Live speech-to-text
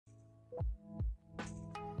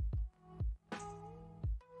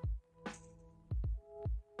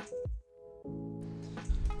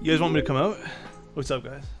You guys want me to come out? What's up,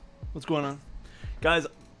 guys? What's going on? Guys,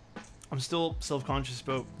 I'm still self-conscious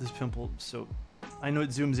about this pimple, so I know it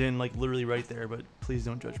zooms in like literally right there, but please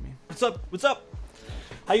don't judge me. What's up? What's up?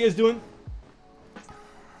 How you guys doing?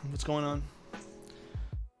 What's going on?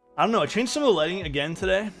 I don't know. I changed some of the lighting again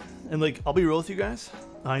today, and like, I'll be real with you guys.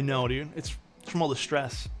 I know, dude. It's from all the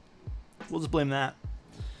stress. We'll just blame that.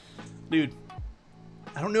 Dude,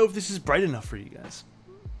 I don't know if this is bright enough for you guys.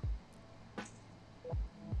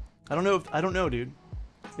 I don't know, dude.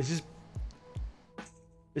 Is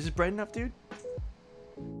this bright enough, dude?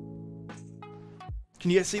 Can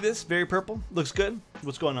you guys see this? Very purple. Looks good.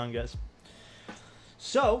 What's going on, guys?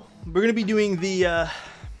 So we're gonna be doing the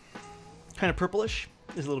kind of purplish.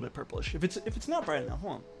 It's a little bit purplish. If it's not bright enough,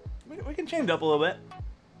 hold on. We can change it up a little bit.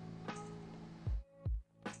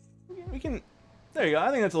 We can. There you go. I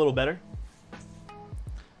think that's a little better.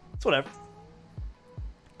 It's whatever.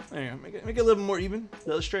 There you go. Make it a little more even.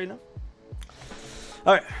 That was straight enough.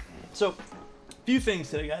 All right. So, a few things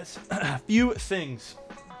today, guys. A few things.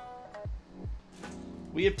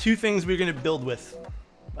 We have two things we're going to build with.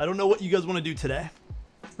 I don't know what you guys want to do today.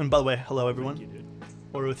 And by the way, hello, everyone. Thank you, dude.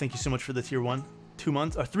 Oro, thank you so much for the tier 1. 2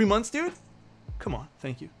 months or 3 months, dude? Come on.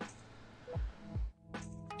 Thank you.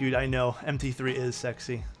 Dude, I know. MT3 is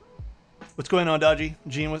sexy. What's going on, Dodgy?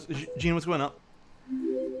 Gene, what's going up?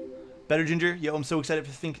 Better Ginger? Yo, I'm so excited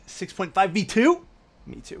for Think6.5v2.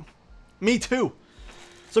 Me too. Me too.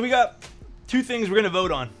 So we got two things we're going to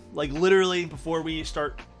vote on. Like literally before we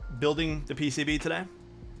start building the PCB today.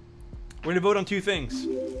 We're going to vote on two things.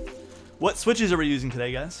 What switches are we using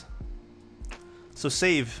today, guys? So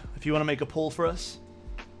save if you want to make a poll for us.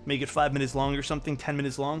 Make it 5 minutes long or something, 10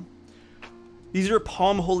 minutes long. These are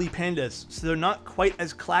Palm Holy Pandas. So they're not quite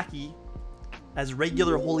as clacky as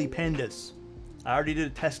regular Holy Pandas. I already did a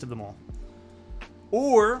test of them all.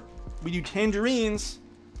 Or we do Tangerines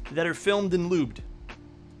that are filmed and lubed.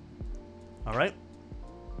 All right.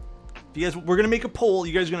 If you guys, we're gonna make a poll.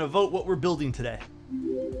 You guys are gonna vote what we're building today,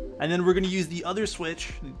 and then we're gonna use the other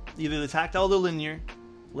switch, either the tactile or the linear,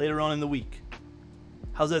 later on in the week.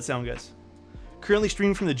 How's that sound, guys? Currently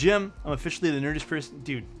streaming from the gym. I'm officially the nerdiest person,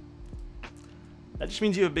 dude. That just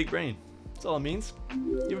means you have a big brain. That's all it means.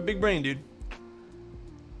 You have a big brain, dude.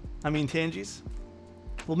 I mean, Tangies.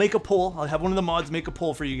 We'll make a poll. I'll have one of the mods make a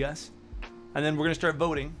poll for you guys. And then we're going to start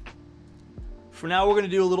voting. For now, we're going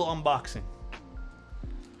to do a little unboxing.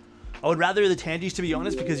 I would rather the Tangies, to be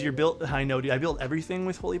honest, because you're built... I know, dude. I built everything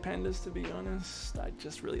with Holy Pandas, to be honest. I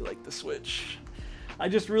just really like the Switch. I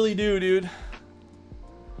just really do, dude.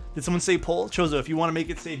 Did someone say poll? Chozo, if you want to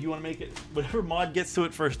make it, say if you want to make it. Whatever mod gets to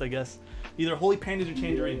it first, I guess. Either Holy Pandas or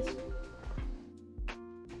Tangerines.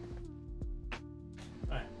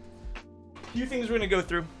 Few things we're going to go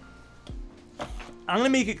through. I'm going to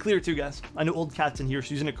make it clear too, guys. I know Old Cat's in here, so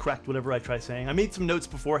he's going to correct whatever I try saying. I made some notes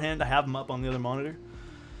beforehand. I have them up on the other monitor.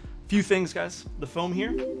 Few things, guys. The foam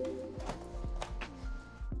here.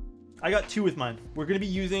 I got two with mine. We're going to be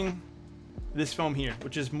using this foam here,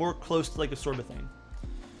 which is more close to like a sorbethane.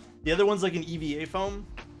 The other one's like an EVA foam.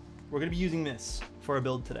 We're going to be using this for our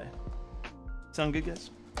build today. Sound good, guys?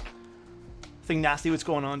 Thing nasty, what's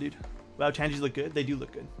going on, dude? Wow, Tangies look good. They do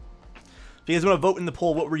look good. If you guys want to vote in the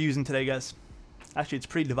poll what we're using today, guys. Actually, it's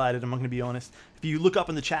pretty divided, I'm not going to be honest. If you look up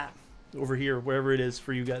in the chat, over here, wherever it is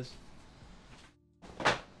for you guys.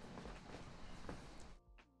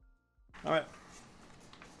 Alright.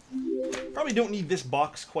 Probably don't need this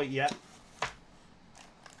box quite yet.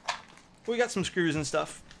 But we got some screws and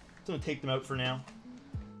stuff. So I'm going to take them out for now.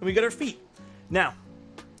 And we got our feet. Now,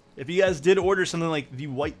 if you guys did order something like the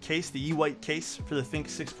white case, the E-white case for the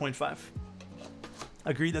Think6.5.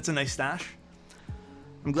 Agreed, that's a nice stash.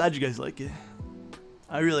 I'm glad you guys like it.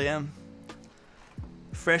 I really am.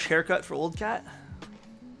 Fresh haircut for Old Cat.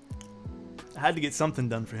 I had to get something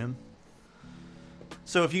done for him.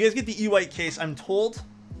 So if you guys get the E-white case, I'm told,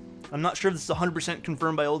 I'm not sure if this is 100%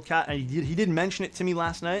 confirmed by Old Cat, and he did mention it to me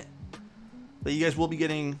last night, that you guys will be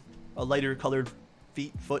getting a lighter colored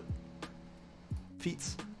feet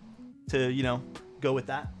to, you know, go with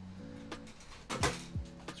that.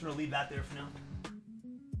 Just gonna leave that there for now.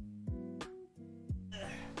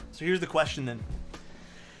 So here's the question then.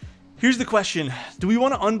 Here's the question. Do we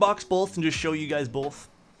want to unbox both and just show you guys both?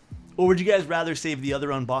 Or would you guys rather save the other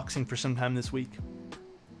unboxing for sometime this week?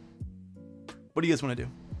 What do you guys want to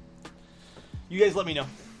do? You guys let me know.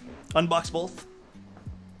 Unbox both.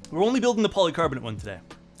 We're only building the polycarbonate one today.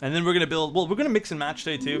 And then we're going to build... Well, we're going to mix and match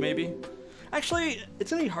today too, maybe. Actually,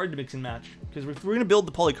 it's going to be hard to mix and match. Because we're going to build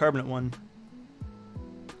the polycarbonate one.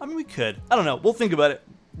 I mean, we could. I don't know. We'll think about it.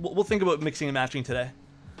 We'll think about mixing and matching today.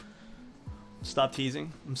 Stop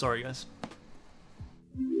teasing. I'm sorry, guys.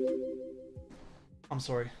 I'm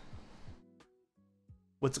sorry.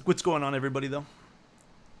 What's going on, everybody, though?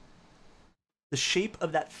 The shape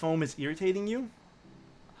of that foam is irritating you?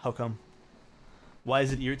 How come? Why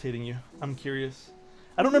is it irritating you? I'm curious.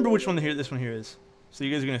 I don't remember which one this one here is. So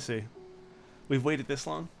you guys are going to see. We've waited this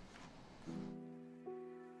long.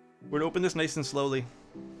 We're going to open this nice and slowly,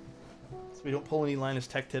 so we don't pull any Linus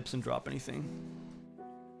Tech Tips and drop anything.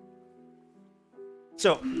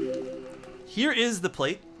 So, here is the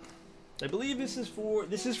plate. I believe this is for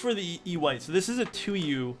the E White. So this is a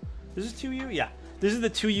 2U. This is 2U? Yeah. This is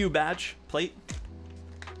the 2U badge plate.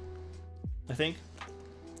 I think.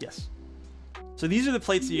 Yes. So these are the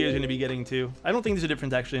plates that you guys are going to be getting too. I don't think there's a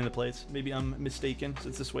difference actually in the plates. Maybe I'm mistaken, so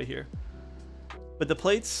it's this way here. But the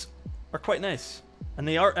plates are quite nice. And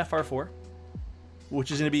they are FR4,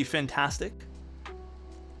 which is going to be fantastic.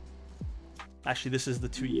 Actually, this is the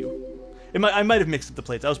 2U. I might have mixed up the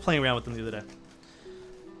plates. I was playing around with them the other day.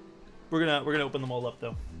 We're gonna open them all up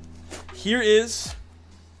though. Here is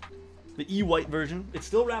the E White version. It's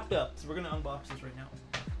still wrapped up, so we're gonna unbox this right now.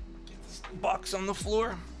 Get this box on the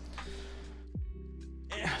floor.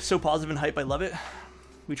 Yeah, so positive and hype. I love it.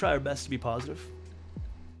 We try our best to be positive.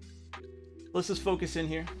 Let's just focus in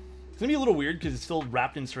here. It's gonna be a little weird because it's still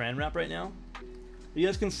wrapped in saran wrap right now. You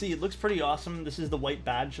guys can see it looks pretty awesome. This is the white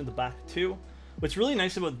badge in the back too. What's really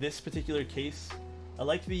nice about this particular case, I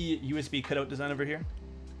like the USB cutout design over here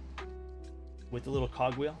with the little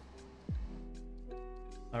cogwheel.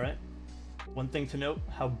 All right. One thing to note,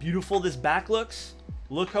 how beautiful this back looks.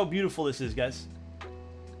 Look how beautiful this is, guys.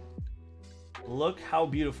 Look how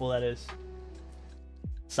beautiful that is.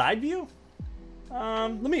 Side view?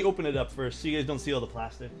 Let me open it up first so you guys don't see all the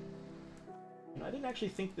plastic. I didn't actually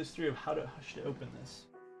think this through of how to open this.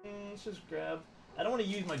 Let's just grab... I don't want to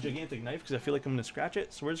use my gigantic knife because I feel like I'm going to scratch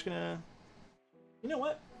it. So we're just going to... You know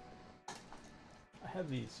what? I have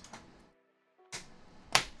these.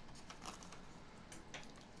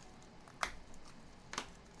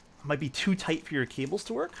 Might be too tight for your cables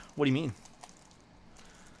to work? What do you mean?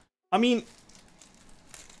 I mean,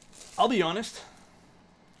 I'll be honest.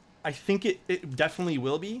 I think it definitely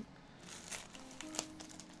will be.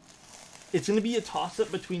 It's going to be a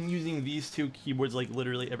toss-up between using these two keyboards like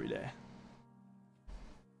literally every day.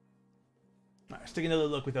 Alright, let's take another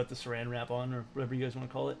look without the saran wrap on, or whatever you guys want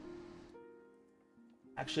to call it.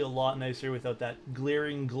 Actually a lot nicer without that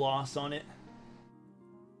glaring gloss on it.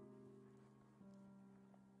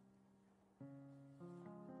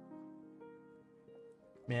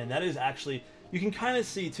 Man, that is actually... You can kind of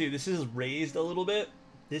see too, this is raised a little bit.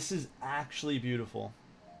 This is actually beautiful.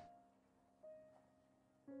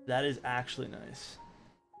 That is actually nice.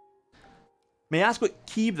 May I ask what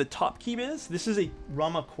keyb the top keyb is? This is a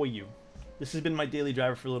Rama Koyu. This has been my daily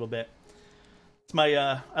driver for a little bit. It's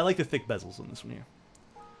my, I like the thick bezels on this one here.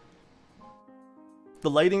 The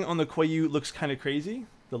lighting on the Koyu looks kind of crazy.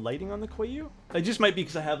 The lighting on the Koyu? It just might be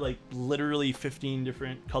because I have like literally 15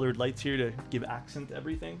 different colored lights here to give accent to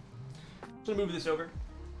everything. So I'm gonna move this over.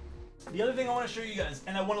 The other thing I want to show you guys,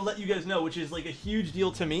 and I want to let you guys know, which is like a huge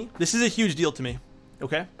deal to me. This is a huge deal to me.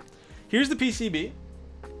 Okay? Here's the PCB.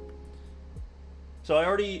 So I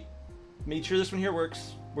already made sure this one here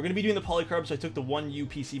works. We're going to be doing the Polycarb, so I took the 1U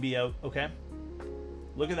PCB out, okay?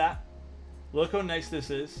 Look at that. Look how nice this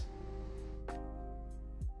is.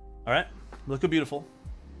 Alright, look how beautiful.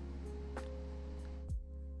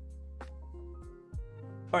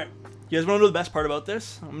 Alright, you guys want to know the best part about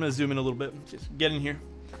this? I'm going to zoom in a little bit. Just get in here.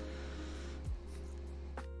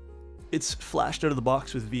 It's flashed out of the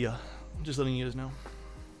box with VIA. I'm just letting you guys know.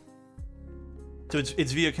 So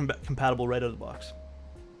it's VIA compatible right out of the box.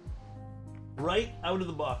 Right out of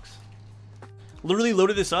the box. Literally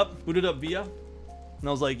loaded this up, booted up VIA, and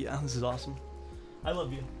I was like, yeah, this is awesome. I love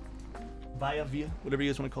VIA. VIA, whatever you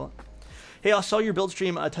guys want to call it. Hey, I saw your build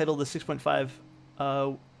stream titled the 6.5.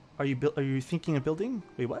 Are you thinking of building?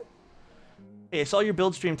 Wait, what? Hey, I saw your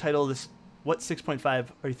build stream title this. What 6.5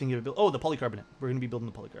 are you thinking of building? Oh, the polycarbonate. We're going to be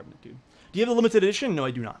building the polycarbonate, dude. Do you have the limited edition? No, I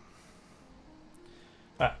do not.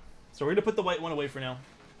 Alright, so we're going to put the white one away for now,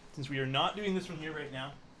 since we are not doing this one here right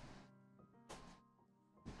now.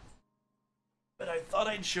 But I thought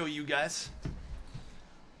I'd show you guys.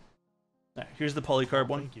 Alright, here's the polycarb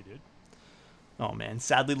one. Thank you, dude. Oh man,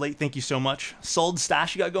 sadly late. Thank you so much. Solid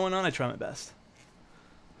stash you got going on. I try my best.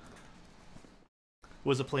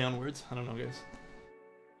 Was a play on words? I don't know, guys.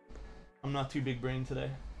 I'm not too big brain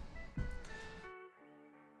today.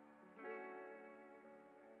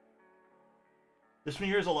 This one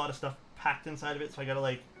here is a lot of stuff packed inside of it, so I gotta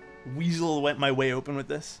like weasel my way open with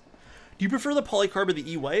this. Do you prefer the Polycarb or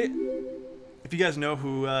the E White? If you guys know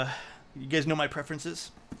who, you guys know my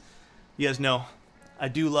preferences. You guys know I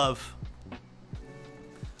do love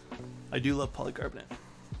I do love polycarbonate.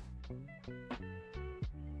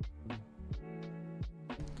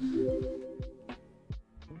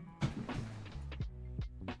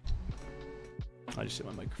 I just hit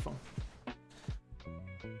my microphone.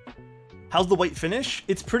 How's the white finish?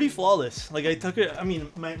 It's pretty flawless. Like I took it, I mean,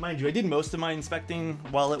 mind you, I did most of my inspecting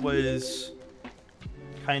while it was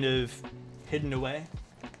kind of hidden away,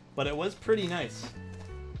 but it was pretty nice.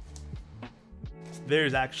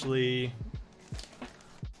 There's actually,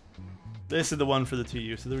 this is the one for the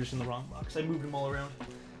 2U, so they're just in the wrong box. I moved them all around.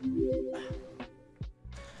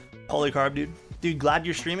 Polycarb, dude. Dude, glad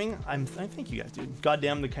you're streaming. I thank you guys, dude.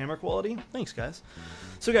 Goddamn the camera quality. Thanks, guys.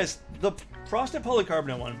 So, guys, the frosted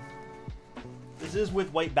polycarbonate one. This is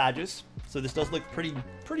with white badges, so this does look pretty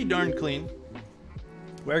darn clean.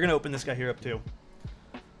 We're gonna open this guy here up too.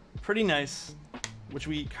 Pretty nice, which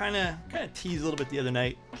we kind of teased a little bit the other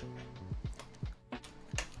night.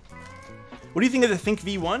 What do you think of the Think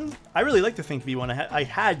V1? I really like the Think V1. I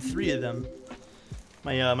had 3 of them.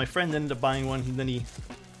 My friend ended up buying one, and then he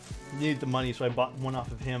needed the money, so I bought one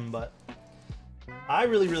off of him. But I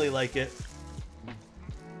really like it.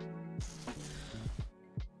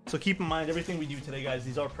 So keep in mind, everything we do today, guys,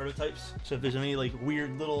 these are prototypes. So if there's any like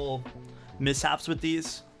weird little mishaps with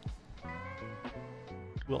these,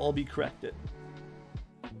 will all be corrected.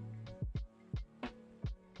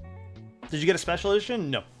 Did you get a special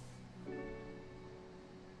edition? No.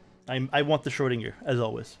 I want the Schrodinger, as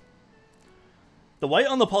always. The white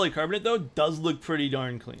on the polycarbonate, though, does look pretty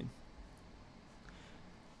darn clean.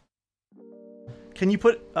 Can you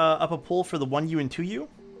put up a poll for the 1U and 2U?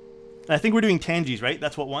 And I think we're doing Tangies, right?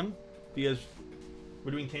 That's what won? Because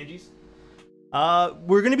we're doing Tangies.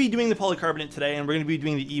 We're going to be doing the polycarbonate today, and we're going to be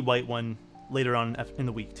doing the E-white one later on in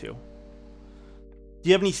the week, too. Do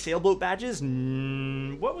you have any sailboat badges?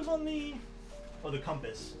 What was on the... Oh, the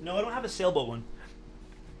compass. No, I don't have a sailboat one.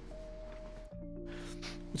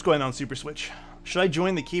 What's going on, Super Switch? Should I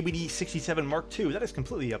join the KBD 67 Mark II? That is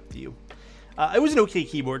completely up to you. It was an okay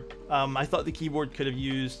keyboard. I thought the keyboard could have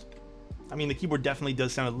used... I mean, the keyboard definitely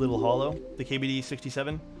does sound a little hollow, the KBD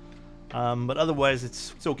 67. But otherwise,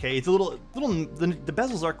 it's okay. It's a little the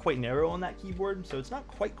bezels are quite narrow on that keyboard, so it's not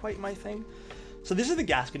quite my thing. So this is the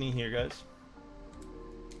gasketing here, guys,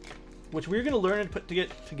 which we're going to learn and put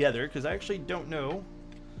together, because I actually don't know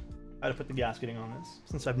how to put the gasketing on this,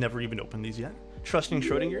 since I've never even opened these yet. Trusting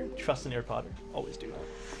Schrodinger, trust in Air Potter. Always do.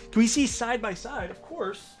 Can we see side by side? Of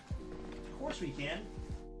course. Of course we can.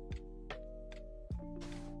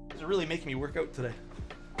 These are really making me work out today.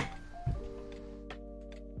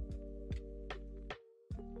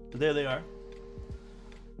 So there they are.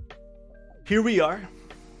 Here we are.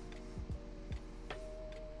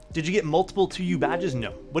 Did you get multiple 2U badges?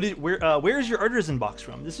 No. Where is your artisan box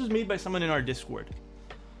from? This was made by someone in our Discord.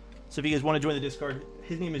 So if you guys want to join the Discord,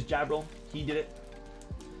 his name is Jabril. He did it.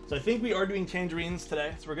 So I think we are doing Tangerines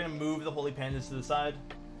today. So we're going to move the Holy Pandas to the side.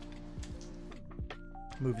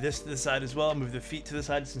 Move this to the side as well. Move the feet to the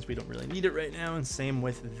side since we don't really need it right now. And same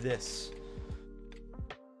with this.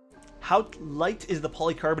 How light is the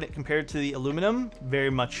polycarbonate compared to the aluminum? Very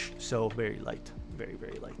much so. Very light.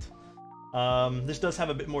 Very light. This does have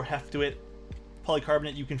a bit more heft to it.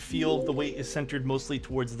 Polycarbonate, you can feel the weight is centered mostly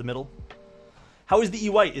towards the middle. How is the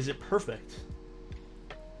E-white? Is it perfect?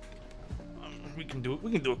 We can do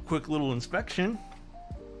a quick little inspection.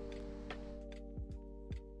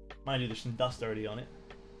 Mind you, there's some dust already on it.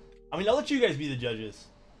 I mean, I'll let you guys be the judges.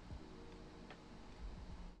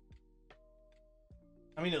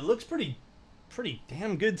 I mean, it looks pretty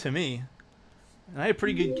damn good to me. And I have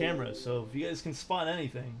pretty good cameras, so if you guys can spot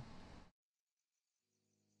anything.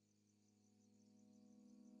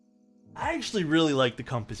 I actually really like the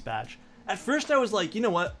compass badge. At first I was like, you know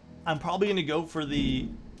what? I'm probably going to go for the... Do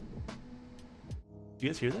you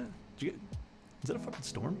guys hear that? Is that a fucking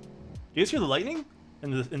storm? Do you guys hear the lightning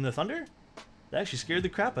and the thunder? That actually scared the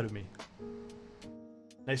crap out of me.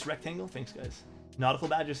 Nice rectangle. Thanks, guys. Nautical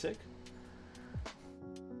badge is sick.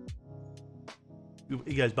 You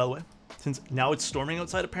guys, by the way, since now it's storming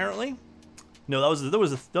outside apparently. No, that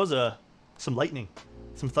was some lightning,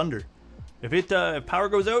 some thunder. If power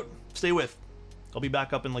goes out, stay with. I'll be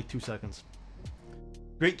back up in like 2 seconds.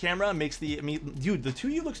 Great camera, makes the... I mean, dude, the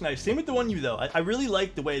 2U looks nice. Same with the 1U, though. I really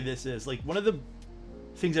like the way this is. Like, one of the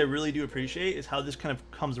things I really do appreciate is how this kind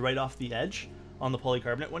of comes right off the edge on the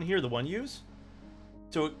polycarbonate one here, the 1Us.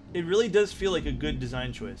 So it really does feel like a good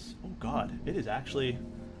design choice. Oh, God. It is actually...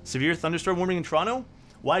 Severe thunderstorm warning in Toronto?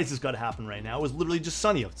 Why does this got to happen right now? It was literally just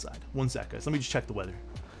sunny outside. 1 sec, guys. Let me just check the weather.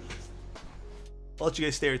 I'll let you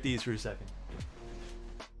guys stare at these for a second.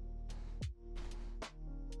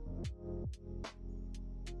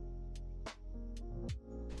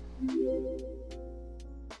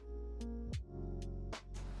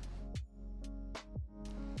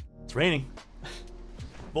 It's raining.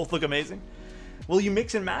 Both look amazing. Will you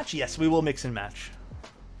mix and match? Yes, we will mix and match.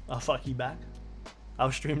 I'll fuck you back.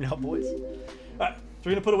 I'll stream now, boys. Alright, so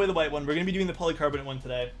we're gonna put away the white one. We're gonna be doing the polycarbonate one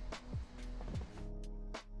today.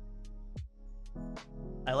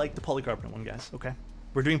 I like the polycarbonate one, guys. Okay,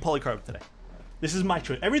 we're doing polycarbonate today. This is my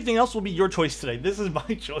choice. Everything else will be your choice today. This is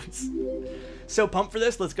my choice. So pumped for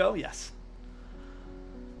this. Let's go. Yes.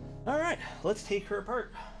 All right, let's take her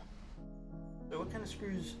apart. So what kind of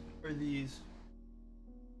screws are these?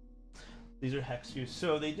 These are hex screws.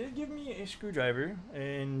 So they did give me a screwdriver,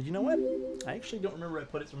 and you know what? I actually don't remember where I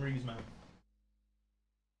put it, so I'm gonna use mine.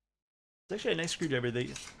 It's actually a nice screwdriver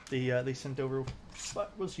they sent over,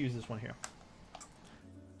 but let's use this one here.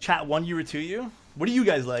 Chat, 1U or 2U? What do you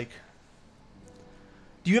guys like?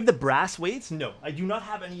 Do you have the brass weights? No, I do not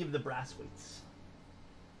have any of the brass weights.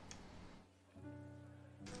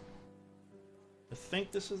 I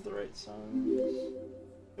think this is the right size.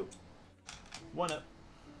 Nope. 1 up.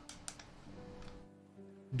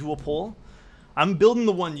 Dual pole. I'm building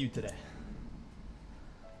the 1U today.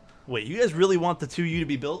 Wait, you guys really want the 2U to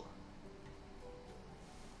be built?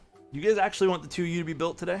 You guys actually want the 2U to be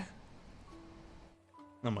built today?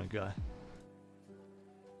 Oh my god.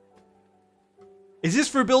 Is this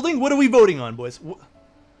for building? What are we voting on, boys?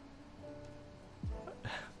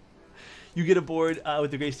 You get aboard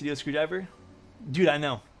with the Graystudio screwdriver? Dude, I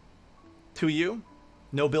know. 2U?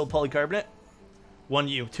 No build polycarbonate?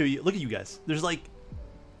 1U, 2U. Look at you guys. There's like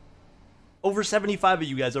over 75 of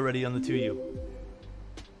you guys already on the 2U.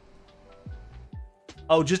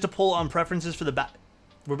 Oh, just a poll on preferences for the back.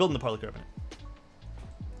 We're building the polycarbonate.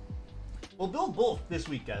 We'll build both this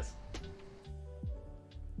week, guys.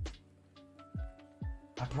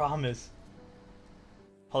 I promise.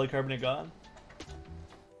 Polycarbonate gone?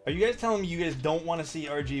 Are you guys telling me you guys don't want to see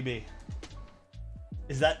RGB?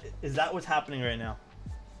 Is that what's happening right now?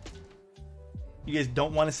 You guys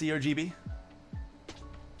don't want to see RGB?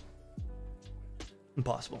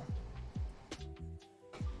 Impossible.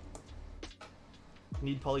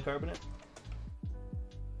 Need polycarbonate?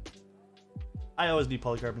 I always need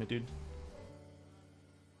polycarbonate, dude.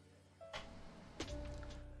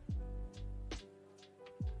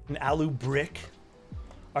 An alu brick?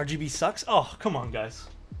 RGB sucks? Oh, come on, guys.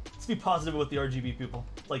 Let's be positive with the RGB people,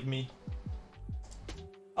 like me.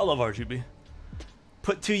 I love RGB.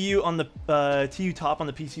 Put 2U on the 2U top on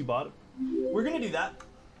the PC bottom. We're gonna do that.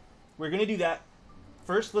 We're gonna do that.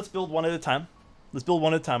 First, let's build one at a time. Let's build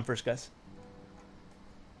one at a time first, guys.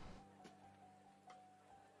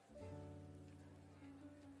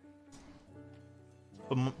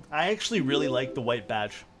 I actually really like the white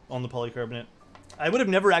badge on the polycarbonate. I would have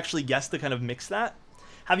never actually guessed to kind of mix that.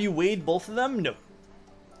 Have you weighed both of them? No.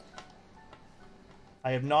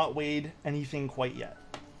 I have not weighed anything quite yet,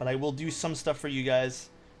 but I will do some stuff for you guys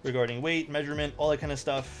regarding weight, measurement, all that kind of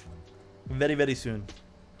stuff very, very soon.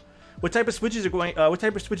 What type of switches are going? What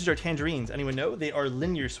type of switches are Tangerines? Anyone know? They are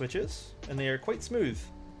linear switches, and they are quite smooth.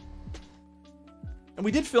 And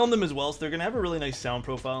we did film them as well, so they're gonna have a really nice sound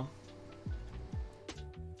profile.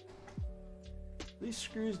 Are these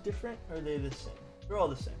screws different, or are they the same? They're all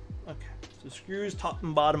the same. Okay, so screws top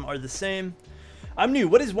and bottom are the same. I'm new.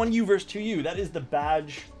 What is 1U versus 2U? That is the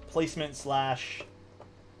badge placement slash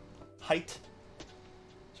height. I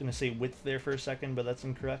was gonna say width there for a second, but that's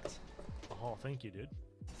incorrect. Oh, thank you, dude.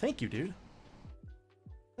 Thank you, dude.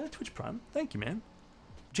 Twitch Prime. Thank you, man.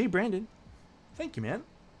 Jay Brandon. Thank you, man.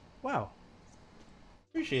 Wow.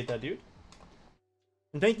 Appreciate that, dude.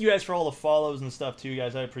 And thank you guys for all the follows and stuff too,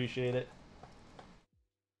 guys. I appreciate it.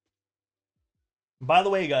 By the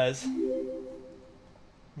way, guys.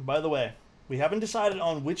 By the way, we haven't decided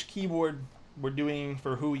on which keyboard we're doing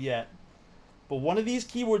for who yet. But one of these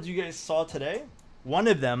keyboards you guys saw today, one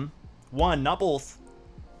of them, not both,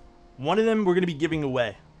 one of them we're going to be giving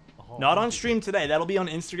away. Oh, not on stream today. That'll be on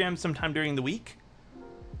Instagram sometime during the week.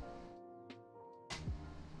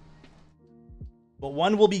 But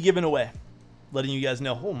one will be given away. Letting you guys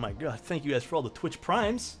know. Oh my god. Thank you guys for all the Twitch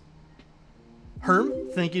Primes.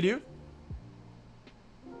 Herm, thank you, dude.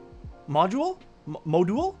 Module?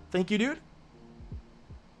 Thank you, dude.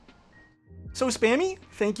 So spammy?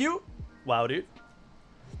 Thank you. Wow, dude.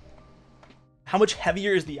 How much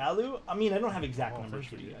heavier is the alu? I mean, I don't have exact numbers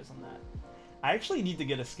for you guys on that. I actually need to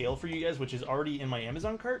get a scale for you guys, which is already in my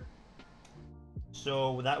Amazon cart.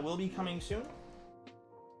 So that will be coming soon.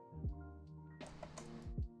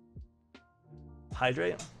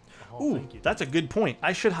 Hydrate? Ooh, that's a good point.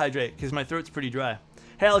 I should hydrate because my throat's pretty dry.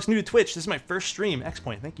 Hey, Alex, new to Twitch. This is my first stream. X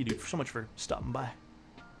Point. Thank you, dude, so much for stopping by.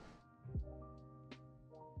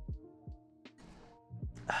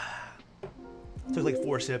 Took like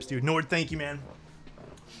 4 sips, dude. Nord, thank you, man.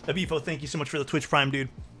 Abifo, thank you so much for the Twitch Prime, dude.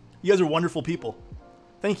 You guys are wonderful people.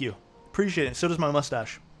 Thank you. Appreciate it. So does my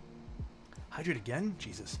mustache. Hydrate again?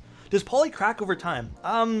 Jesus. Does Poly crack over time?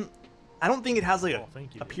 I don't think it has like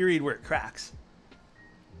a period where it cracks.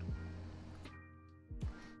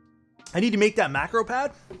 I need to make that macro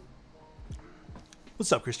pad.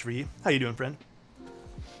 What's up, Christopher E? How you doing, friend?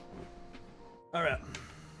 All right.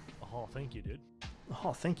 Oh, thank you, dude.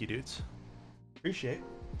 Oh, thank you, dudes. Appreciate it.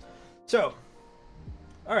 So,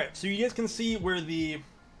 all right. So you guys can see where the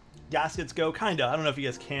gaskets go, kinda. I don't know if you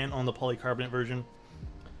guys can on the polycarbonate version.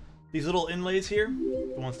 These little inlays here,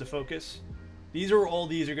 if it wants to focus. These are where all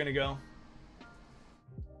these are gonna go.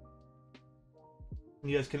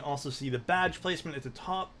 You guys can also see the badge placement at the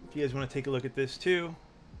top, if you guys want to take a look at this too.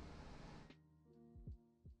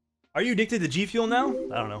 Are you addicted to G Fuel now?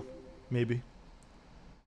 I don't know. Maybe.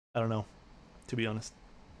 I don't know, to be honest.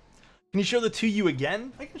 Can you show the 2U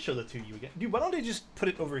again? I can show the 2U again. Dude, why don't I just put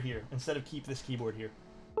it over here instead of keep this keyboard here?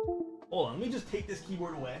 Hold on, let me just take this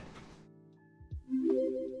keyboard away.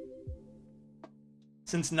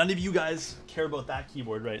 Since none of you guys care about that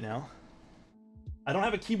keyboard right now. I don't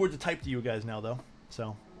have a keyboard to type to you guys now, though.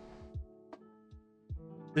 So,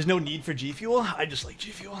 there's no need for G Fuel. I just like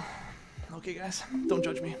G Fuel. Okay, guys, don't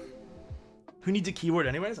judge me. Who needs a keyboard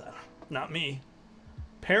anyways? Not me.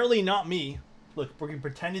 Apparently not me. Look, we can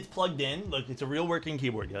pretend it's plugged in. Look, it's a real working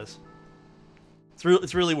keyboard, guys.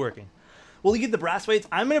 It's really working. Will you get the brass weights?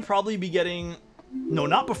 I'm gonna probably be getting, no,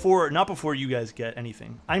 not before you guys get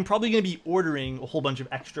anything. I'm probably gonna be ordering a whole bunch of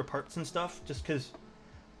extra parts and stuff, just because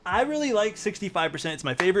I really like 65%. It's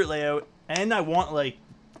my favorite layout. And I want, like,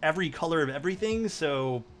 every color of everything,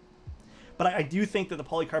 so... But I do think that the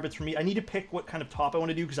polycarbonates for me... I need to pick what kind of top I want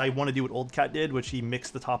to do, because I want to do what Old Cat did, which he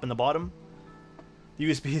mixed the top and the bottom. The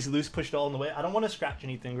USB is loose, pushed all in the way. I don't want to scratch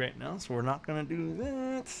anything right now, so we're not going to do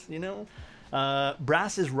that, you know?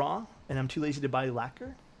 Brass is raw, and I'm too lazy to buy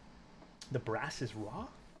lacquer. The brass is raw?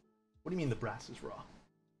 What do you mean the brass is raw?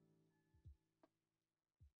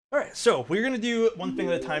 Alright, so we're going to do one thing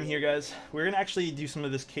at a time here, guys. We're going to actually do some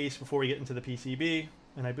of this case before we get into the PCB.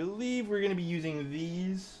 And I believe we're going to be using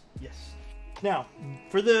these. Yes. Now,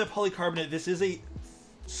 for the polycarbonate, this is a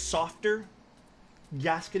softer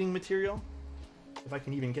gasketing material. If I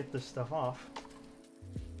can even get this stuff off.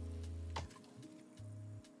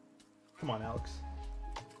 Come on, Alex.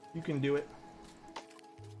 You can do it.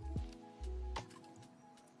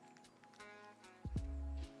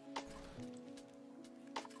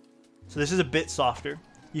 So this is a bit softer.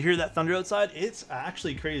 You hear that thunder outside? It's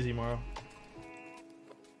actually crazy, Morrow.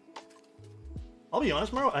 I'll be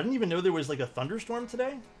honest, Morrow, I didn't even know there was like a thunderstorm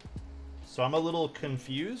today. So I'm a little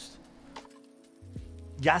confused.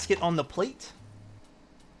 Gasket on the plate.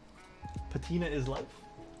 Patina is life.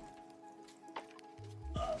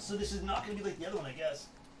 So this is not going to be like the other one, I guess.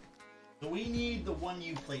 So we need the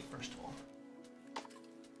 1U plate first of all.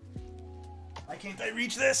 Why can't I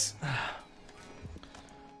reach this?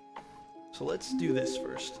 So let's do this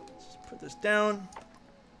first. Let's put this down.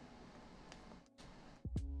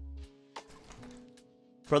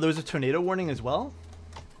 Bro, there was a tornado warning as well?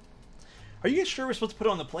 Are you guys sure we're supposed to put it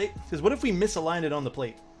on the plate? Because what if we misalign it on the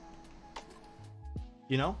plate?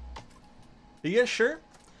 You know? Are you guys sure?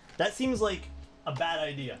 That seems like a bad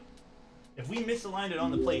idea. If we misalign it on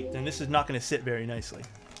the plate, then this is not going to sit very nicely.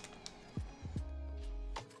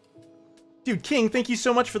 Dude, King, thank you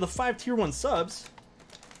so much for the 5 tier 1 subs.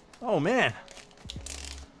 Oh, man.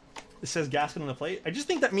 It says gasket on the plate. I just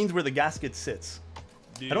think that means where the gasket sits.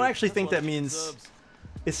 Dude, I don't actually think that means... Subs.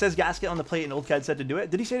 It says gasket on the plate and Old Cat said to do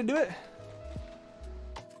it. Did he say to do it?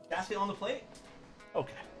 Gasket on the plate?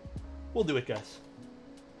 Okay. We'll do it, guys.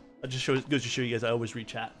 That just goes to show you guys I always read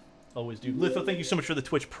chat. Always do. Litho, thank you so much for the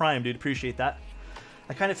Twitch Prime, dude. Appreciate that.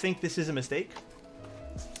 I kind of think this is a mistake.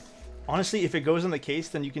 Honestly, if it goes in the case,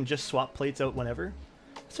 then you can just swap plates out whenever.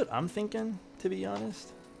 That's what I'm thinking, to be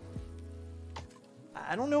honest.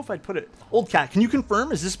 I don't know if I'd put it... Old Cat, can you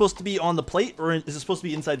confirm? Is this supposed to be on the plate, or is it supposed to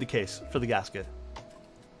be inside the case for the gasket?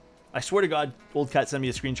 I swear to God, Old Cat sent me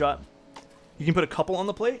a screenshot. You can put a couple on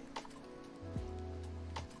the plate?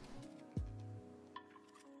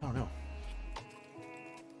 I don't know.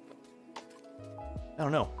 I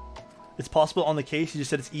don't know. It's possible on the case. You just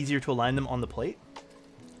said it's easier to align them on the plate.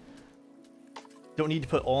 Don't need to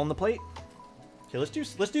put all on the plate. Okay, let's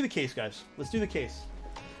do the case, guys. Let's do the case.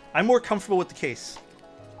 I'm more comfortable with the case.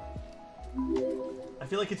 I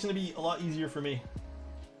feel like it's going to be a lot easier for me.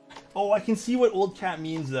 Oh, I can see what Old Cat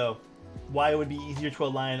means, though. Why it would be easier to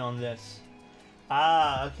align on this.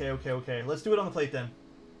 Ah, okay. Let's do it on the plate, then.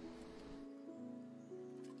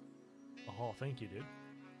 Oh, thank you, dude.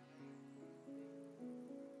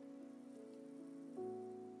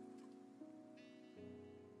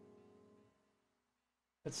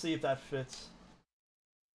 Let's see if that fits.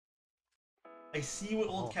 I see what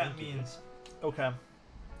old cat means. Okay.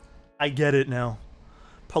 I get it now.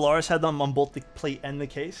 Polaris had them on both the plate and the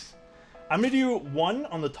case. I'm going to do one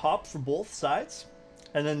on the top for both sides,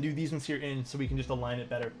 and then do these ones here in so we can just align it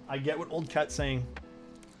better. I get what old cat's saying.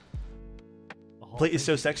 Plate is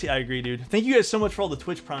so sexy. I agree, dude. Thank you guys so much for all the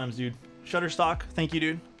Twitch primes, dude. Shutterstock, thank you,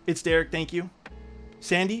 dude. It's Derek, thank you.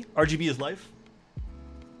 Sandy, RGB is life.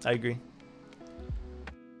 I agree.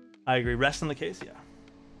 I agree. Rest on the case, yeah.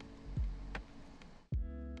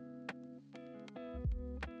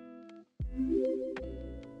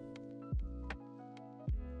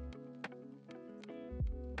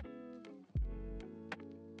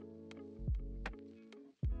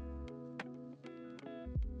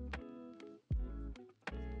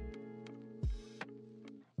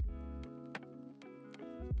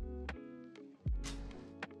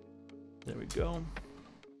 There we go.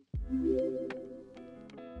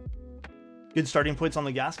 Good starting points on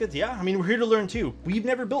the gaskets. Yeah, I mean, we're here to learn too. We've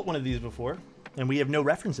never built one of these before, and we have no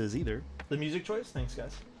references either. The music choice, thanks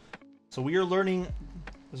guys. So we are learning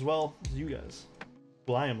as well as you guys.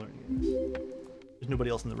 Well, I am learning it. There's nobody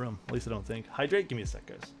else in the room, at least I don't think. Hydrate, give me a sec,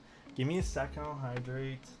 guys. Give me a sec, I'll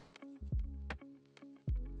hydrate.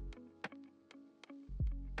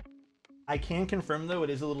 I can confirm though, it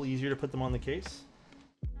is a little easier to put them on the case.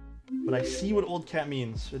 But I see what old cat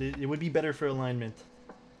means. It would be better for alignment.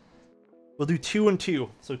 We'll do 2 and 2.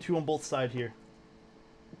 So 2 on both sides here.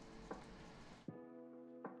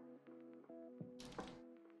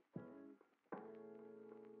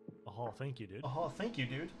 Oh, thank you, dude. Oh, thank you,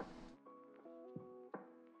 dude.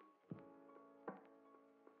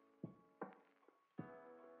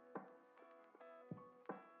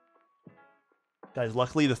 Guys,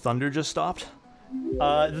 luckily the thunder just stopped.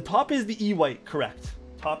 The top is the E-white, correct.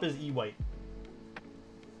 Top is E-white.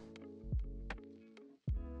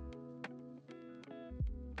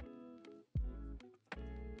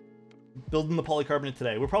 Building the polycarbonate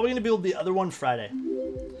today. We're probably going to build the other one Friday.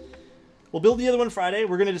 We'll build the other one Friday.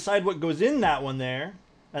 We're going to decide what goes in that one there.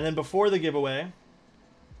 And then before the giveaway,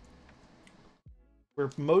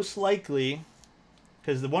 we're most likely,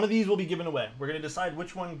 because one of these will be given away, we're going to decide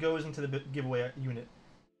which one goes into the giveaway unit.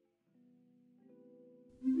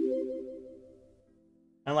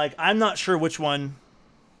 And like, I'm not sure which one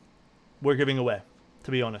we're giving away,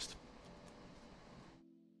 to be honest.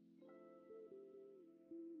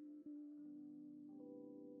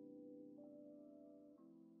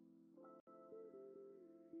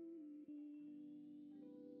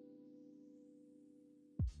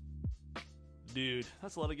 Dude,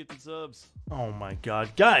 that's a lot of gifted subs. Oh my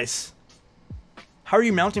god. Guys, how are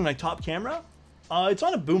you mounting my top camera? It's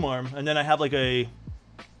on a boom arm, and then I have like a...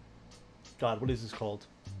 God, what is this called?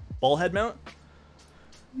 Ball head mount?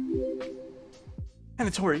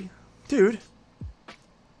 Mandatory. Dude.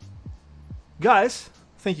 Guys,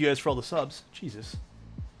 thank you guys for all the subs. Jesus.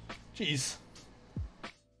 Jeez.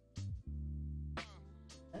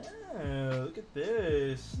 Oh, look at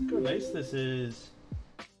this. Look how nice this is.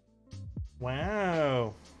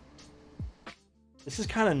 Wow. This is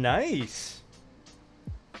kind of nice.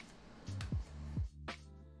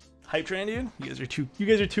 Hype train, dude. You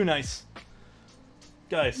guys are too nice.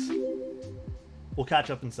 Guys, we'll catch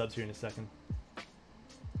up in subs here in a second.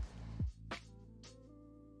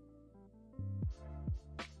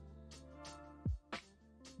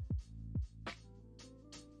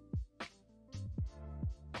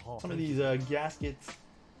 Some of these gaskets,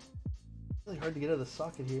 really hard to get out of the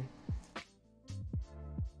socket here.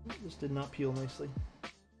 This did not peel nicely.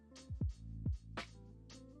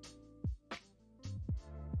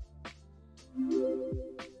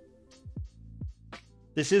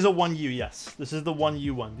 This is a 1U, yes. This is the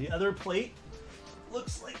 1U one. The other plate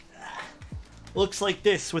looks like that. Looks like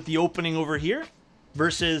this with the opening over here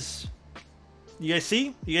versus... You guys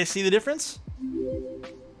see? You guys see the difference?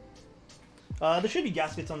 There should be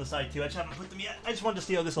gaskets on the side too. I just haven't put them yet. I just wanted to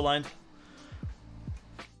see how this aligned.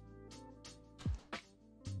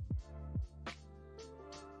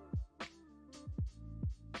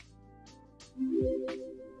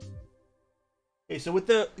 Okay, so with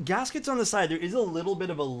the gaskets on the side, there is a little bit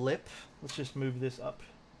of a lip. Let's just move this up.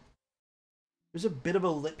 There's a bit of a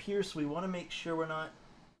lip here, so we want to make sure we're not...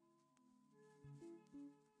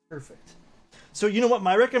 Perfect. So you know what?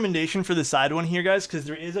 My recommendation for the side one here, guys, because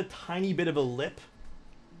there is a tiny bit of a lip.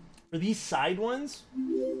 For these side ones,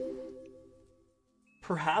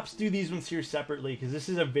 perhaps do these ones here separately, because this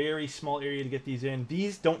is a very small area to get these in.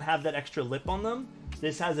 These don't have that extra lip on them.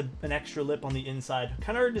 This has an extra lip on the inside.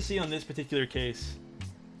 Kind of hard to see on this particular case.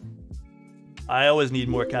 I always need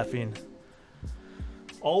more caffeine.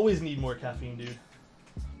 Always need more caffeine, dude.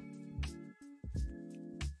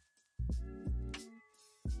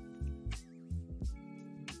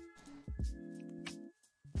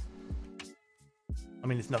 I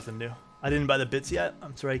mean, it's nothing new. I didn't buy the bits yet.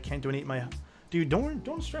 I'm sorry, I can't donate my... Dude,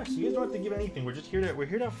 don't stress. You guys don't have to give anything. We're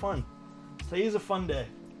here to have fun. Today is a fun day.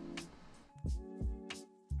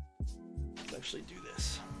 Let's actually do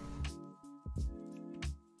this.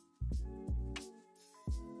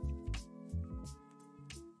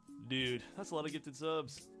 Dude, that's a lot of gifted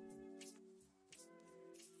subs.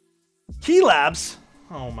 Key Labs?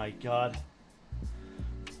 Oh my god.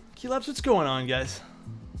 Key Labs, what's going on, guys?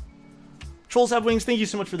 Trolls Have Wings, thank you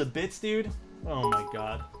so much for the bits, dude. Oh my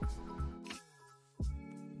god.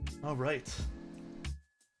 Alright.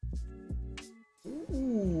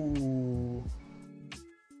 Ooh.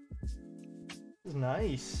 This is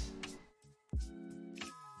nice.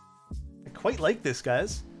 I quite like this,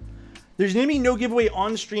 guys. There's going to be no giveaway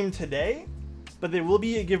on stream today, but there will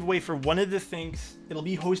be a giveaway for one of the things. It'll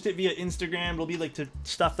be hosted via Instagram. It'll be like the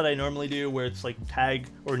stuff that I normally do where it's like tag,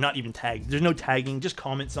 or not even tag. There's no tagging, just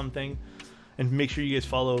comment something. And make sure you guys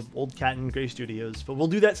follow Old Cat and Graystudios. But we'll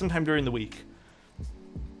do that sometime during the week.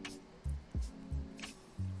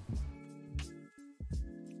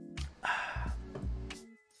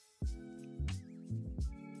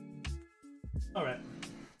 Alright.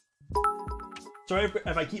 Sorry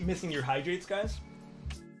if I keep missing your hydrates, guys.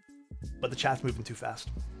 But the chat's moving too fast.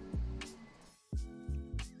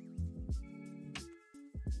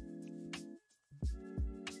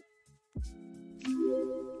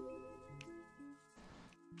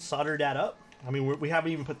 Solder that up. I mean, we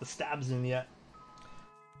haven't even put the stabs in yet.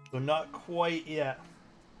 So not quite yet.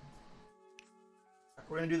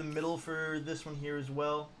 We're going to do the middle for this one here as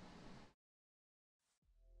well.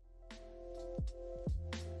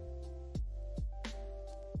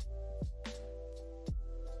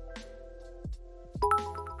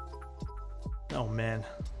 Oh, man.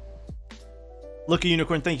 Look at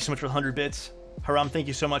Unicorn, thank you so much for the 100 bits. Haram, thank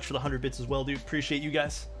you so much for the 100 bits as well, dude. Appreciate you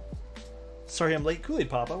guys. Sorry I'm late. Kool-Aid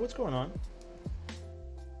Papa, what's going on?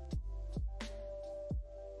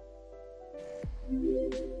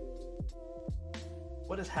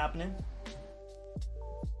 What is happening?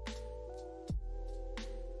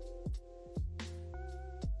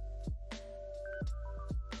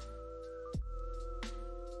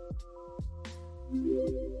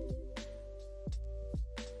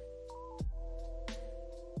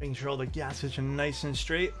 Making sure all the gaskets are nice and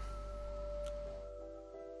straight.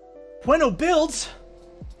 Bueno builds.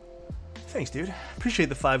 Thanks, dude. Appreciate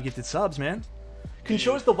the 5 gifted subs, man. Can you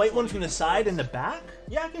show us the white one from the side and the back?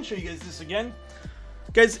 Yeah, I can show you guys this again.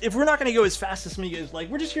 Guys, if we're not going to go as fast as some of you guys like,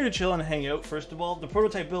 we're just here to chill and hang out, first of all. The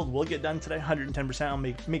prototype build will get done today, 110%. I'll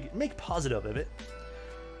make positive of it.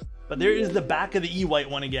 But there is the back of the E-white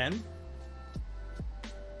one again.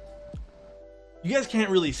 You guys can't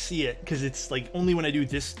really see it because it's like only when I do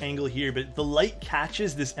this angle here, but the light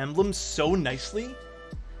catches this emblem so nicely.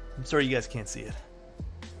 I'm sorry you guys can't see it.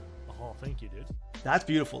 Oh, thank you, dude. That's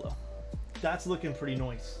beautiful, though. That's looking pretty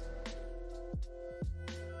nice.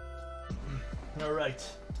 All right.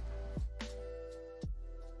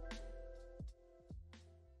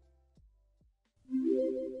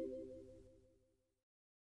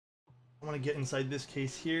 I want to get inside this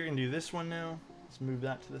case here and do this one now. Let's move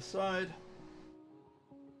that to the side.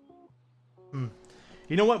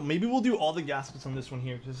 You know what? Maybe we'll do all the gaskets on this one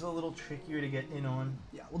here because it's a little trickier to get in on.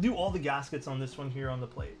 Yeah, we'll do all the gaskets on this one here on the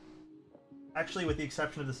plate. Actually, with the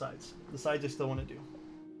exception of the sides. The sides I still want to do.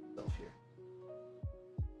 Self here.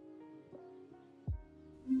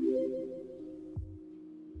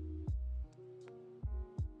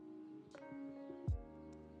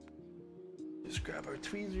 Just grab our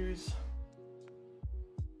tweezers.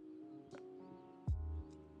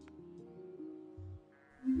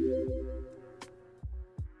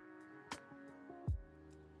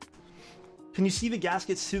 Can you see the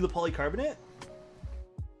gaskets through the polycarbonate?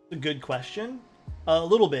 A good question. A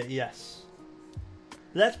little bit, yes.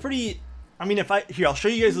 That's pretty... I mean, here, I'll show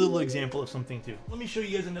you guys a little example of something too. Let me show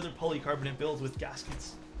you guys another polycarbonate build with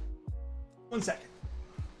gaskets. 1 second.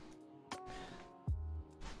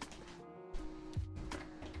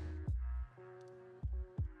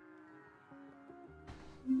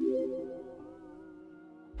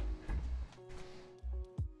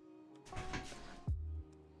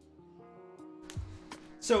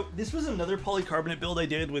 So this was another polycarbonate build I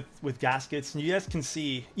did with gaskets, and you guys can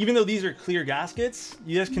see, even though these are clear gaskets,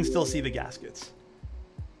 you guys can still see the gaskets.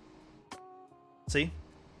 See?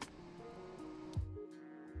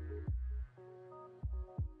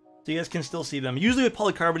 So you guys can still see them. Usually with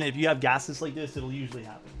polycarbonate, if you have gaskets like this, it'll usually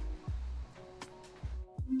happen.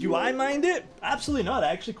 Do I mind it? Absolutely not.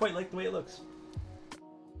 I actually quite like the way it looks.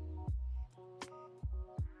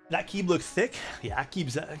 That keeb looks thick. Yeah,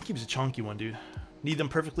 keeb's a chunky one, dude. Need them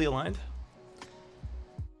perfectly aligned.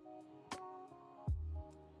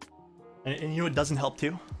 And you know what doesn't help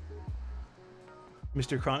too?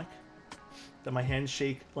 Mr. Chronic? That my hands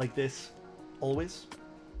shake like this always.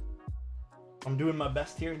 I'm doing my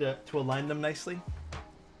best here to align them nicely.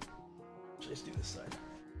 Let's do this side.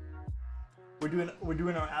 We're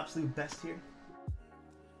doing our absolute best here.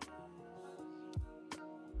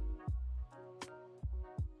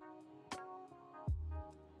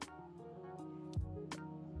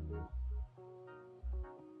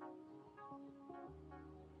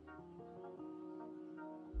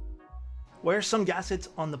 Why are some gaskets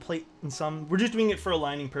on the plate and some? We're just doing it for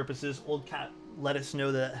aligning purposes. Old Cat let us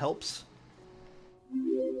know that it helps.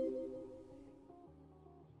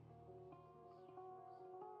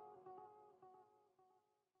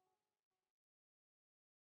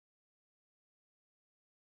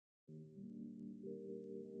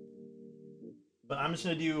 But I'm just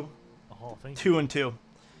going to do 2 and 2.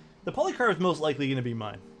 The Polycarb is most likely going to be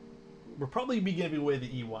mine. We're probably going to be away the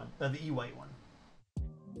E1, the E-white one.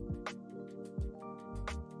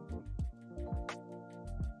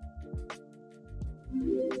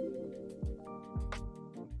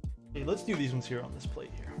 Okay, let's do these ones here on this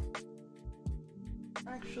plate here.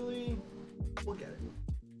 Actually, we'll get it.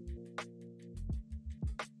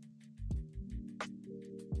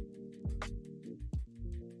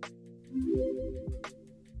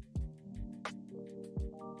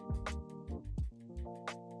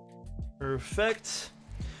 Perfect.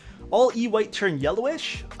 All E-white turn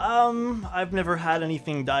yellowish? I've never had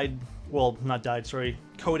anything dyed, well, not dyed, sorry,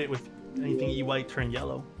 coat it with anything E-white turn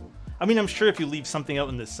yellow. I mean, I'm sure if you leave something out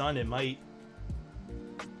in the sun, it might.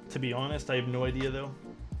 To be honest, I have no idea though.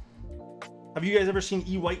 Have you guys ever seen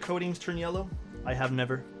E-white coatings turn yellow? I have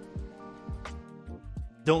never.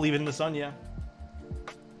 Don't leave it in the sun, yeah.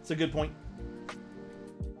 It's a good point.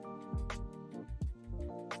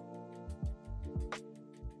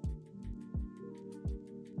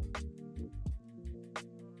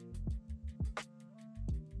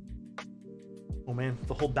 Oh man,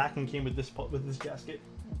 the whole backing came with this gasket.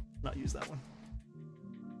 Not use that one.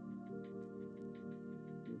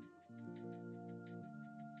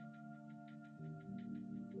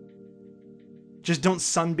 Just don't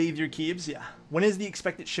sunbathe your keybs. Yeah. When is the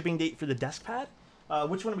expected shipping date for the desk pad?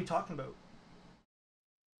 Which one are we talking about?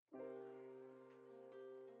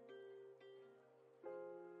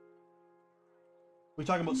 We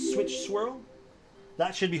talking about Switch Swirl?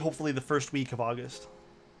 That should be hopefully the first week of August.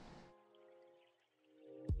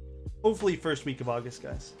 Hopefully first week of August,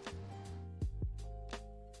 guys.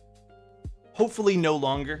 Hopefully no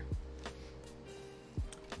longer.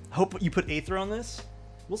 Hope you put Aether on this.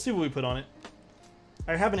 We'll see what we put on it.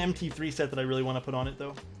 I have an MT3 set that I really want to put on it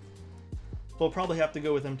though. So I'll probably have to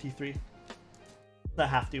go with MT3. Not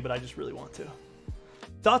have to, but I just really want to.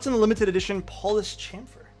 Thoughts on the limited edition polished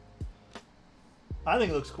chamfer? I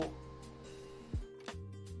think it looks cool.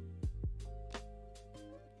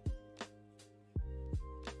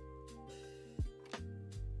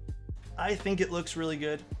 I think it looks really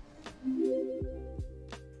good.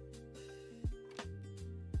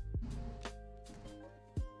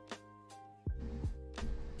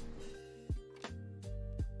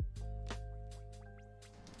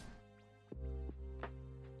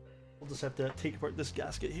 We'll just have to take apart this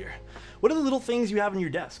gasket here. What are the little things you have on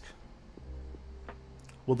your desk?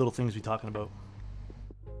 What little things are we talking about?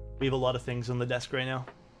 We have a lot of things on the desk right now.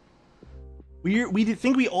 We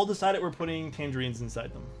think we all decided we're putting tangerines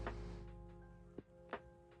inside them.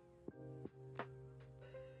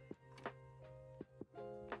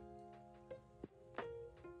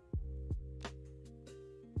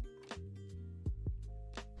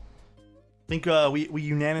 I think we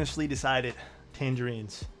unanimously decided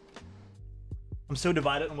tangerines. I'm so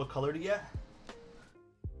divided on what color to get.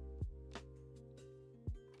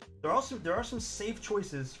 There are some safe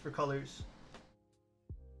choices for colors.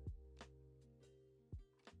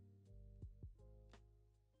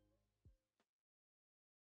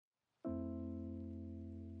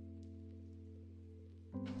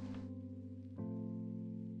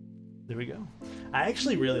 There we go. I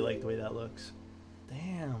actually really like the way that looks.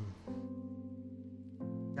 Damn.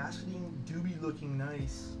 Gasketing do be looking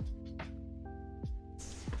nice.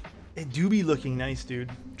 It do be looking nice, dude.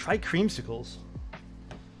 Try creamsicles.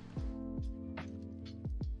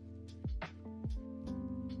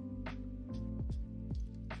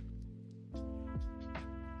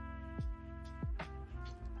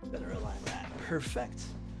 Better align that. Perfect.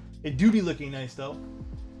 It do be looking nice, though.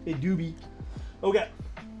 It do be. Okay.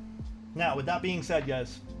 Now, with that being said,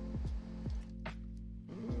 guys,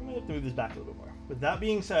 I'm gonna have to move this back a little bit more. With that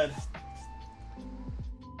being said,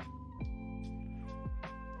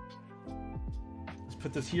 let's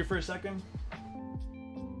put this here for a second.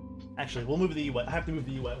 Actually, we'll move the U-wet. I have to move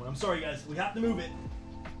the U-wet one. I'm sorry, guys. We have to move it.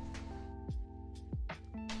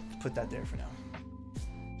 Put that there for now.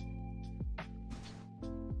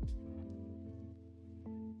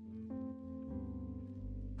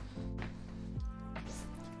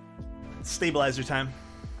 Stabilizer time.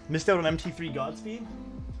 Missed out on MT3 Godspeed?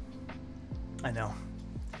 I know.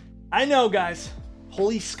 I know, guys.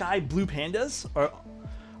 Holy Sky Blue Pandas are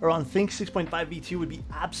on Think6.5v2 would be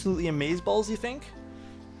absolutely amazeballs, you think?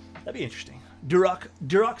 That'd be interesting.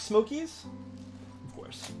 Durock Smokies? Of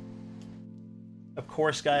course. Of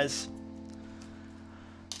course, guys.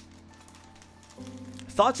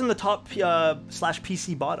 Thoughts on the top slash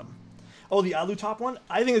PC bottom? Oh, the Alu top one?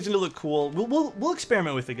 I think it's gonna look cool. We'll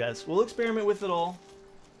experiment with it, guys. We'll experiment with it all.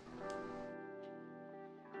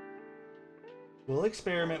 We'll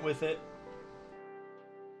experiment with it.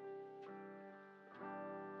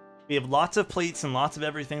 We have lots of plates and lots of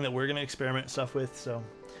everything that we're gonna experiment stuff with, so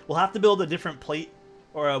we'll have to build a different plate,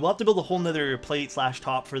 or we'll have to build a whole nother plate slash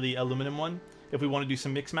top for the aluminum one if we want to do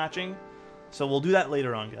some mix matching. So we'll do that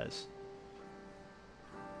later on, guys.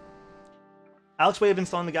 Alex's way of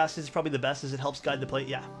installing the gas is probably the best, as it helps guide the plate.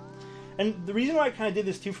 Yeah, and the reason why I kind of did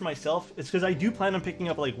this too for myself is because I do plan on picking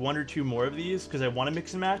up like 1 or 2 more of these because I want to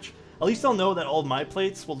mix and match. At least I'll know that all of my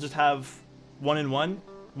plates will just have 1 in 1,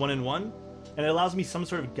 1 in 1, and it allows me some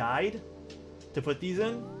sort of guide to put these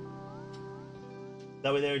in.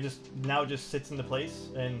 That way, it just sits into place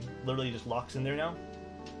and literally just locks in there now,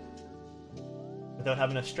 without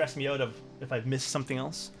having to stress me out of if I've missed something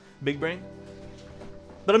else. Big brain.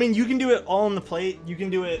 But I mean, you can do it all on the plate. You can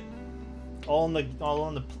do it all on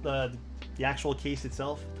the actual case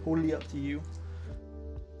itself. Totally up to you.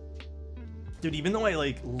 Dude, even though I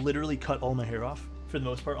like literally cut all my hair off for the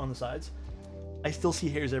most part on the sides, I still see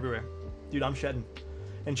hairs everywhere. Dude, I'm shedding.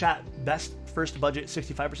 And chat, best first budget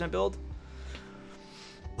 65% build?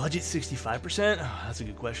 Budget 65%? Oh, that's a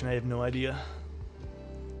good question. I have no idea.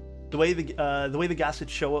 The way the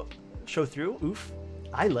gaskets show through, oof.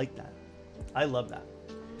 I like that. I love that.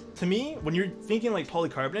 To me, when you're thinking like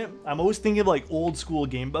polycarbonate, I'm always thinking of like old school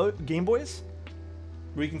Game Boys,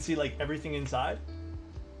 where you can see like everything inside.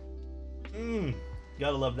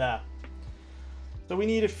 Gotta love that. So we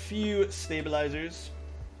need a few stabilizers.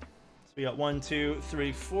 So we got 1, 2,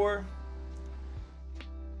 3, 4.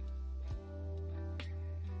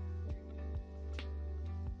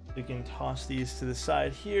 We can toss these to the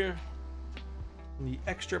side here in the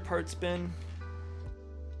extra parts bin.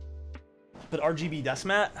 But RGB dust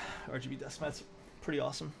mat's pretty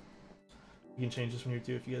awesome. You can change this one here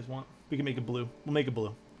too if you guys want. We can make it blue. We'll make it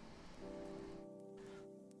blue.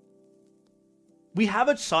 We have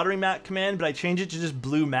a soldering mat command, but I changed it to just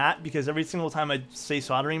blue mat because every single time I say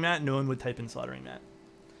soldering mat, no one would type in soldering mat.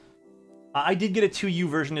 I did get a 2U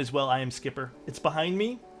version as well. I am Skipper. It's behind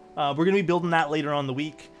me. We're going to be building that later on in the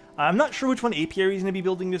week. I'm not sure which one Apiary is going to be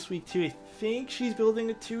building this week too. I think she's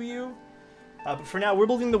building a 2U. But for now, we're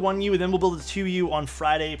building the 1U, and then we'll build a 2U on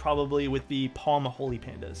Friday, probably with the Palm Holy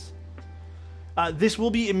Pandas. This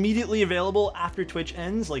will be immediately available after Twitch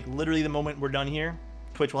ends, like literally the moment we're done here.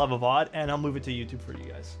 Twitch will have a VOD, and I'll move it to YouTube for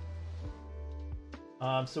you guys.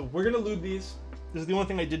 So we're going to lube these. This is the only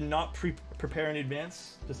thing I did not prepare in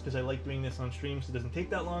advance, just because I like doing this on stream, so it doesn't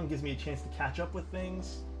take that long. Gives me a chance to catch up with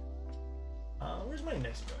things. Where's my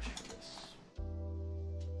next brush for this?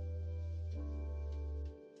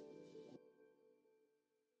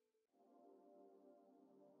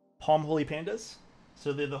 Palm Holy Pandas.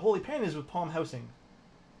 So they're the Holy Pandas with palm housing.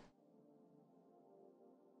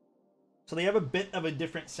 So they have a bit of a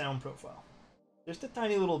different sound profile. Just a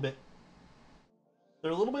tiny little bit.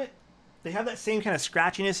 They're a little bit... They have that same kind of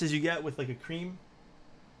scratchiness as you get with like a cream.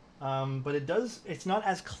 But it's not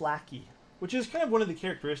as clacky. Which is kind of one of the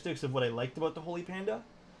characteristics of what I liked about the Holy Panda.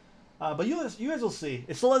 But you guys will see.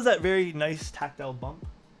 It still has that very nice tactile bump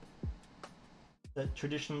that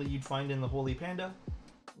traditionally you'd find in the Holy Panda.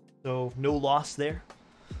 So no loss there.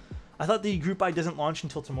 I thought the Group Buy doesn't launch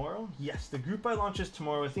until tomorrow. Yes, the Group Buy launches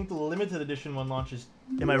tomorrow. I think the limited edition one launches...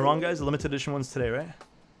 Am I wrong, guys? The limited edition one's today, right?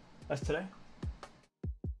 That's today?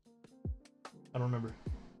 I don't remember.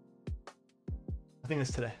 I think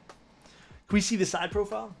it's today. Can we see the side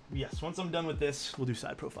profile? Yes, once I'm done with this, we'll do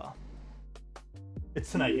side profile.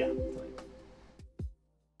 It's tonight, yeah. Tonight.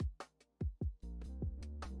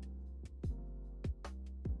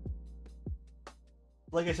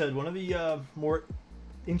 Like I said, one of the more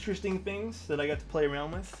interesting things that I got to play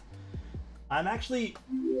around with, I'm actually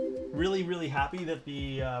really, really happy that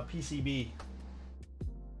the PCB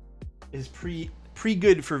is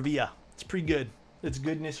pre-good for VIA. It's pre-good. It's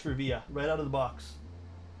goodness for VIA, right out of the box.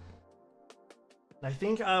 I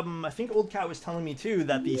think Old Cat was telling me too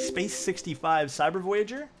that the Space 65 Cyber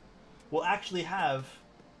Voyager will actually have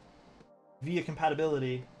VIA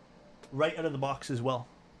compatibility right out of the box as well.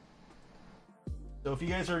 So if you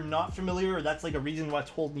guys are not familiar, or that's like a reason why it's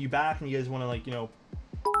holding you back, and you guys want to, like, you know,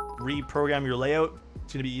 reprogram your layout,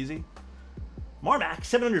 it's gonna be easy. Marmac,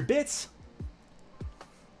 700 bits.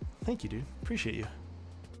 Thank you, dude. Appreciate you.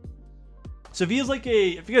 So VIA's like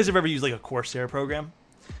if you guys have ever used like a Corsair program,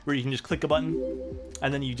 where you can just click a button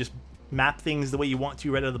and then you just map things the way you want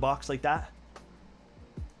to right out of the box like that.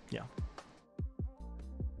 Yeah.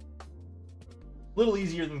 A little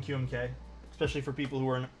easier than QMK, especially for people who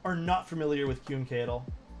are not familiar with QMK at all.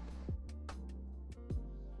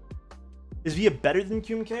 Is VIA better than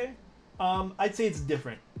QMK? I'd say it's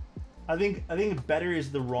different. I think better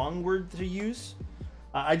is the wrong word to use.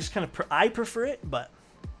 I just kind of I prefer it, but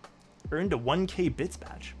earned a 1K bits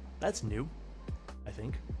badge. That's new, I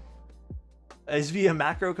think. Is VIA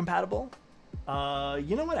macro compatible?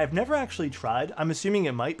 You know what? I've never actually tried. I'm assuming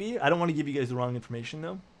it might be. I don't want to give you guys the wrong information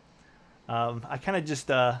though. I kind of just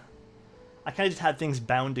had things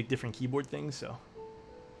bound to different keyboard things, so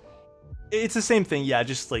it's the same thing. Yeah,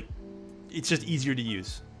 just like it's just easier to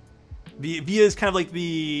use. VIA is kind of like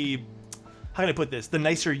the, how can I put this? The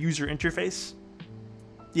nicer user interface.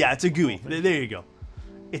 Yeah, it's a GUI. There you go.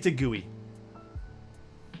 It's a GUI.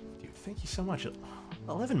 Dude, thank you so much.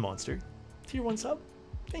 11 Monster. Tier 1 sub.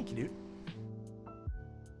 Thank you, dude.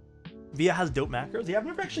 VIA has dope macros. Yeah, I've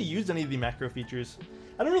never actually used any of the macro features.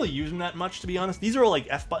 I don't really use them that much, to be honest. These are all like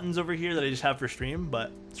F buttons over here that I just have for stream,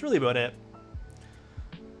 but it's really about it.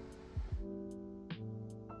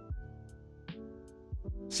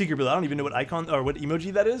 Secret Bill, I don't even know what icon or what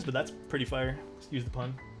emoji that is, but that's pretty fire. Excuse the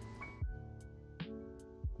pun.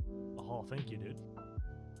 Oh, thank you, dude.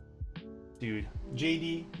 Dude,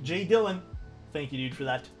 J Dillon, thank you, dude, for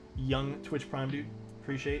that young Twitch Prime, dude.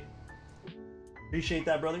 Appreciate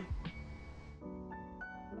that, brother.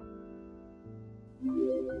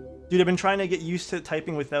 Dude, I've been trying to get used to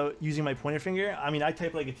typing without using my pointer finger. I mean, I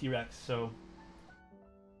type like a T-Rex, so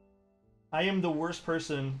I am the worst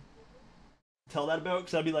person to tell that about,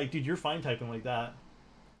 because I'd be like, dude, you're fine typing like that.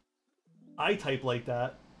 I type like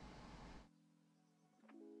that.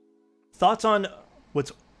 Thoughts on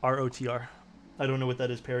what's ROTR? I don't know what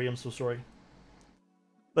that is, Perry. I'm so sorry.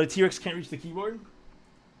 But a T-Rex can't reach the keyboard?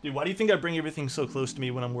 Dude, why do you think I bring everything so close to me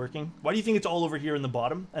when I'm working? Why do you think it's all over here in the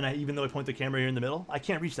bottom? And even though I point the camera here in the middle, I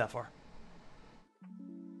can't reach that far.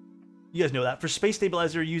 You guys know that. For space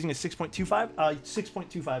stabilizer, using a 6.25?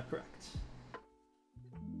 6.25, correct.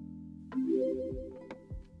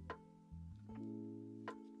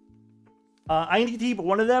 I need to keep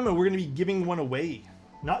one of them, and we're going to be giving one away.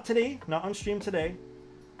 Not today, not on stream today.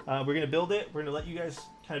 We're going to build it. We're going to let you guys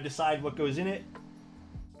kind of decide what goes in it.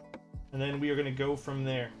 And then we are going to go from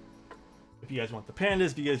there. If you guys want the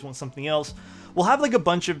pandas, if you guys want something else, we'll have like a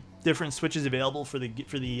bunch of different switches available for the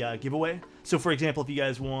giveaway. So for example, if you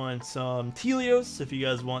guys want some Telios, if you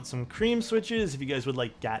guys want some cream switches, if you guys would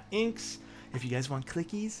like GAT inks, if you guys want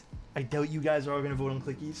clickies, I doubt you guys are all going to vote on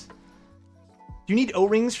clickies. Do you need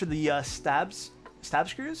O-rings for the stab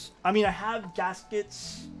screws? I mean, I have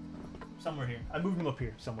gaskets somewhere here. I moved them up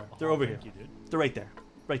here somewhere. They're over here. You, dude. They're right there.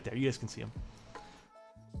 Right there. You guys can see them.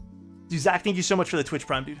 Dude, Zach, thank you so much for the Twitch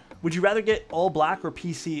Prime, dude. Would you rather get all black or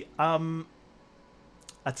PC? I'm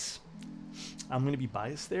going to be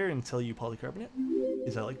biased there and tell you polycarbonate,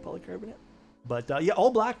 because I like polycarbonate. But yeah,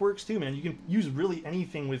 all black works too, man. You can use really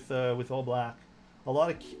anything with all black. A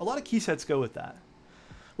lot of key sets go with that.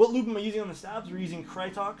 What lube am I using on the stabs? We're using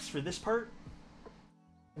Krytox for this part,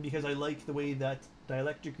 and because I like the way that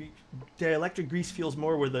dielectric grease feels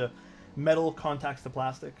more, where the metal contacts the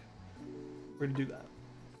plastic. We're gonna do that.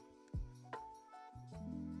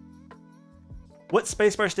 What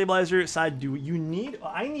spacebar stabilizer side do you need?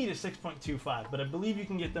 I need a 6.25, but I believe you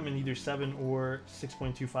can get them in either 7 or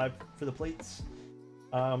 6.25 for the plates.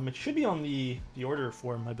 It should be on the order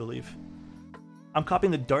form, I believe. I'm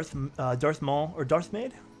copying the Darth Maul or Darth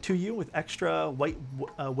Maid to you with extra white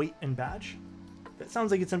weight and badge. That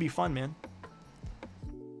sounds like it's gonna be fun, man.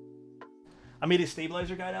 I made a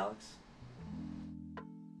stabilizer guide, Alex.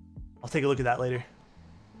 I'll take a look at that later.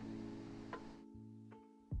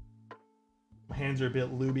 My hands are a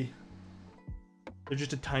bit looby. They're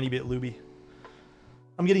just a tiny bit looby.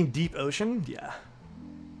 I'm getting Deep Ocean, yeah.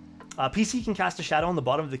 PC can cast a shadow on the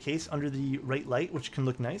bottom of the case under the right light, which can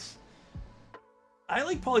look nice. I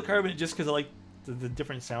like polycarbonate just because I like the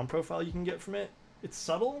different sound profile you can get from it. It's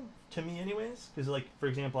subtle, to me anyways, because like, for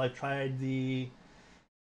example, I've tried the...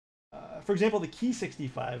 for example, the Key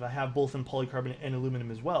 65, I have both in polycarbonate and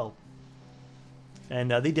aluminum as well. And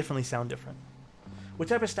they definitely sound different. What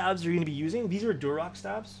type of stabs are you going to be using? These are Durock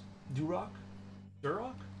stabs. Durock?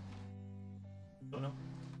 Don't know.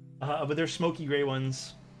 But they're smoky gray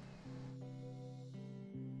ones.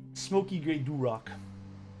 Smoky gray Durock.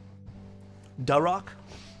 Durock?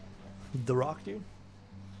 The Rock, dude?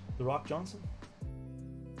 The Rock Johnson?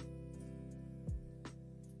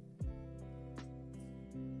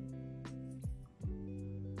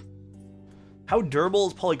 How durable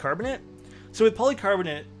is polycarbonate? So with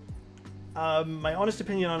polycarbonate, my honest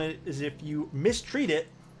opinion on it is if you mistreat it,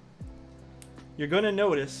 you're going to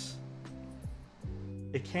notice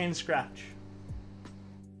it can scratch.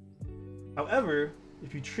 However,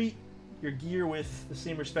 if you treat your gear with the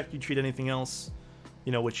same respect you treat anything else,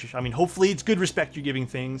 you know, which, I mean, hopefully it's good respect you're giving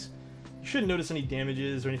things, you shouldn't notice any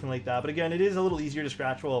damages or anything like that. But again, it is a little easier to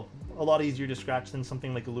scratch, well, a lot easier to scratch than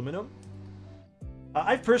something like aluminum.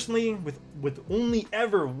 I've personally, with only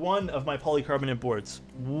ever one of my polycarbonate boards,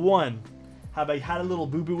 have I had a little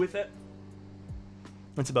boo-boo with it.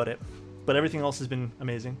 That's about it. But everything else has been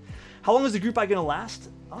amazing. How long is the group buy gonna last?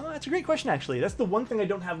 That's a great question, actually. That's the one thing I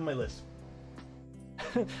don't have on my list.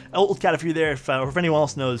 Old Cat, if you're there, or if anyone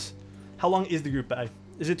else knows, how long is the group buy?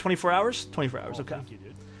 Is it 24 hours? 24 hours, okay. Thank you,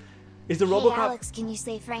 dude. Is the Hey Robocop... Alex, can you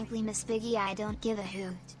say frankly, Miss Piggy, I don't give a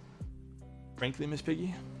hoot. Frankly, Miss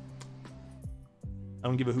Piggy? I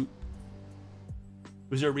don't give a hoot.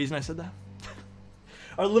 Was there a reason I said that?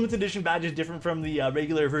 Are limited edition badges different from the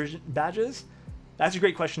regular version badges? That's a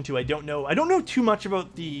great question too. I don't know. I don't know too much about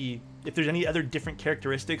if there's any other different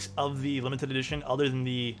characteristics of the limited edition other than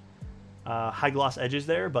the high gloss edges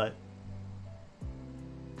there, but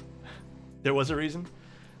there was a reason.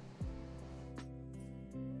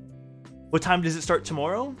 What time does it start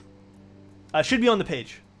tomorrow? Should be on the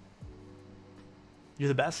page. You're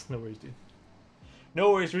the best? No worries, dude.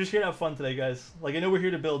 No worries, we're just here to have fun today, guys. Like, I know we're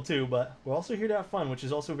here to build too, but we're also here to have fun, which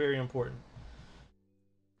is also very important.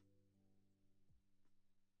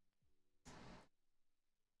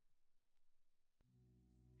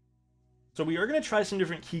 So we are going to try some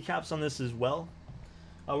different keycaps on this as well.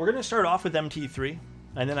 We're going to start off with MT3,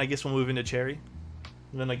 and then I guess we'll move into Cherry.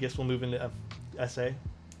 And then I guess we'll move into SA.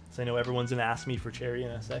 So I know everyone's going to ask me for Cherry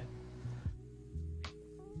and SA.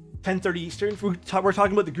 10:30 Eastern. We're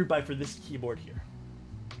talking about the group buy for this keyboard here.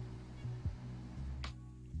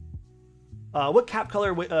 What cap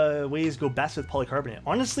color ways go best with polycarbonate?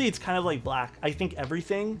 Honestly, it's kind of like black. I think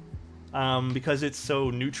everything, because it's so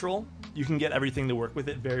neutral, you can get everything to work with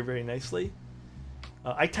it very, very nicely.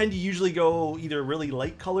 I tend to usually go either really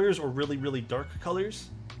light colors or really, really dark colors,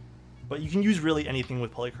 but you can use really anything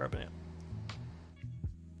with polycarbonate.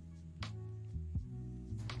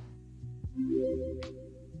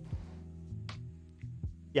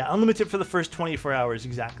 Yeah, unlimited for the first 24 hours,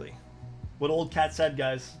 exactly. What Old Cat said,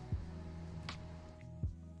 guys.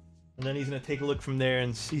 And then he's going to take a look from there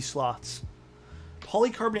and see slots.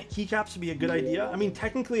 Polycarbonate keycaps would be a good idea. I mean,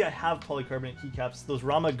 technically I have polycarbonate keycaps. Those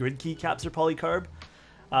Rama grid keycaps are polycarb,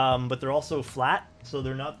 but they're also flat, so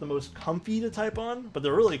they're not the most comfy to type on, but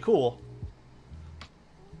they're really cool.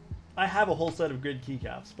 I have a whole set of grid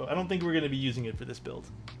keycaps, but I don't think we're going to be using it for this build.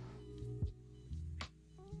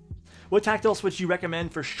 What tactile switch do you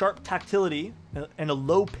recommend for sharp tactility and a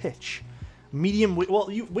low pitch? Medium weight. Well,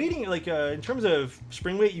 weighting, like in terms of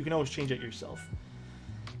spring weight, you can always change it yourself.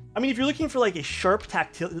 I mean, if you're looking for like a sharp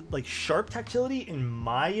tactility, in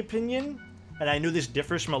my opinion, and I know this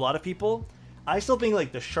differs from a lot of people, I still think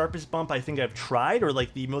like the sharpest bump I think I've tried, or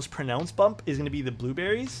like the most pronounced bump, is going to be the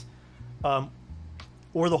blueberries,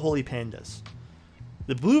 or the holy pandas.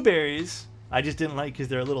 The blueberries I just didn't like because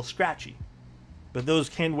they're a little scratchy, but those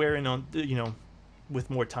can wear in on, you know, with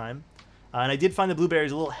more time. And I did find the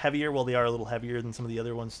blueberries a little heavier. Well, they are a little heavier than some of the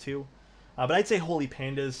other ones too. But I'd say holy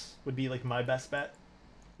pandas would be like my best bet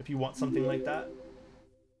if you want something like that.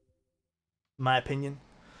 My opinion.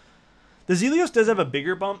 The Zelios does have a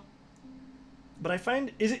bigger bump, but I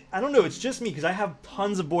find, I don't know, it's just me because I have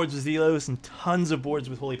tons of boards with Zelios and tons of boards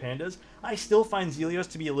with holy pandas. I still find Zelios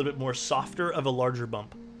to be a little bit more softer of a larger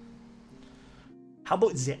bump. How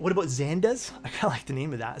about what about Xandas? I kind of like the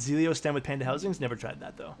name of that. Zelios stem with panda housings. Never tried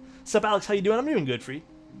that though. Sup, Alex? How you doing? I'm doing good, Free.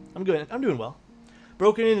 I'm good. I'm doing well.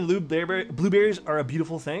 Broken in and lubed blueberries are a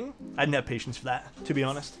beautiful thing. I didn't have patience for that, to be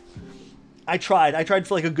honest. I tried. I tried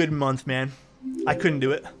for like a good month, man. I couldn't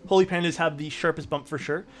do it. Holy pandas have the sharpest bump for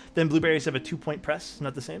sure. Then blueberries have a 2-point press.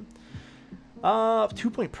 Not the same.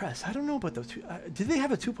 2-point press. I don't know about those two. Did they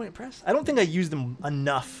have a 2-point press? I don't think I used them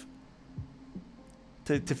enough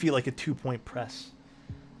to feel like a 2-point press.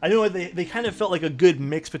 I know they kind of felt like a good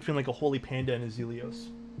mix between like a holy panda and a Zelios.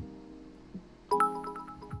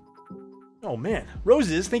 Oh man,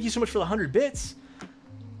 Roses, thank you so much for the 100 bits.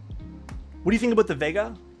 What do you think about the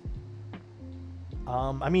Vega?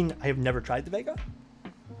 I mean, I have never tried the Vega.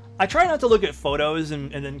 I try not to look at photos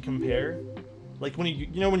and then compare. Like when you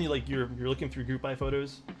know when you like you're looking through group buy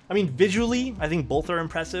photos. I mean, visually, I think both are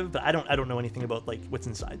impressive, but I don't know anything about like what's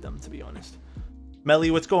inside them, to be honest.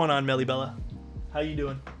 Melly, what's going on, Melly Bella? How you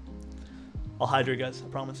doing? I'll hydrate, guys. I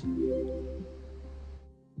promise.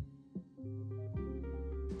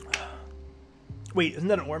 Wait, isn't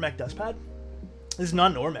that an Ormec dust pad? This is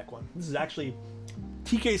not an Ormec one. This is actually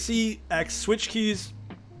TKC X switch keys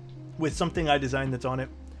with something I designed that's on it.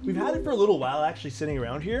 We've had it for a little while actually sitting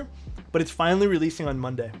around here, but it's finally releasing on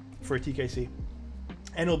Monday for TKC.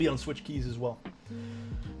 And it'll be on switch keys as well.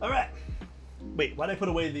 All right. Wait, why'd I put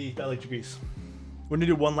away the dielectric grease? We're gonna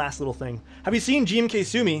do one last little thing. Have you seen GMK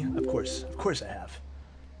Sumi? Of course I have.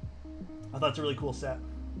 I thought it's a really cool set.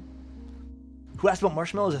 Who asked about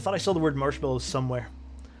marshmallows? I thought I saw the word marshmallows somewhere.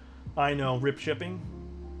 I know, rip shipping.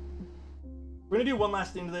 We're gonna do one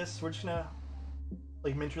last thing to this. We're just gonna,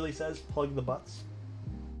 like Mint really says, plug the butts.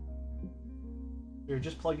 You're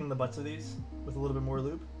just plugging the butts of these with a little bit more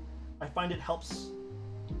lube. I find it helps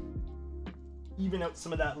even out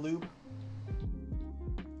some of that lube.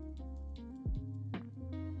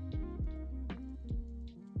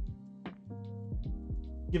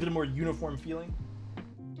 Give it a more uniform feeling.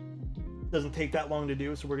 Doesn't take that long to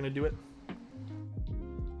do, so we're gonna do it.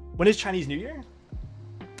 When is Chinese New Year?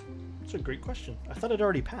 That's a great question. I thought it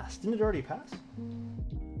already passed. Didn't it already pass?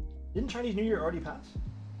 Didn't Chinese New Year already pass?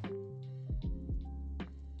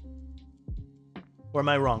 Or am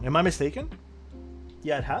I wrong? Am I mistaken?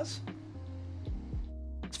 Yeah, it has.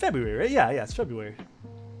 It's February, right? Yeah, it's February. I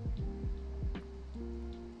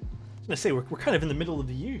was gonna say, we're kind of in the middle of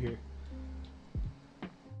the year here.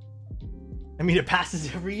 I mean, it passes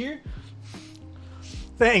every year?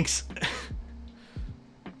 Thanks.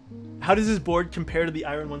 How does this board compare to the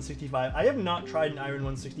Iron 165? I have not tried an Iron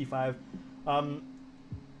 165. So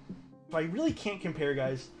I really can't compare,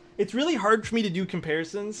 guys. It's really hard for me to do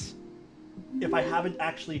comparisons if I haven't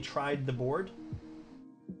actually tried the board.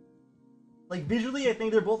 Like, visually, I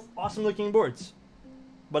think they're both awesome looking boards.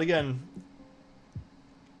 But again,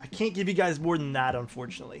 I can't give you guys more than that,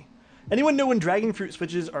 unfortunately. Anyone know when Dragon Fruit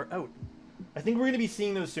switches are out? I think we're going to be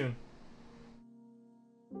seeing those soon.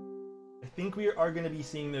 I think we are going to be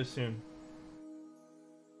seeing those soon.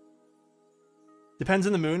 Depends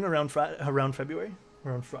on the moon around February.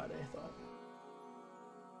 Around Friday, I thought.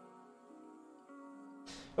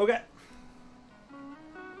 Okay.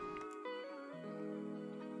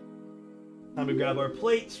 Time to grab our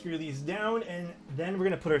plate, screw these down, and then we're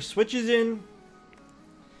going to put our switches in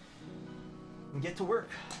and get to work.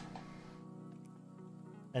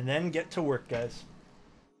 And then get to work, guys.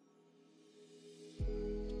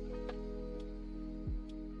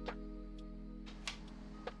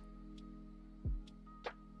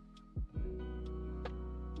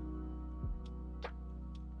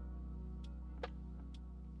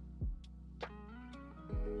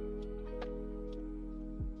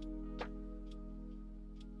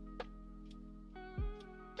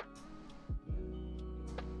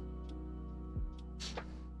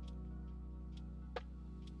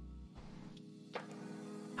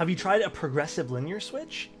 Have you tried a progressive linear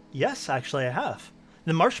switch? Yes, actually I have.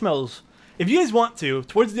 The marshmallows. If you guys want to,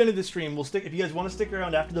 towards the end of the stream, we'll stick. If you guys want to stick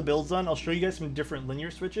around after the build's done, I'll show you guys some different linear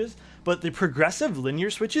switches. But the progressive linear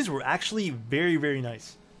switches were actually very, very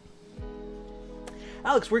nice.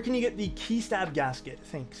 Alex, where can you get the key stab gasket?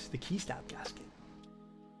 Thanks. The key stab gasket.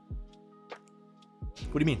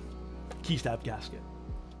 What do you mean? Key stab gasket.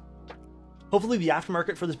 Hopefully the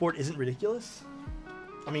aftermarket for this board isn't ridiculous.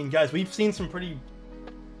 I mean, guys, we've seen some pretty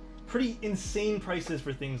insane prices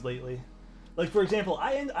for things lately. Like, for example,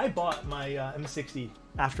 I bought my M60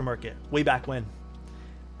 aftermarket way back when,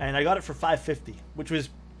 and I got it for $550, which was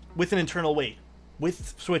with an internal weight,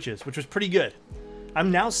 with switches, which was pretty good.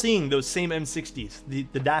 I'm now seeing those same M60s,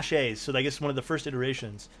 the Dash A's, so I guess one of the first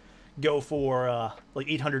iterations, go for like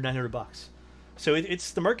 800, 900 bucks. So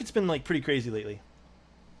the market's been like pretty crazy lately.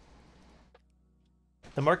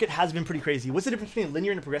 The market has been pretty crazy. What's the difference between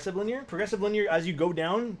linear and progressive linear? Progressive linear, as you go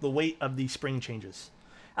down, the weight of the spring changes.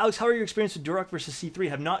 Alex, how are your experience with Durock versus C3? I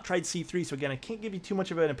have not tried C3, so again, I can't give you too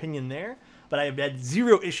much of an opinion there, but I have had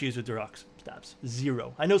zero issues with Durock stabs.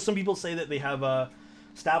 Zero. I know some people say that they have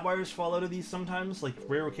stab wires fall out of these sometimes, like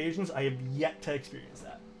rare occasions. I have yet to experience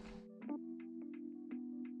that.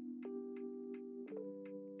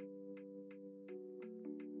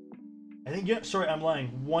 I think, yeah, sorry, I'm lying.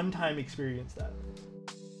 One time experienced that.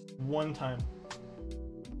 One time.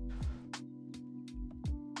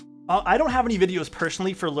 I don't have any videos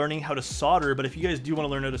personally for learning how to solder, but if you guys do want to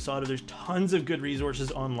learn how to solder, there's tons of good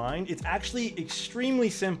resources online. It's actually extremely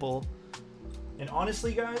simple. And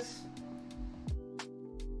honestly, guys,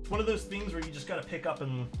 it's one of those things where you just got to pick up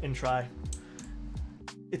and try.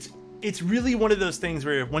 It's really one of those things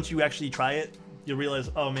where once you actually try it, you'll realize,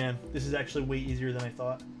 oh man, this is actually way easier than I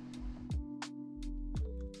thought.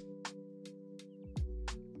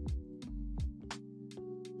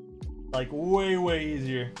 Like way, way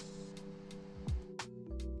easier.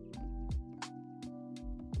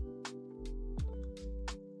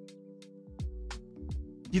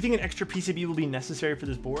 Do you think an extra PCB will be necessary for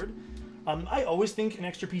this board? I always think an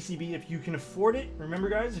extra PCB, if you can afford it, remember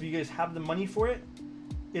guys, if you guys have the money for it,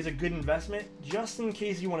 is a good investment, just in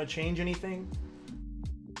case you want to change anything,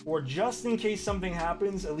 or just in case something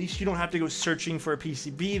happens. At least you don't have to go searching for a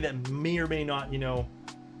PCB that may or may not, you know,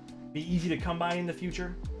 be easy to come by in the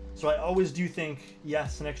future. So I always do think,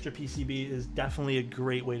 yes, an extra PCB is definitely a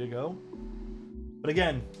great way to go. But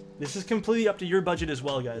again, this is completely up to your budget as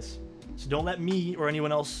well, guys. So don't let me or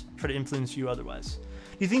anyone else try to influence you otherwise.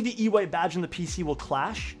 Do you think the E-White badge and the PC will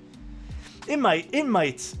clash? It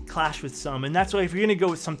might clash with some, and that's why if you're gonna go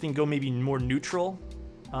with something, go maybe more neutral.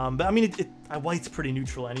 But I mean, white's pretty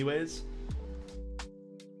neutral anyways.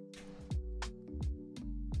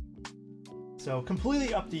 So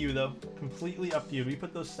completely up to you though. Completely up to you. Did we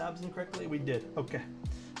put those stabs in correctly? We did. Okay.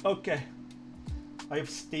 Okay. I have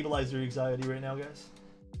stabilizer anxiety right now, guys.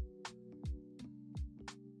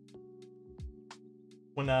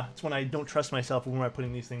 It's when I don't trust myself when I'm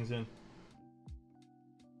putting these things in.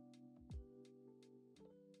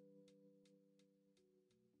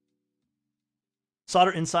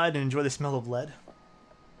 Solder inside and enjoy the smell of lead.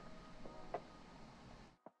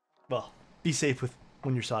 Well, be safe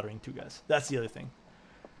when you're soldering too, guys. That's the other thing.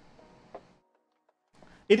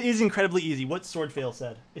 It is incredibly easy. What Swordfail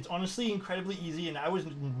said. It's honestly incredibly easy, and I was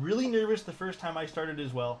really nervous the first time I started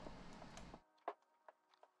as well.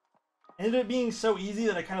 Ended up being so easy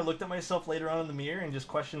that I kind of looked at myself later on in the mirror and just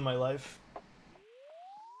questioned my life.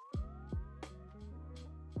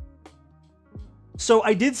 So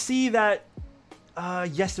I did see that,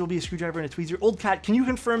 yes, there will be a screwdriver and a tweezer. Old Cat, can you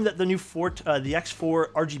confirm that the new the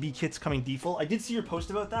X4 RGB kit's coming default? I did see your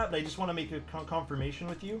post about that, but I just want to make a confirmation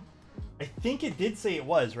with you. I think it did say it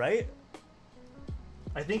was, right?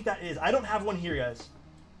 I think that is. I don't have one here, guys.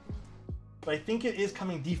 But I think it is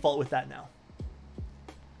coming default with that now.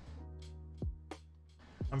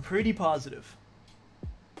 I'm pretty positive.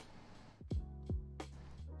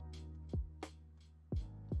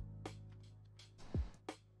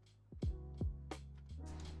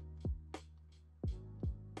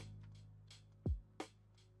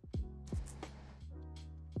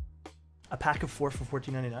 A pack of 4 for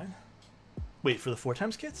 $14.99? Wait, for the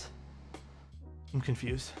 4x kits? I'm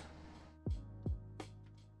confused.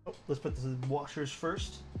 Oh, let's put the washers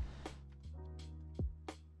first.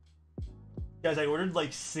 Guys, I ordered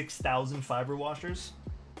like 6,000 fiber washers.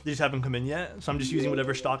 They just haven't come in yet, so I'm just using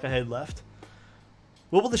whatever stock I had left.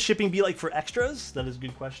 What will the shipping be like for extras? That is a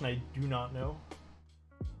good question. I do not know.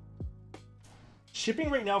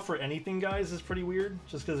 Shipping right now for anything, guys, is pretty weird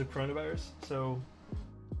just because of coronavirus. So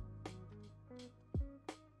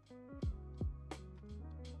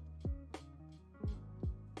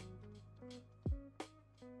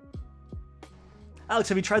Alex,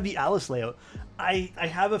 have you tried the Alice layout? I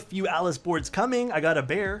have a few Alice boards coming. I got a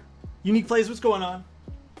bear. Unique Plays, what's going on?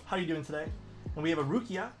 How are you doing today? And we have a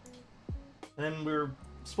Rukia. And then we're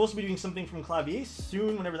supposed to be doing something from Clavier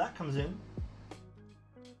soon, whenever that comes in.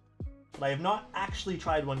 But I have not actually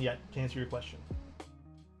tried one yet, to answer your question.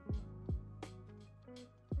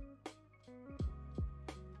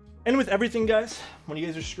 And with everything, guys, when you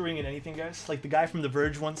guys are screwing in anything, guys, like the guy from The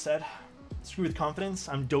Verge once said, screw with confidence.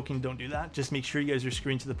 I'm joking, don't do that. Just make sure you guys are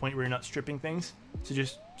screwing to the point where you're not stripping things. So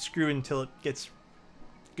just screw until it gets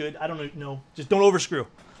good. I don't know. Just don't over screw.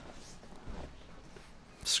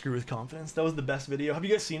 Screw with confidence. That was the best video. Have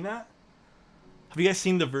you guys seen that? Have you guys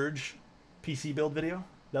seen the Verge PC build video?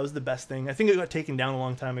 That was the best thing. I think it got taken down a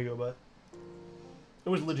long time ago, but it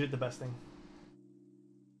was legit the best thing.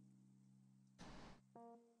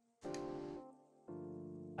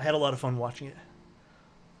 I had a lot of fun watching it.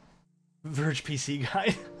 Verge PC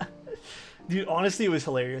guy. Dude, honestly, it was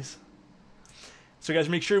hilarious. So guys,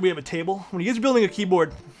 make sure we have a table. When you guys are building a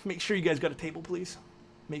keyboard, make sure you guys got a table, please.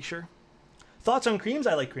 Make sure. Thoughts on creams?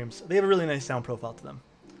 I like creams. They have a really nice sound profile to them.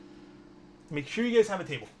 Make sure you guys have a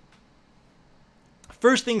table.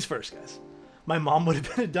 First things first, guys. My mom would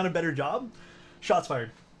have done a better job. Shots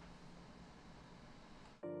fired.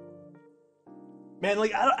 Man,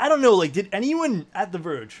 like, I don't know, like, did anyone at The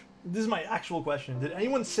Verge This is my actual question. Did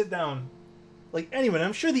anyone sit down, like anyone,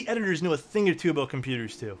 I'm sure the editors know a thing or two about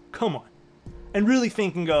computers too. Come on. And really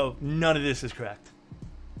think and go, none of this is correct.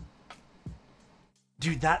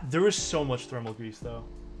 Dude, there was so much thermal grease though.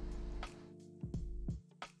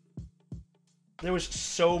 There was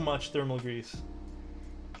so much thermal grease.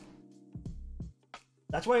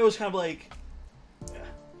 That's why I was kind of like, yeah.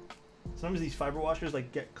 Sometimes these fiber washers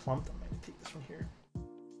like get clumped. I'm gonna take this one here.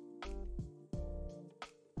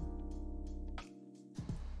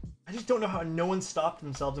 I just don't know how no one stopped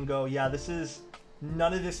themselves and go, yeah,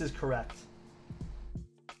 none of this is correct.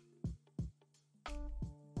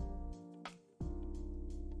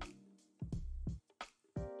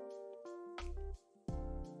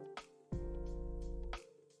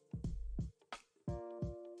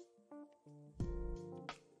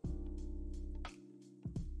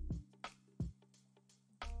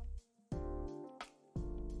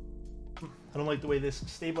 I don't like the way this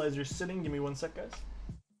stabilizer is sitting. Give me 1 sec, guys.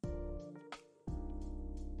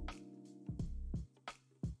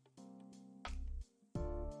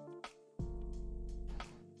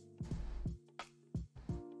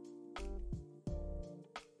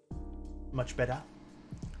 Much better.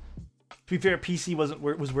 To be fair, PC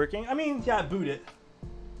was working. I mean, yeah, boot it.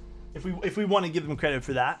 If we want to give them credit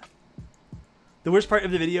for that. The worst part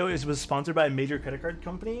of the video is it was sponsored by a major credit card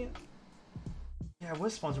company. Yeah, it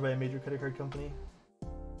was sponsored by a major credit card company.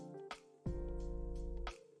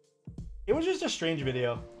 It was just a strange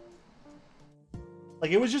video.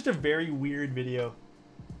 Like, it was just a very weird video.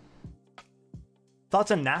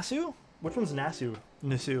 Thoughts on Nasu? Which one's Nasu?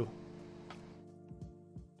 Nasu.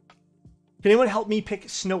 Can anyone help me pick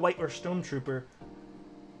Snow White or Stormtrooper?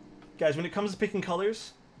 Guys, when it comes to picking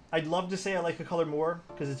colors, I'd love to say I like a color more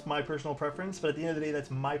because it's my personal preference, but at the end of the day, that's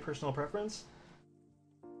my personal preference.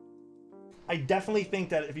 I definitely think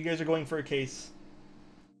that if you guys are going for a case,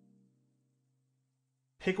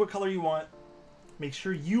 pick what color you want. Make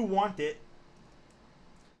sure you want it.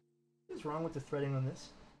 What is wrong with the threading on this?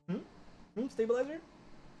 Stabilizer?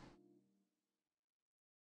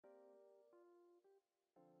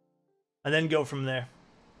 And then go from there.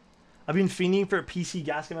 I've been fiending for a PC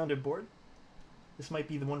gasket mounted board. This might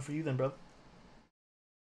be the one for you then, bro.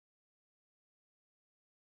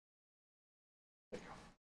 There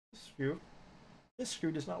you go. This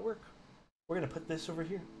screw does not work. We're gonna put this over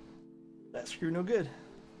here. That screw no good.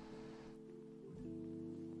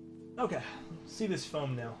 Okay, see this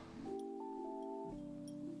foam now.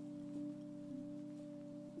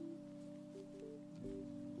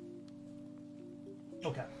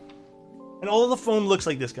 Okay. And all of the foam looks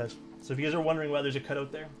like this, guys. So if you guys are wondering why there's a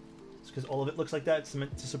cutout there, it's because all of it looks like that. It's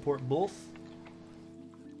meant to support both.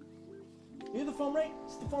 You hear the foam right?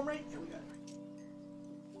 Is the foam right? Here we go.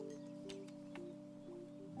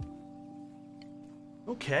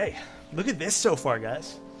 Okay. Look at this so far,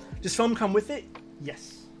 guys. Does foam come with it?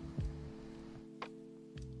 Yes.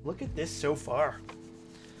 Look at this so far.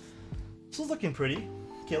 This is looking pretty.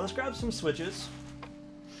 Okay, let's grab some switches.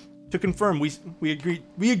 To confirm, we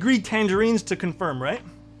agreed Tangerines to confirm, right?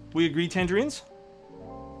 We agreed Tangerines?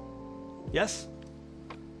 Yes?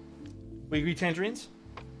 We agreed Tangerines?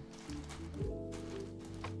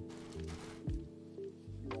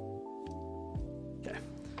 Okay.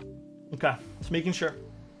 Okay, just making sure.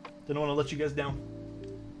 Didn't want to let you guys down.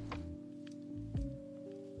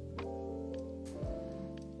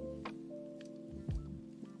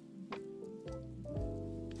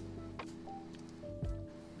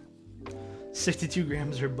 $62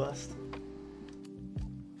 grams or bust.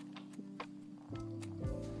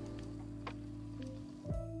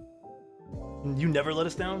 You never let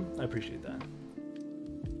us down? I appreciate that.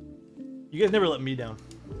 You guys never let me down.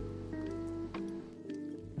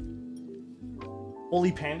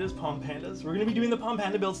 Holy pandas, Palm Pandas. We're gonna be doing the Palm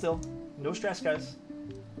Panda build still. No stress, guys.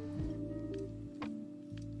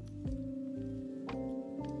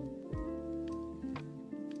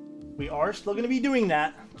 We are still gonna be doing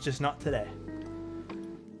that, just not today.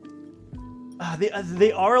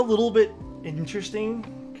 They are a little bit interesting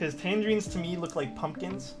because tangerines to me look like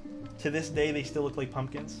pumpkins. To this day, they still look like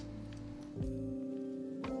pumpkins.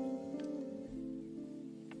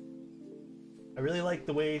 I really like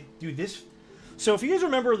the way, dude, this. So if you guys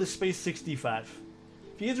remember the Space 65,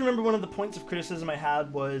 if you guys remember one of the points of criticism I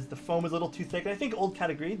had was the foam was a little too thick, and I think old cat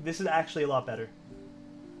agreed. This is actually a lot better.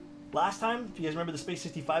 Last time, if you guys remember the Space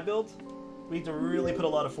 65 build, we had to really put a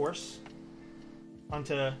lot of force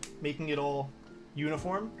onto making it all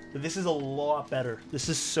uniform. But this is a lot better. This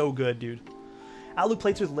is so good, dude. Alu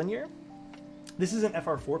plates with linear. This is an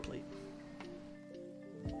FR4 plate.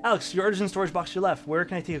 Alex, your artisan storage box to your left. Where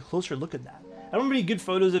can I take a closer look at that? I don't have any good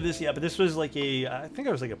photos of this yet, but this was like a, I think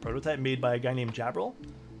it was like a prototype made by a guy named Jabril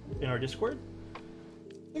in our Discord.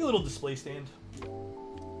 Like a little display stand.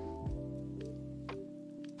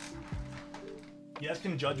 You guys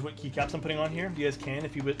can judge what keycaps I'm putting on here. You guys can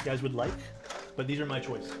if you guys would like, but these are my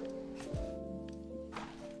choice.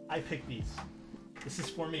 I picked these. This is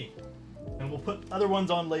for me. And we'll put other ones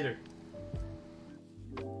on later.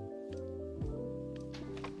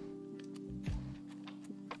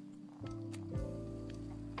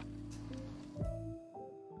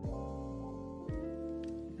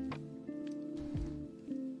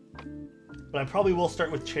 But I probably will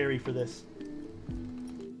start with cherry for this.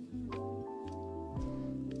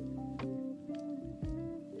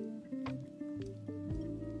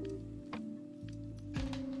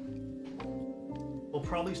 We'll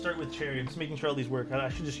probably start with cherry. I'm just making sure all these work. I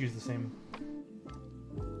should just use the same.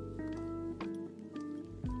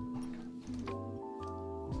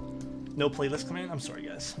 No playlist command? I'm sorry,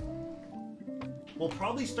 guys. We'll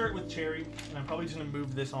probably start with cherry, and I'm probably just going to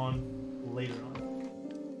move this on later on.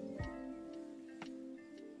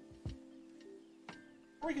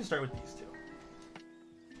 Or we can start with these two.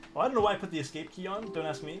 Well, I don't know why I put the escape key on. Don't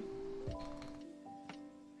ask me.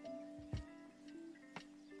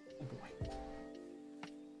 Oh boy.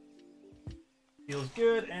 Feels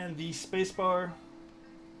good. And the spacebar.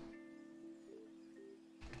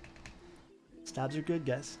 Stabs are good,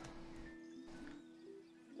 guys.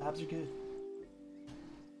 Stabs are good.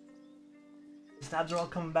 The stabs are all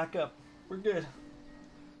coming back up. We're good.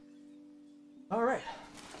 Alright.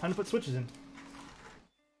 Time to put switches in.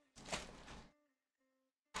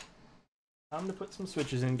 Time to put some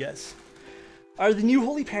switches in, guys. Are the new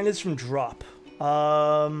Holy Pandas from Drop?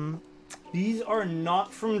 These are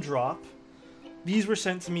not from Drop. These were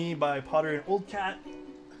sent to me by Potter and Old Cat.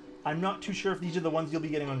 I'm not too sure if these are the ones you'll be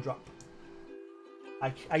getting on Drop.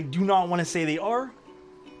 I do not want to say they are,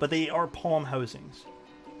 but they are palm housings.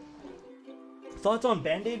 Thoughts on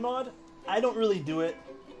Band-Aid mod? I don't really do it.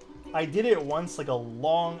 I did it once, like a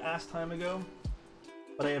long ass time ago,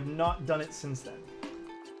 but I have not done it since then.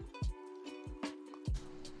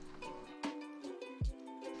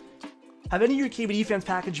 Have any of your KBD fans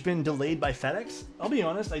package been delayed by FedEx? I'll be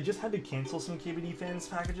honest, I just had to cancel some KBD fans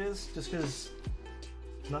packages just because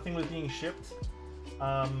nothing was being shipped.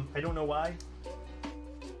 I don't know why.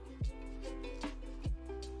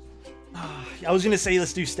 I was going to say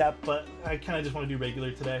let's do step, but I kind of just want to do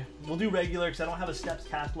regular today. We'll do regular because I don't have a steps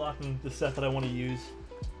cast lock and the set that I want to use.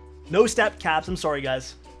 No step caps, I'm sorry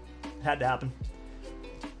guys. It had to happen.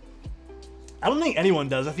 I don't think anyone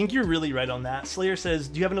does. I think you're really right on that. Slayer says,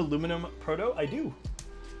 do you have an aluminum proto? I do.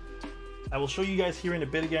 I will show you guys here in a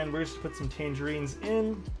bit again. We're just going to put some tangerines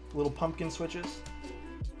in. Little pumpkin switches.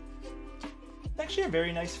 It's actually a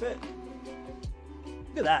very nice fit.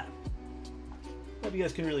 Look at that. I hope you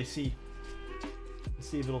guys can really see. Let's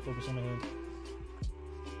see if it'll focus on my hand.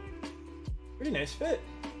 Pretty nice fit.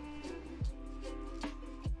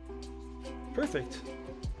 Perfect.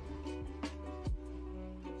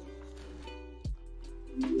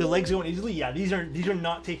 The legs going easily? Yeah, these are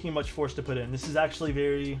not taking much force to put in. This is actually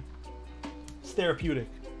very therapeutic.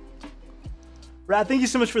 Rad, thank you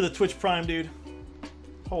so much for the Twitch Prime, dude.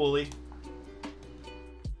 Holy.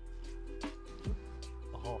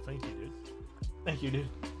 Oh, thank you, dude. Thank you, dude.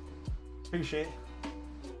 Appreciate it.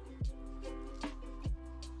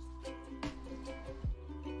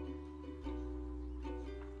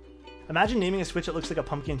 Imagine naming a switch that looks like a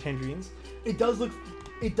pumpkin tangerines. It does look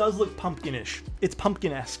pumpkinish. It's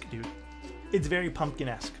pumpkin-esque, dude. It's very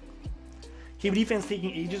pumpkin-esque. KBD fans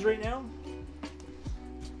taking ages right now?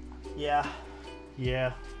 Yeah.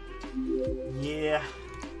 Yeah. Yeah.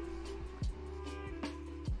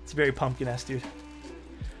 It's very pumpkin-esque, dude.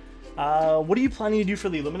 What are you planning to do for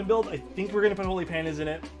the aluminum build? I think we're going to put Holy Pandas in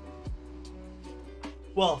it.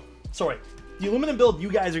 Well, sorry. The aluminum build, you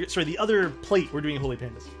guys are... Sorry, the other plate, we're doing Holy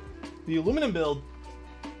Pandas. The aluminum build...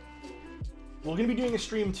 We're going to be doing a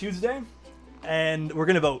stream Tuesday, and we're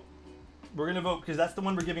going to vote. We're going to vote because that's the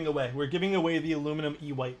one we're giving away. We're giving away the aluminum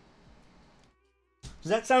E-White.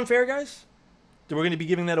 Does that sound fair, guys? We're going to be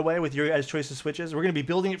giving that away with your guys' choice of switches. We're going to be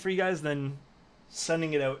building it for you guys, then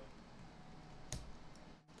sending it out.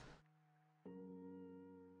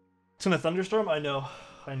 It's in a thunderstorm? I know,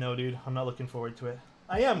 dude. I'm not looking forward to it.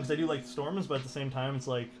 I am, because I do like storms, but at the same time, it's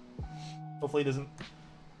like, hopefully it doesn't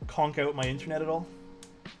conk out my internet at all.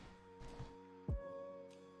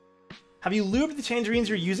 Have you lubed the tangerines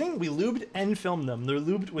you're using? We lubed and filmed them. They're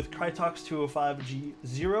lubed with Krytox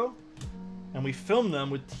 205G0, and we filmed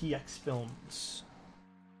them with TX films.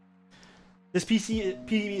 This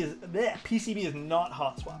PCB is not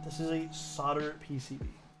hot swap. This is a solder PCB.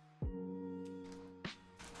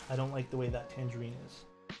 I don't like the way that tangerine is.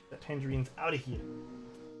 That tangerine's out of here.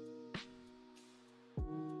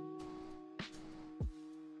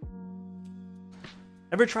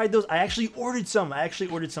 Ever tried those? I actually ordered some.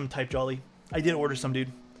 Type Jolly. I did order some,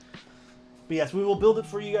 dude. But yes, we will build it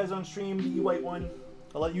for you guys on stream, the white one.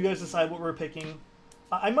 I'll let you guys decide what we're picking.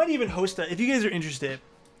 I might even host that. If you guys are interested,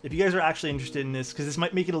 if you guys are actually interested in this, because this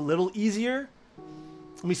might make it a little easier.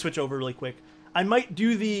 Let me switch over really quick. I might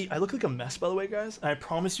do the... I look like a mess, by the way, guys. And I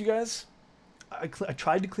promise you guys, I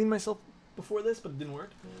tried to clean myself before this, but it didn't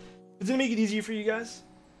work. It's going to make it easier for you guys.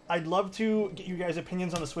 I'd love to get you guys'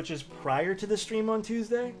 opinions on the switches prior to the stream on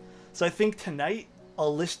Tuesday. So I think tonight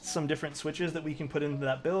I'll list some different switches that we can put into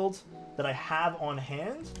that build that I have on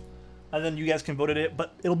hand. And then you guys can vote at it,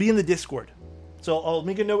 but it'll be in the Discord. So I'll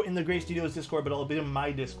make a note in the Graystudio's Discord, but I'll be in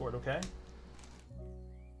my Discord, okay?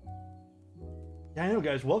 Yeah, I know,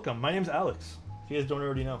 guys. Welcome. My name's Alex. If you guys don't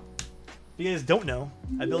already know. If you guys don't know,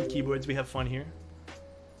 I build keyboards. We have fun here.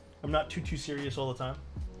 I'm not too serious all the time.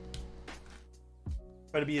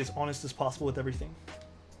 Try to be as honest as possible with everything.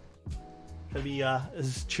 Try to be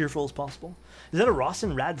as cheerful as possible. Is that a Ross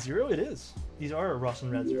and Rad Zero? It is. These are Ross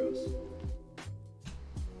and Rad Zeros.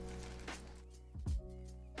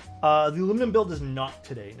 The aluminum build is not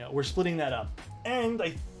today. No, we're splitting that up. And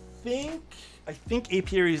I think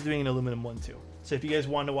Apiary is doing an aluminum one too. So if you guys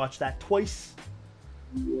want to watch that twice,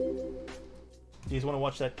 you guys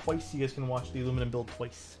can watch the aluminum build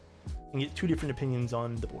twice and get two different opinions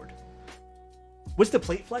on the board. What's the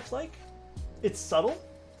plate flex like? It's subtle.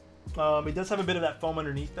 It does have a bit of that foam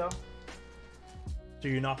underneath though, so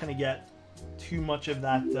you're not going to get too much of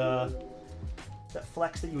that that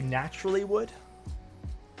flex that you naturally would.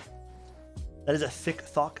 That is a thick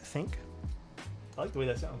thock think. I like the way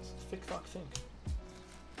that sounds. Thick thock think.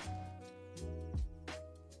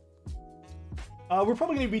 We're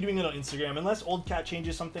probably going to be doing it on Instagram unless Old Cat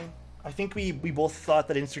changes something. I think we both thought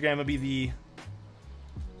that Instagram would be the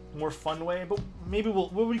more fun way, but maybe we'll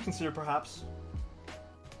reconsider perhaps.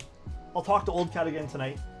 I'll talk to Old Cat again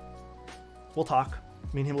tonight. We'll talk.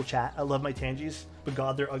 Me and him will chat. I love my tangies, but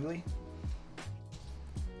God, they're ugly.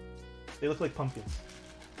 They look like pumpkins.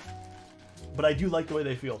 But I do like the way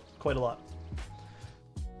they feel quite a lot.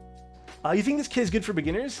 You think this kit is good for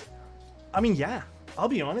beginners? I mean, yeah. I'll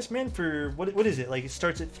be honest, man. For what is it? Like, it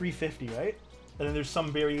starts at 350, right? And then there's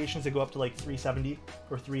some variations that go up to like 370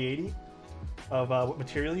 or 380 of what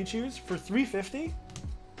material you choose. For 350,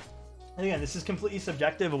 and again, this is completely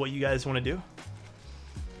subjective of what you guys want to do.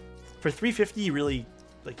 For 350, you really,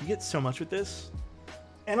 like, you get so much with this.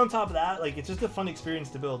 And on top of that, like, it's just a fun experience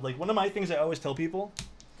to build. Like, one of my things I always tell people,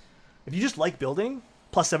 if you just like building,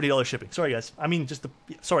 plus $70 shipping. Sorry, guys. I mean, just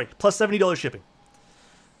plus $70 shipping.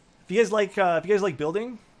 If you guys like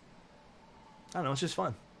building, I don't know, it's just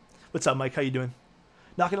fun. What's up, Mike? How you doing?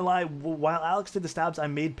 Not gonna lie, while Alex did the stabs, I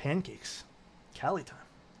made pancakes. Cali time.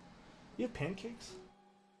 You have pancakes?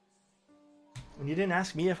 And you didn't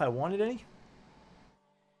ask me if I wanted any?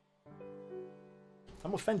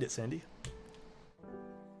 I'm offended, Sandy.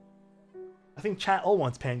 I think chat all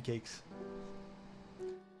wants pancakes.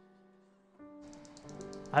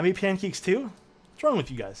 I made pancakes too? What's wrong with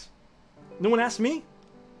you guys? No one asked me?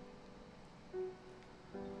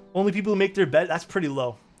 Only people who make their bed? That's pretty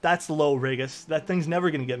low. That's low, Regus. That thing's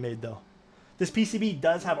never going to get made, though. This PCB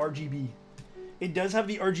does have RGB. It does have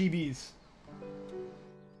the RGBs.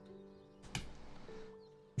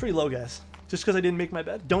 Pretty low, guys. Just because I didn't make my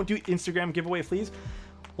bed. Don't do Instagram giveaway, please.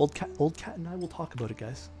 Old Cat and I will talk about it,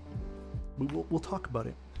 guys. We'll talk about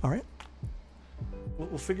it. All right?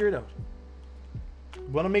 We'll figure it out. We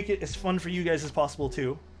want to make it as fun for you guys as possible,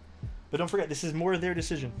 too. But don't forget, this is more their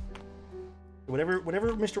decision. Whatever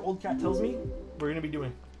Mr. Old Cat tells me, we're going to be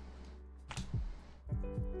doing.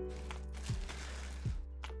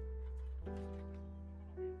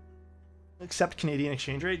 Accept Canadian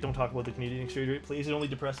exchange rate. Don't talk about the Canadian exchange rate, please. It only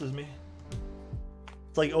depresses me.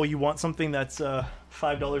 It's like, oh, you want something that's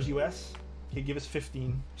 $5 US? Okay, give us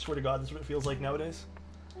 15. Swear to God, that's what it feels like nowadays.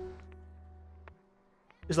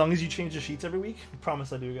 As long as you change the sheets every week, I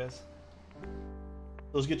promise I do, guys.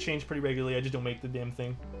 Those get changed pretty regularly. I just don't make the damn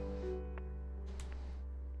thing.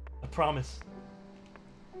 I promise.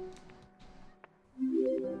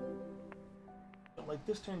 Don't like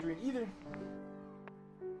this tangerine either.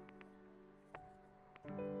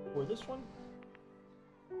 Or this one.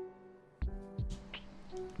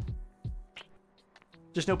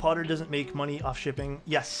 Just know Potter doesn't make money off shipping.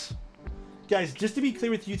 Yes. Guys, just to be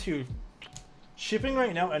clear with you two, shipping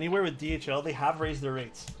right now anywhere with DHL, they have raised their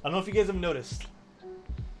rates. I don't know if you guys have noticed.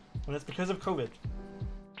 And that's because of COVID.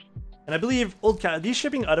 And I believe, Old Cat, are these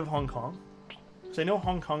shipping out of Hong Kong? Because I know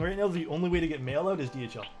Hong Kong right now, the only way to get mail out is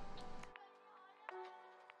DHL.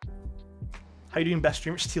 How you doing, best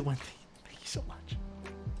streamer? Steel one. Thank you so much.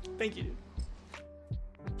 Thank you, dude.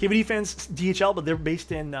 KBD fans, DHL, but they're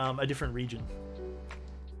based in a different region.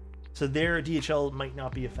 So their DHL might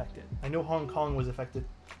not be affected. I know Hong Kong was affected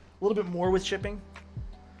a little bit more with shipping.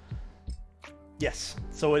 Yes,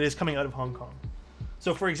 so it is coming out of Hong Kong.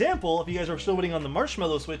 So for example, if you guys are still waiting on the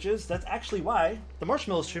marshmallow switches, that's actually why the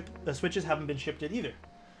marshmallow switches haven't been shipped yet either.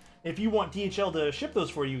 If you want DHL to ship those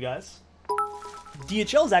for you guys,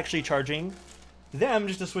 DHL is actually charging them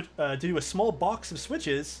just to switch to do a small box of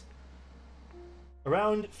switches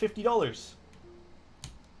around $50.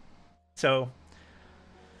 So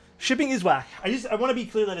shipping is whack. I want to be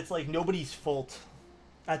clear that it's like nobody's fault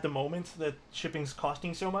at the moment that shipping's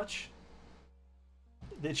costing so much.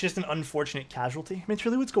 It's just an unfortunate casualty. I mean, it's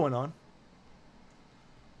really what's going on.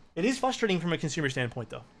 It is frustrating from a consumer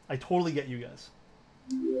standpoint, though. I totally get you guys.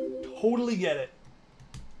 Totally get it.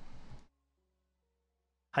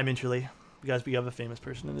 Hi, Minterly. You guys, we have a famous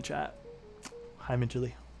person in the chat. Hi,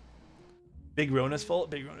 Minterly. Big Rona's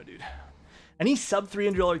fault? Big Rona, dude. Any sub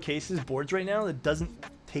 $300 cases, boards right now that doesn't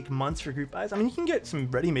take months for group buys? I mean, you can get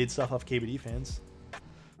some ready-made stuff off KBD fans.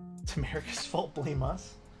 It's America's fault. Blame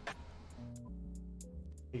us.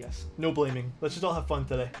 I guess. No blaming. Let's just all have fun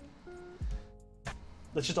today.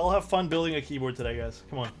 Let's just all have fun building a keyboard today, guys.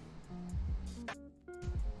 Come on.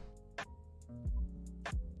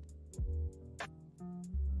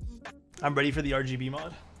 I'm ready for the RGB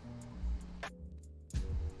mod.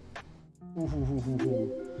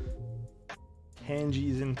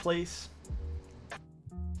 Tangies in place.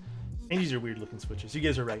 Tangies are weird looking switches. You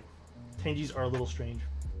guys are right. Tangies are a little strange.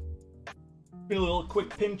 Doing a little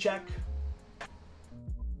quick pin check.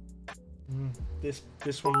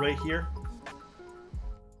 This one right here.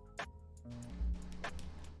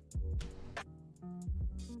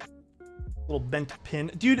 Little bent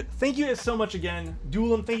pin. Dude, thank you guys so much again.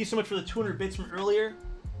 Duelim, thank you so much for the 200 bits from earlier.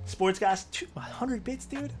 Sportscast, 100 bits,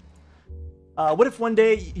 dude. What if one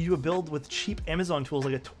day you do a build with cheap Amazon tools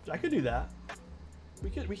like I could do that.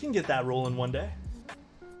 We can get that rolling one day.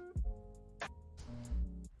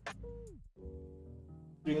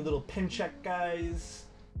 Doing a little pin check, guys.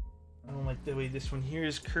 I don't like the way this one here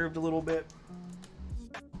is curved a little bit.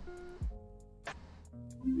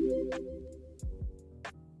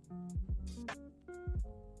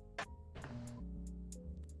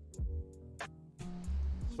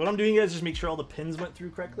 So what I'm doing, guys, is just make sure all the pins went through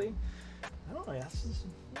correctly. I don't know, I'm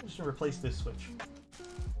just gonna replace this switch.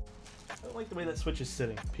 I don't like the way that switch is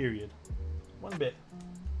sitting, period. One bit.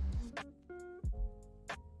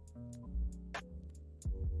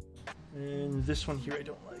 And this one here I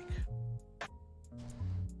don't like.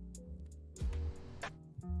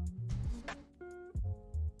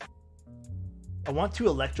 I want to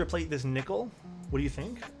electroplate this nickel. What do you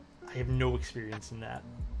think? I have no experience in that.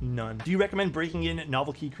 None. Do you recommend breaking in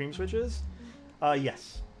novelty cream switches?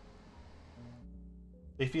 Yes.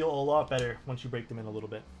 They feel a lot better once you break them in a little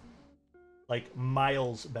bit. Like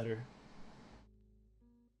miles better.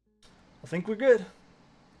 I think we're good.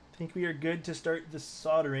 I think we are good to start the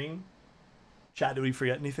soldering. Chat, did we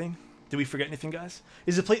forget anything? Did we forget anything, guys?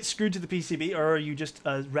 Is the plate screwed to the PCB, or are you just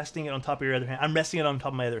resting it on top of your other hand? I'm resting it on top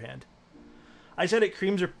of my other hand. I said it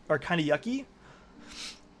creams are kind of yucky.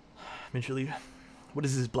 Eventually, what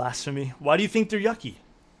is this blasphemy? Why do you think they're yucky?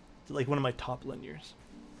 They're like one of my top linears.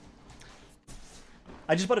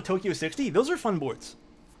 I just bought a Tokyo 60. Those are fun boards.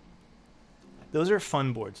 Those are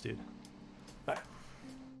fun boards, dude. All right.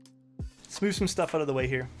 Let's move some stuff out of the way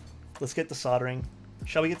here. Let's get the soldering.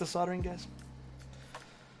 Shall we get the soldering, guys?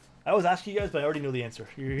 I always ask you guys, but I already know the answer.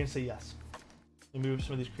 You're going to say yes. Let me move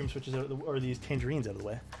some of these cream switches out of the, or these tangerines out of the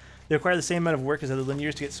way. They require the same amount of work as other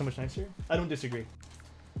linears to get so much nicer. I don't disagree.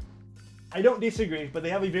 I don't disagree, but they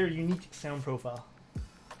have a very unique sound profile.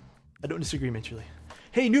 I don't disagree, Mitchell.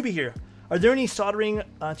 Hey, newbie here. Are there any soldering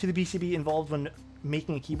to the PCB involved when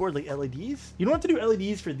making a keyboard, like LEDs? You don't have to do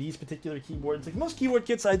LEDs for these particular keyboards. Like most keyboard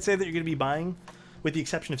kits I'd say that you're going to be buying, with the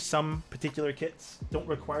exception of some particular kits, don't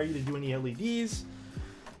require you to do any LEDs.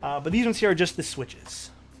 But these ones here are just the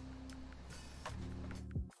switches.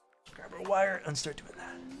 Grab our wire and start doing that.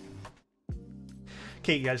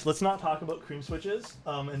 Okay, guys, let's not talk about cream switches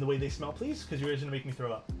and the way they smell, please, because you guys are going to make me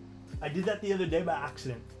throw up. I did that the other day by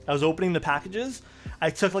accident. I was opening the packages. I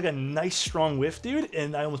took like a nice strong whiff, dude,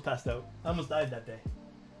 and I almost passed out. I almost died that day.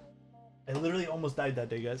 I literally almost died that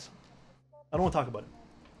day, guys. I don't want to talk about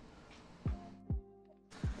it.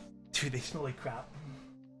 Dude, they smell like crap.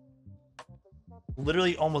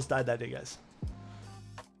 Literally almost died that day, guys.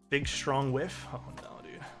 Big strong whiff. Oh no,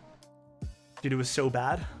 dude. Dude, it was so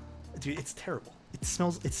bad. Dude, it's terrible. It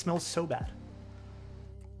smells so bad.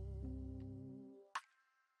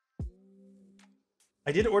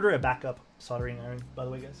 I did order a backup soldering iron, by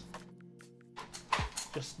the way, guys.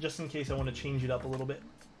 Just in case I want to change it up a little bit.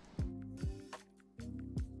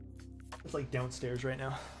 It's like downstairs right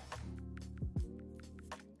now.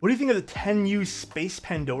 What do you think of the 10U Space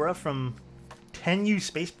Pandora from 10U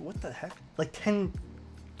Space? What the heck? Like 10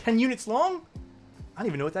 units long? I don't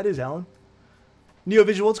even know what that is, Alan. Neo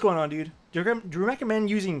Visual, what's going on, dude? Do you recommend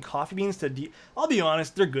using coffee beans to I'll be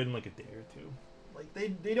honest, they're good in like a day or two. Like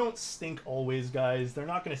they don't stink always, guys. They're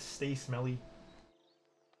not gonna stay smelly.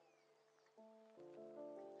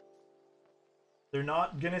 They're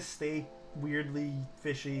not gonna stay weirdly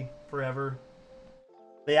fishy forever.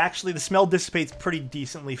 They actually, the smell dissipates pretty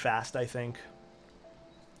decently fast, I think.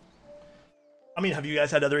 I mean, have you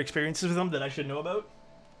guys had other experiences with them that I should know about?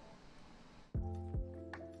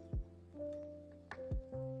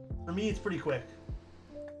 For me, it's pretty quick.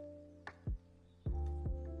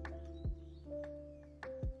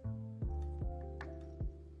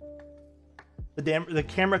 The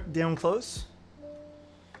camera down close?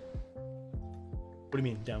 What do you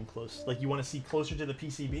mean down close? Like you want to see closer to the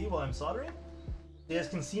PCB while I'm soldering? You guys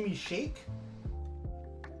can see me shake?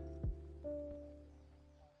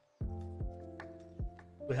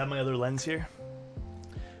 We have my other lens here.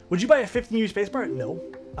 Would you buy a 15U spacebar? No.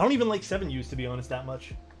 I don't even like 7Us, to be honest, that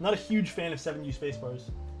much. I'm not a huge fan of 7U spacebars.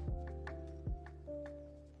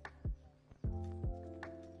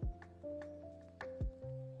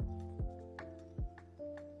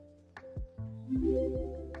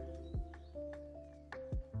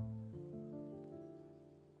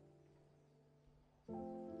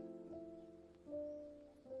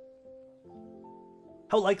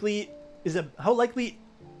 How likely is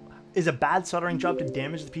a bad soldering job to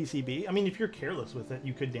damage the PCB? I mean, if you're careless with it,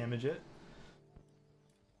 you could damage it.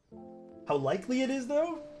 How likely it is,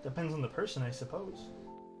 though? Depends on the person, I suppose.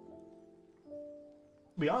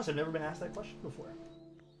 To be honest, I've never been asked that question before.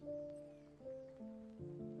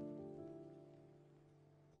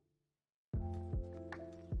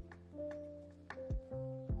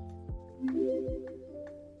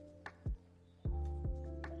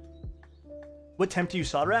 What temp do you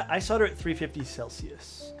solder at? I solder at 350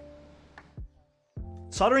 Celsius.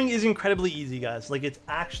 Soldering is incredibly easy, guys. Like, it's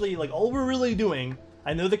actually, like, all we're really doing,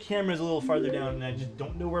 I know the camera is a little farther down and I just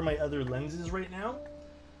don't know where my other lens is right now.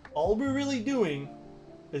 All we're really doing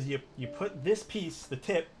is you put this piece, the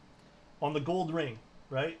tip, on the gold ring,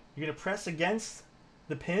 right? You're gonna press against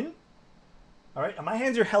the pin, all right? And my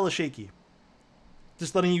hands are hella shaky.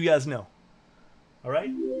 Just letting you guys know, all right?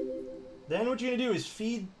 Then what you're gonna do is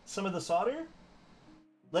feed some of the solder,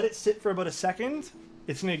 let it sit for about a second.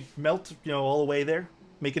 It's gonna melt, you know, all the way there.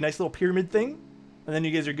 Make a nice little pyramid thing, and then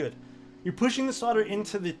you guys are good. You're pushing the solder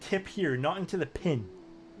into the tip here, not into the pin.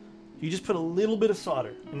 You just put a little bit of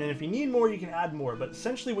solder, and then if you need more, you can add more. But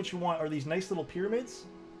essentially what you want are these nice little pyramids,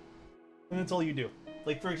 and that's all you do.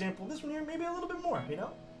 Like, for example, this one here, maybe a little bit more, you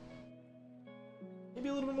know? Maybe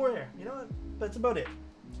a little bit more there, you know? That's about it.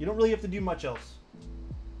 You don't really have to do much else.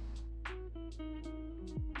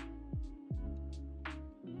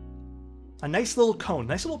 A nice little cone,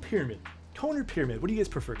 nice little pyramid. Cone or pyramid, what do you guys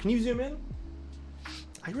prefer? Can you zoom in?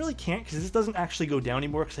 I really can't because this doesn't actually go down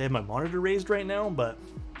anymore because I have my monitor raised right now, but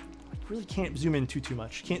I really can't zoom in too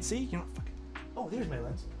much. Can't see? You know, fuck it. Oh, there's my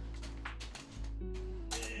lens.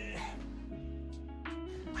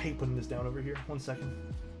 I hate putting this down over here. 1 second.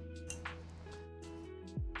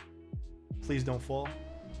 Please don't fall.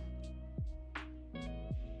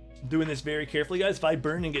 I'm doing this very carefully, guys. If I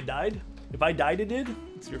burn and get dyed, if I dyed it,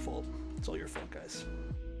 it's your fault. It's all your fault, guys.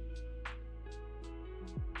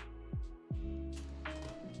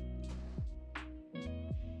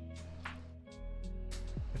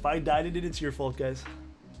 If I dyed it, it's your fault, guys.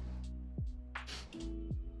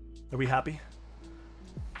 Are we happy?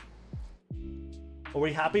 Are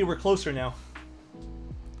we happy? We're closer now.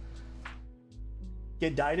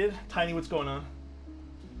 Get dyed? Tiny, what's going on?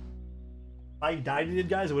 If I dyed it,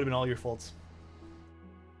 guys, it would have been all your faults.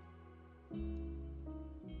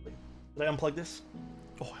 Did I unplug this?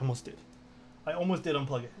 Oh, I almost did. I almost did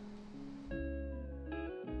unplug it.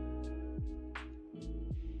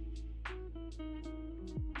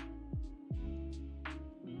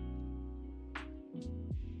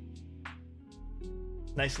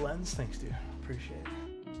 Nice lens. Thanks, dude. Appreciate it.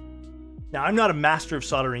 Now, I'm not a master of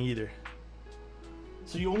soldering either.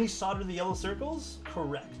 So you only solder the yellow circles?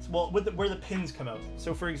 Correct. Well, with where the pins come out.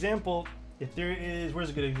 So for example, if there is, where's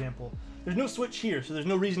a good example? There's no switch here, so there's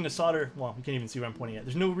no reason to solder, well, you can't even see where I'm pointing at.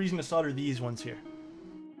 There's no reason to solder these ones here.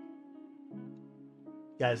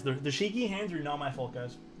 Guys, the shaky hands are not my fault,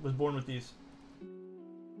 guys. I was born with these.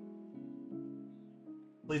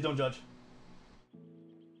 Please don't judge.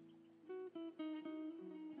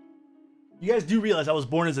 You guys do realize I was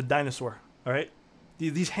born as a dinosaur, all right?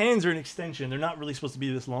 These hands are an extension. They're not really supposed to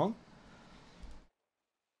be this long.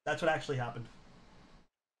 That's what actually happened.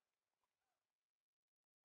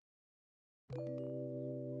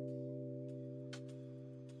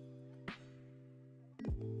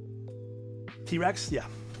 T-Rex? Yeah.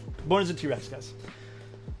 Born as a T-Rex, guys.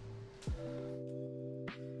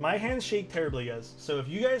 My hands shake terribly, guys. So if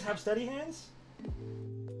you guys have steady hands,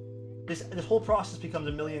 this whole process becomes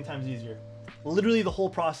a million times easier. Literally, the whole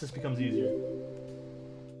process becomes easier.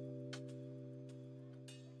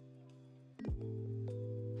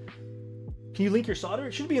 Can you link your solder?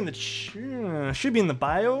 It should be in the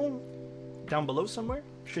bio down below somewhere.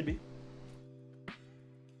 Should be.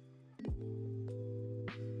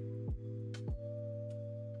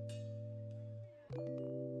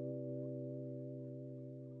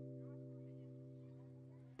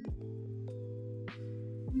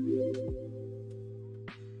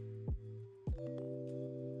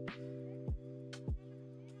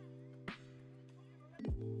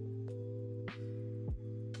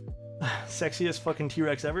 Sexiest fucking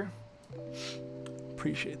T-Rex ever.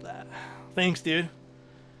 Appreciate that. Thanks, dude.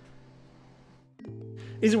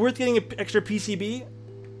 Is it worth getting an extra PCB?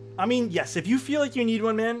 I mean, yes. If you feel like you need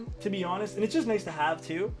one, man, to be honest, and it's just nice to have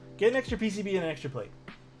too, get an extra PCB and an extra plate.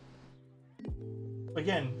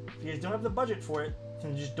 Again, if you guys don't have the budget for it,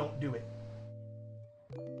 then just don't do it.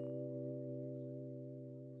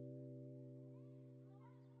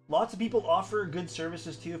 Lots of people offer good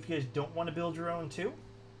services too if you guys don't want to build your own too.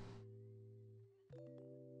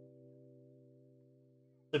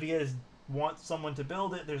 If you guys want someone to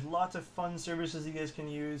build it, there's lots of fun services you guys can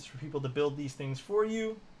use for people to build these things for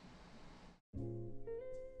you.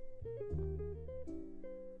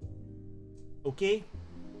 Okay.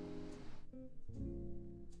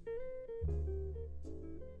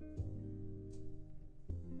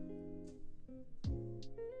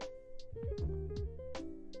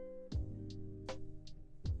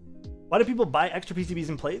 Why do people buy extra PCBs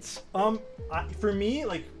and plates? For me,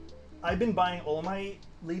 like, I've been buying all my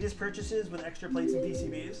latest purchases with extra plates and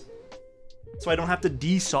PCBs, so I don't have to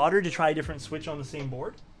desolder to try a different switch on the same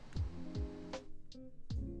board.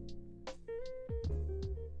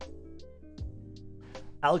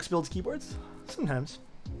 Alex builds keyboards? Sometimes.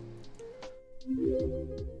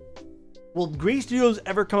 Will Graystudios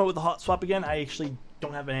ever come out with a hot swap again? I actually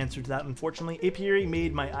don't have an answer to that, unfortunately. Apiary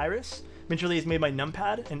made my Iris, Minterly has made my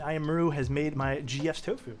numpad, and Ayamaru has made my GF's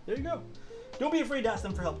tofu. There you go. Don't be afraid to ask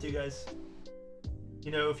them for help too, guys. You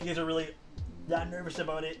know, if you guys are really that nervous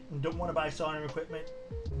about it and don't want to buy soldering equipment,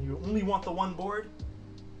 and you only want the one board,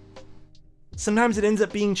 sometimes it ends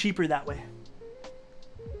up being cheaper that way.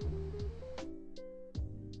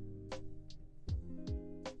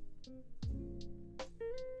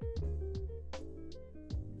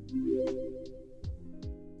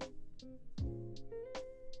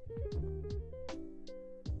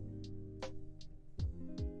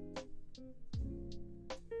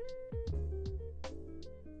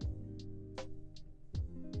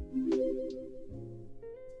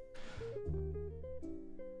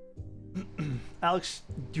 Alex,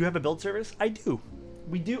 do you have a build service? I do.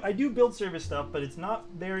 I do build service stuff, but it's not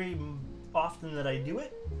very often that I do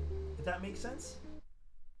it, if that makes sense.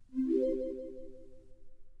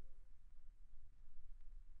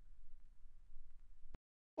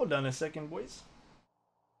 Hold on a second, boys.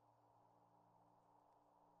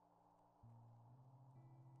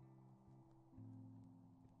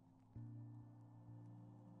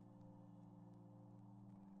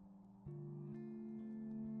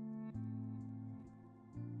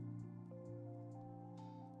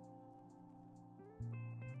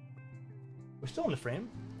 We're still in the frame?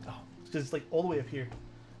 Oh, it's because it's like all the way up here.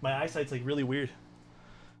 My eyesight's like really weird.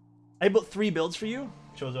 I built 3 builds for you.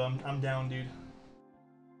 Chozo, I'm down, dude.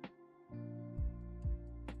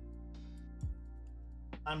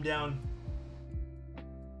 I'm down.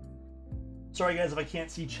 Sorry guys if I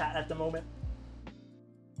can't see chat at the moment.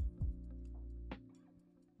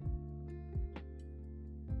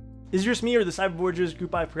 Is it just me or the Cyberborgers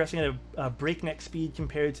Group I progressing at a breakneck speed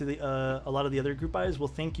compared to the a lot of the other Group I's will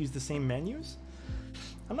think use the same menus?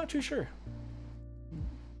 I'm not too sure.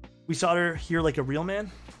 We solder here like a real man.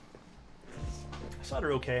 I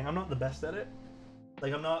solder okay. I'm not the best at it.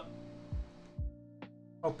 Like, I'm not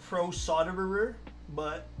a pro solderer,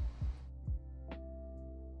 but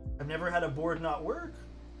I've never had a board not work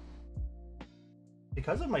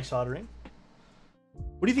because of my soldering.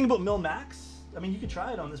 What do you think about Mil Max? I mean, you could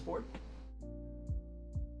try it on this board.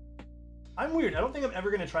 I'm weird. I don't think I'm ever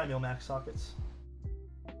going to try Mil Max sockets.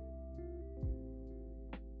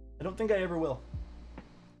 I don't think I ever will.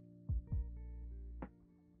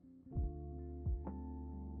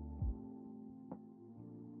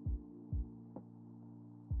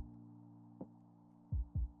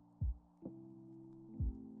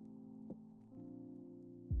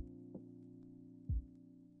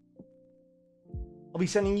 I'll be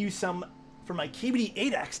sending you some for my KBD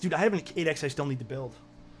 8X. Dude, I have an 8X I still need to build.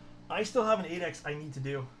 I still have an 8X I need to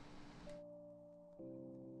do.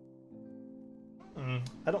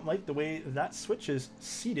 I don't like the way that switch is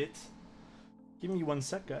seated. Give me 1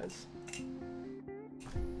 sec, guys.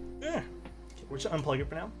 Okay, we're just gonna unplug it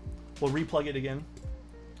for now. We'll replug it again.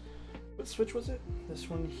 What switch was it? This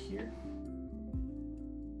one here?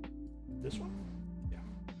 This one? Yeah.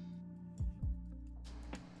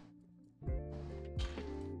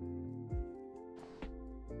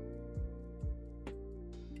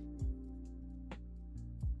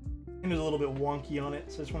 And there's a little bit wonky on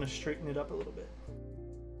it, so I just want to straighten it up a little bit.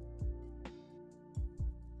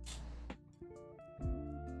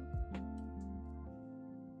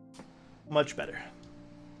 Much better.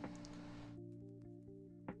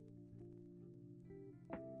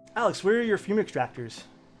 Alex, where are your fume extractors?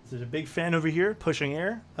 There's a big fan over here pushing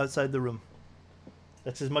air outside the room.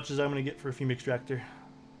 That's as much as I'm going to get for a fume extractor.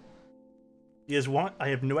 You guys want? I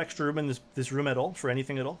have no extra room in this room at all for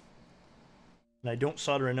anything at all. And I don't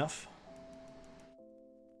solder enough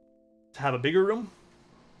to have a bigger room.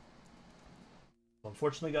 Well,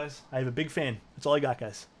 unfortunately, guys, I have a big fan. That's all I got,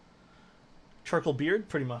 guys. Charcoal beard,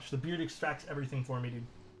 pretty much. The beard extracts everything for me, dude.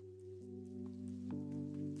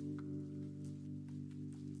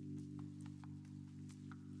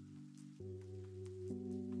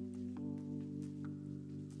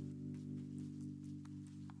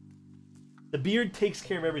 The beard takes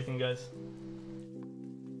care of everything, guys.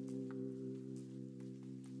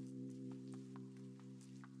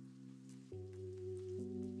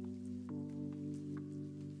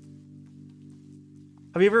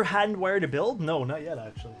 Have you ever had wire to build? No, not yet,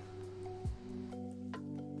 actually.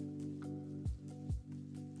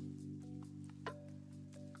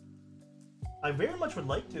 I very much would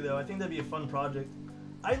like to, though. I think that'd be a fun project.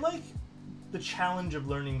 I like the challenge of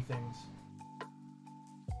learning things.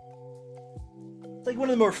 It's like one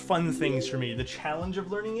of the more fun things for me, the challenge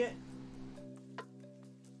of learning it.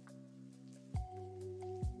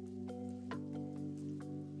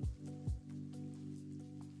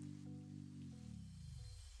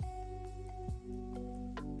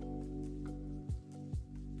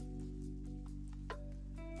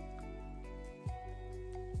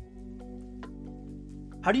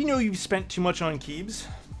 How do you know you've spent too much on keybs?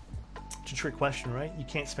 It's a trick question, right? You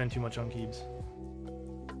can't spend too much on keybs.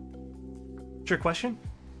 Trick question?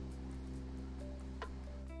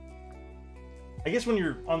 I guess when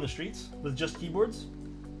you're on the streets with just keyboards,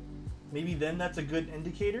 maybe then that's a good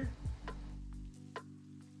indicator.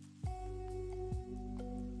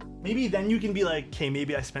 Maybe then you can be like, okay,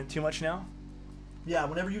 maybe I spent too much now. Yeah,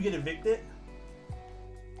 whenever you get evicted,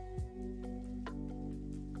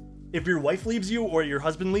 if your wife leaves you or your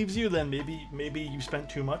husband leaves you, then maybe you spent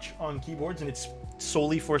too much on keyboards and it's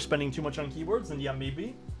solely for spending too much on keyboards, then yeah,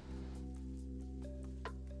 maybe.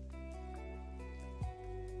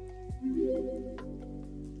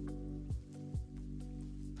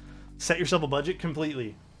 Set yourself a budget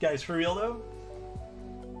completely. Guys, for real though,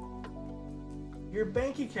 your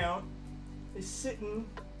bank account is sitting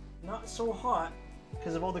not so hot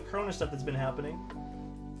because of all the Corona stuff that's been happening.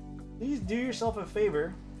 Please do yourself a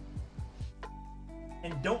favor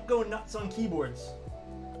and don't go nuts on keyboards.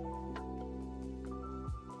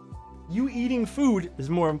 You eating food is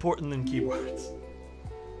more important than keyboards.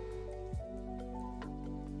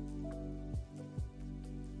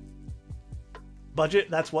 Budget,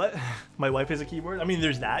 that's what? My wife is a keyboard? I mean,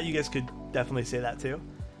 there's that. You guys could definitely say that too.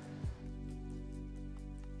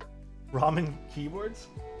 Ramen keyboards?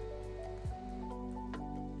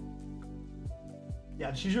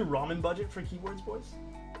 Yeah, choose your ramen budget for keyboards, boys.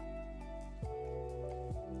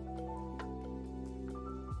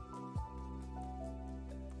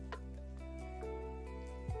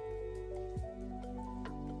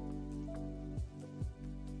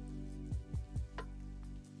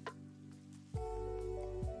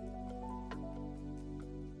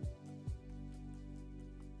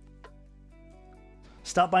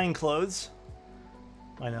 Stop buying clothes.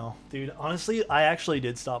 I know, dude. Honestly, I actually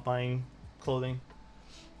did stop buying clothing.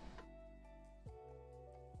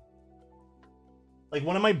 Like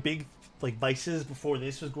one of my big vices before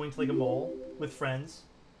this was going to like a mall with friends,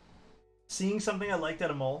 seeing something I liked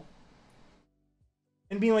at a mall,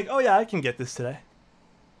 and being like, "Oh yeah, I can get this today."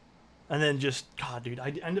 And then just, God, dude,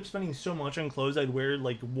 I'd end up spending so much on clothes I'd wear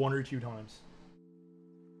like 1 or 2 times.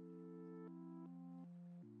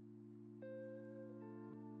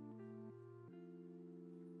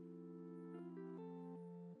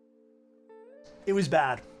 It was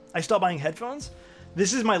bad. I stopped buying headphones.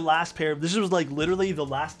 This is my last pair. This was like literally the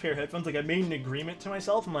last pair of headphones. Like I made an agreement to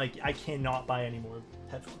myself. I'm like, I cannot buy any more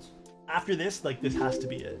headphones. After this, like, this has to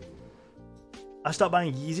be it. I stop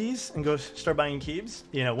buying Yeezys and go start buying Keebs.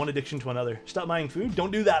 You know, one addiction to another. Stop buying food.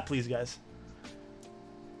 Don't do that, please, guys.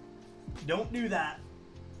 Don't do that.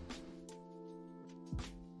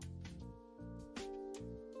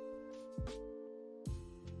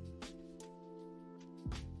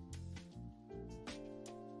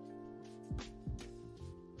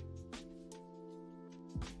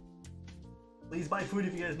 Please buy food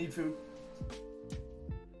if you guys need food.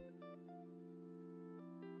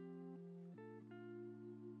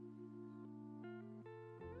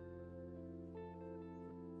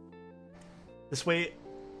 This way,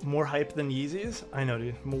 more hype than Yeezys? I know,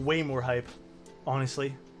 dude. Way more hype,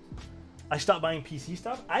 honestly. I stopped buying PC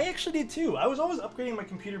stuff. I actually did too. I was always upgrading my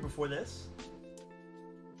computer before this.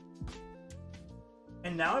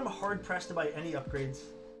 And now I'm hard pressed to buy any upgrades.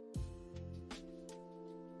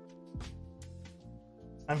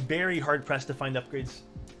 I'm very hard pressed to find upgrades.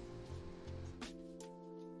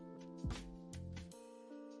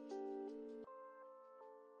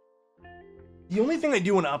 The only thing I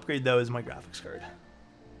do want to upgrade though is my graphics card.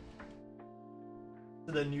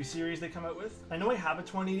 To the new series they come out with. I know I have a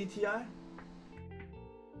 2080 Ti.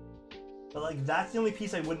 But like that's the only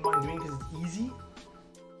piece I wouldn't mind doing because it's easy.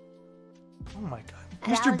 Oh my god.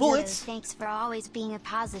 Mr. Bullets! Thanks for always being a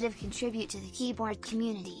positive contribute to the keyboard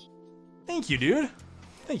community. Thank you, dude.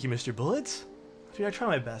 Thank you, Mr. Bullets. Dude, I try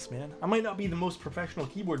my best, man. I might not be the most professional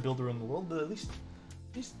keyboard builder in the world, but at least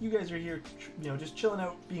you guys are here, you know, just chilling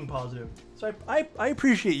out, being positive. So I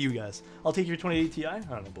appreciate you guys. I'll take your 2080 Ti. I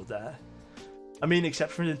don't know about that. I mean,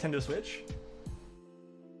 except for Nintendo Switch.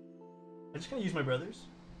 I just kind of use my brother's.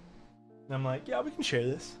 And I'm like, yeah, we can share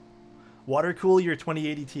this. Water cool your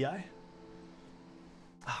 2080 Ti.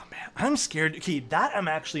 Oh, man. I'm scared. Okay, that I'm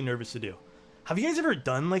actually nervous to do. Have you guys ever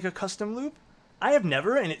done, like, a custom loop? I have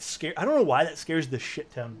never, and it's scary. I don't know why that scares the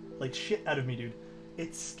shit out of me, dude.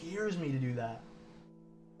 It scares me to do that.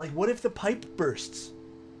 Like, what if the pipe bursts?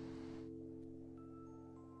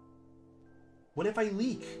 What if I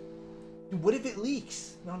leak? Dude, what if it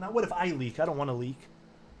leaks? No, not what if I leak. I don't want to leak.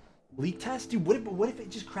 Leak test? Dude, what if it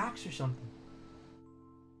just cracks or something?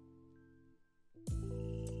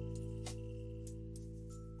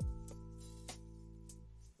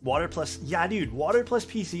 Water plus... Yeah, dude. Water plus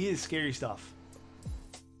PC is scary stuff.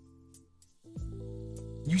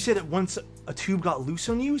 You said it once a tube got loose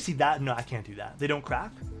on you? See that? No, I can't do that. They don't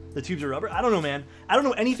crack? The tubes are rubber? I don't know, man. I don't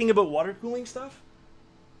know anything about water cooling stuff.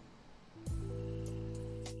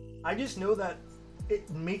 I just know that it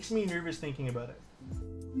makes me nervous thinking about it.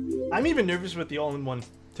 I'm even nervous with the all-in-one,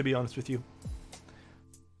 to be honest with you.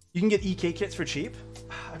 You can get EK kits for cheap.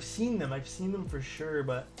 I've seen them. I've seen them for sure,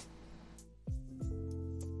 but...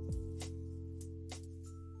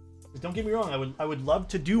 Don't get me wrong. I would love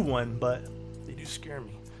to do one, but they do scare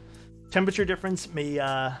me. Temperature difference may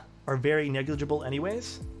are very negligible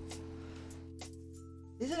anyways.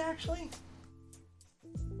 Is it actually?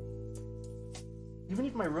 Even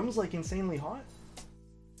if my room's like insanely hot?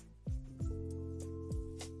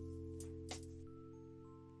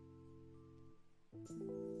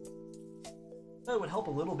 That would help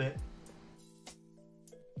a little bit.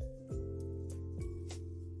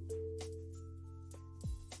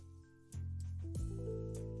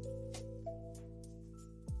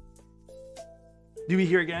 Do we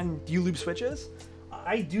hear again? Do you lube switches?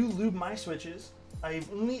 I do lube my switches. I've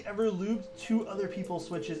only ever lubed 2 other people's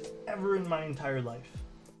switches ever in my entire life.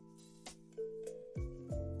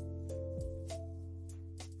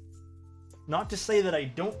 Not to say that I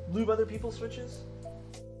don't lube other people's switches.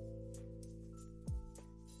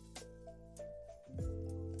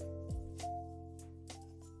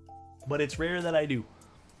 But it's rare that I do.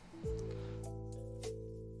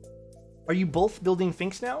 Are you both building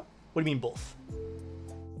Finks now? What do you mean both?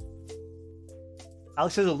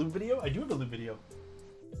 Alex has a lube video? I do have a lube video.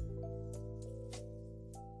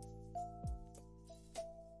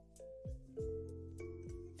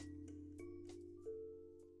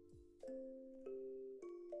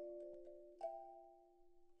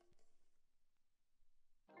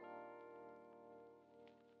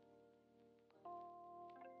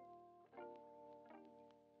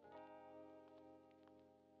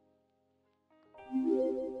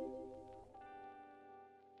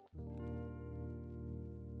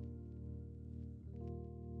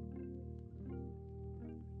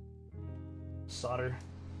 Solder.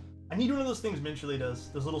 I need one of those things Minchely does.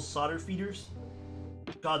 Those little solder feeders.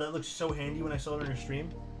 God, that looks so handy when I saw it on her stream.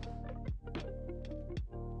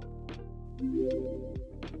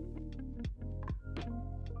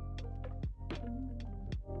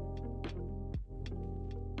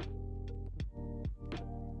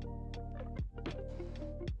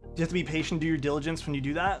 You have to be patient, do your diligence when you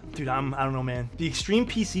do that. Dude, I don't know, man. The extreme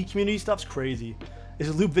PC community stuff's crazy. Is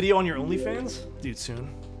a lube video on your OnlyFans? Dude,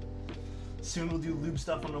 soon. Soon we'll do lube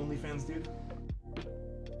stuff on OnlyFans, dude.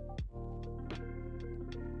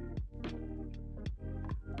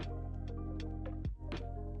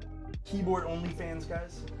 Keyboard OnlyFans,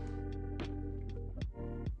 guys.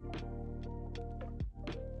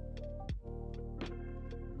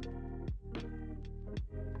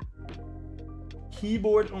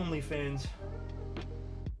 Keyboard OnlyFans.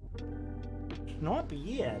 Not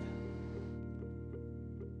bad.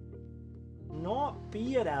 Not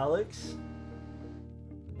bad, Alex.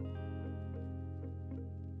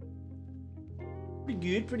 Pretty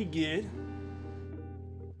good, pretty good.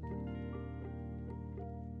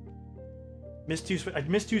 I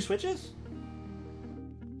missed two switches?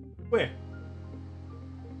 Where?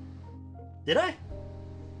 Did I?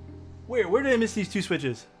 Where did I miss these two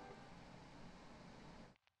switches?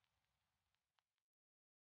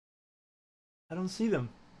 I don't see them.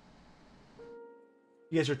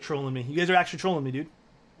 You guys are trolling me. You guys are actually trolling me, dude.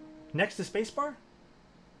 Next to spacebar?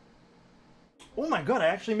 Oh my god, I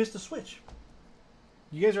actually missed a switch.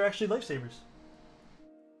 You guys are actually lifesavers.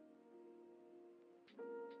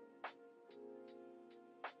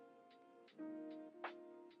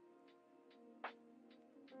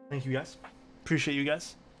 Thank you guys. Appreciate you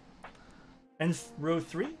guys. And row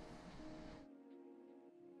 3?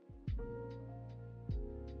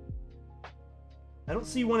 I don't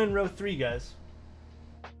see one in row 3, guys.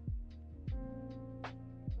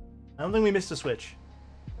 I don't think we missed a switch.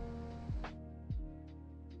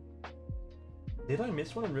 Did I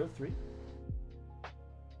miss one in row 3?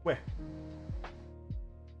 Where?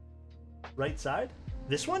 Right side?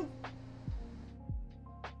 This one?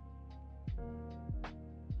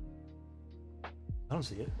 I don't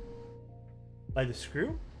see it. By the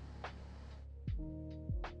screw?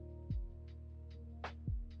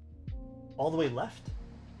 All the way left?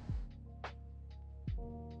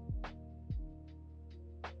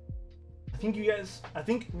 I think you guys, I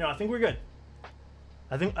think we're good.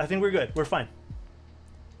 I think we're good. We're fine.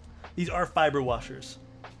 These are fiber washers.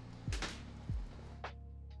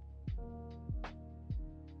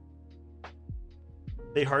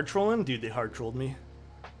 They hard trolling? Dude, they hard trolled me.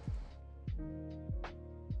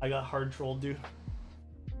 I got hard trolled, dude.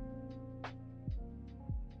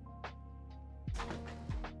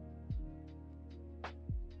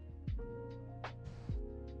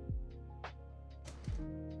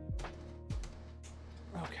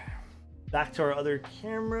 Okay. Back to our other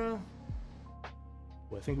camera.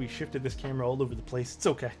 Well, I think we shifted this camera all over the place. It's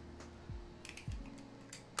okay.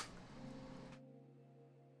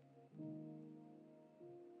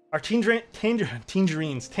 Are Tangerines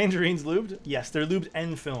lubed? Yes, they're lubed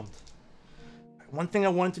and filmed. One thing I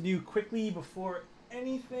wanted to do quickly before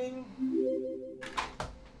anything.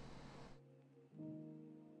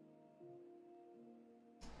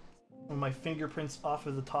 My fingerprints off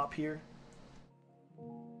of the top here.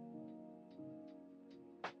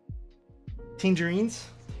 Tangerines?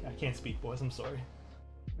 I can't speak, boys. I'm sorry.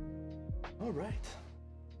 All right.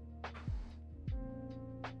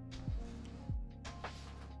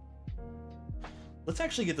 Let's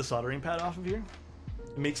actually get the soldering pad off of here.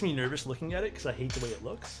 It makes me nervous looking at it because I hate the way it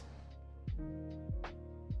looks.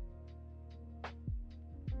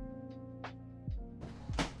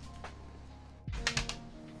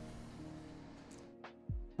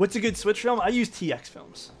 What's a good switch film? I use TX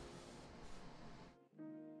films.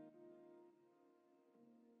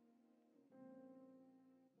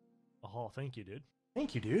 Oh, thank you, dude.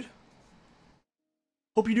 Thank you, dude.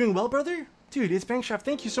 Hope you're doing well, brother. Dude, it's Bankshaft.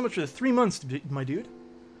 Thank you so much for the 3 months, my dude.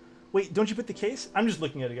 Wait, don't you put the case? I'm just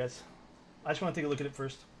looking at it, guys. I just want to take a look at it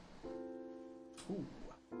first. Ooh.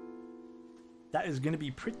 That is going to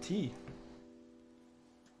be pretty.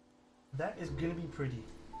 That is going to be pretty.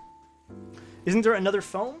 Isn't there another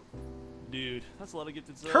foam? Dude, that's a lot of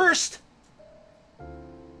gifted subs. Cursed!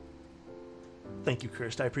 Thank you,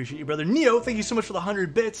 Cursed. I appreciate you, brother. Neo, thank you so much for the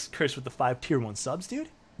 100 bits. Cursed with the 5 tier 1 subs, dude.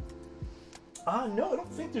 No, I don't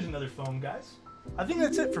think there's another foam, guys. I think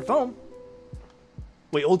that's it for foam.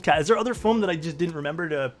 Wait, old cat, is there other foam that I just didn't remember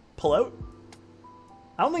to pull out?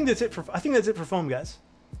 I don't think that's it for, I think that's it for foam, guys.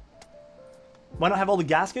 Why not have all the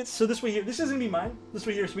gaskets? So this way here, this isn't gonna be mine. This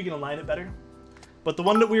way here so we can align it better. But the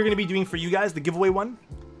one that we're gonna be doing for you guys, the giveaway one,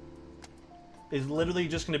 is literally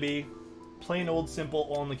just gonna be plain old simple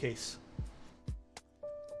all in the case.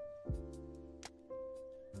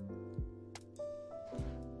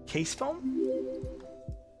 Case foam?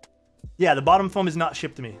 Yeah, the bottom foam is not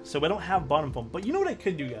shipped to me, so I don't have bottom foam. But you know what I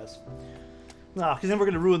could do, guys? Nah, because then we're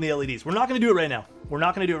going to ruin the LEDs. We're not going to do it right now. We're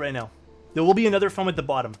not going to do it right now. There will be another foam at the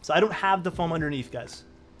bottom. So I don't have the foam underneath, guys.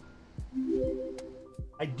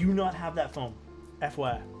 I do not have that foam.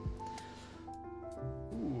 FYI.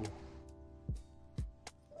 Ooh.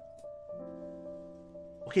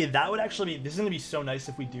 Okay, that would actually be... This is going to be so nice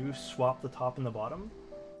if we do swap the top and the bottom.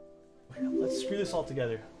 Okay, let's screw this all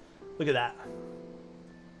together. Look at that.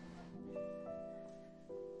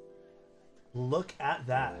 Look at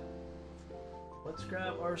that. Let's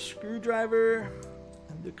grab our screwdriver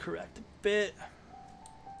and the correct bit.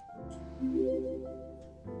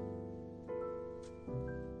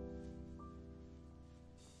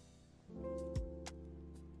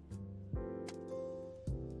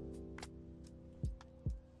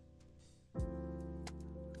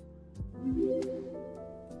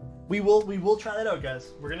 We will try that out,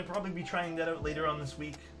 guys. We're gonna probably be trying that out later on this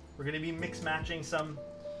week. We're gonna be mix matching some.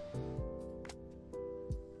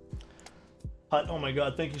 Oh my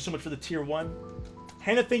god, thank you so much for the tier 1.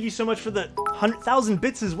 Hannah, thank you so much for the 100,000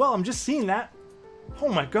 bits as well. I'm just seeing that. Oh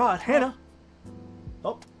my god, Hannah.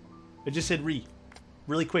 Oh, it just said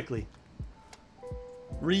really quickly.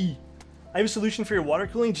 I have a solution for your water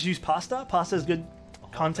cooling. Just use pasta. Pasta is good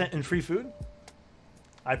content and free food.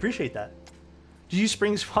 I appreciate that. Did you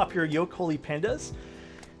spring swap your Yoke Holy Pandas?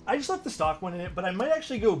 I just left the stock one in it, but I might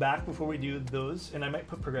actually go back before we do those, and I might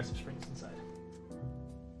put progressive springs inside.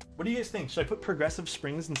 What do you guys think? Should I put progressive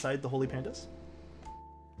springs inside the Holy Pandas?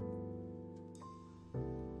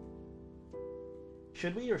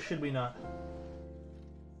 Should we or should we not?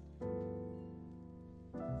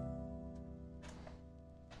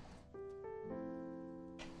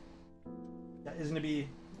 That is going to be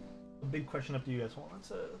a big question up to you guys. Hold on,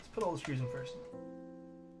 let's put all the screws in first.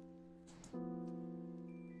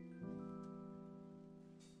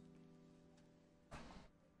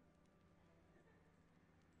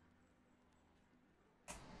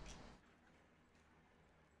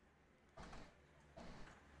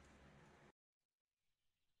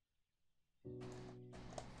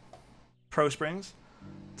 Pro Springs.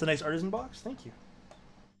 It's a nice artisan box. Thank you.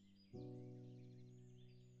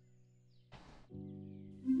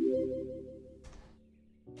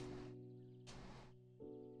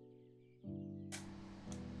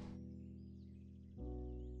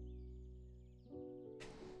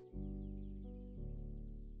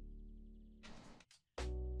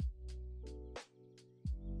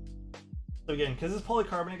 So again, because it's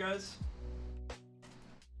polycarbonate, guys,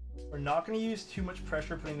 we're not going to use too much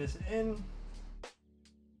pressure putting this in.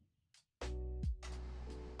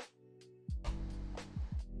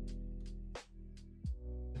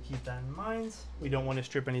 Keep that in mind. We don't want to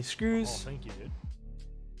strip any screws. Oh, thank you, dude.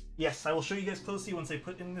 Yes, I will show you guys closely once I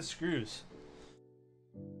put in the screws.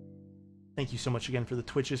 Thank you so much again for the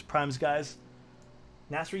Twitches, Primes, guys.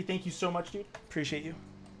 Nasri, thank you so much, dude. Appreciate you.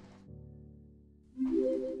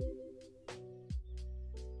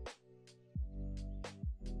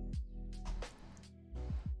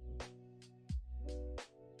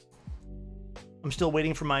 I'm still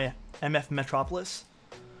waiting for my MF Metropolis.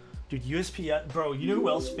 Dude, USPS, bro, you know who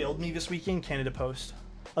else failed me this weekend? Canada Post.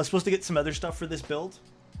 I was supposed to get some other stuff for this build,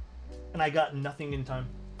 and I got nothing in time.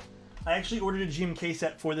 I actually ordered a GMK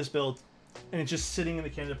set for this build, and it's just sitting in the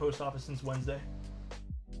Canada Post office since Wednesday.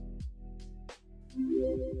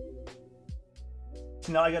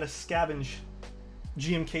 So now I gotta scavenge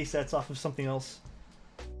GMK sets off of something else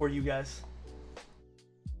for you guys.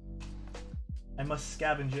 I must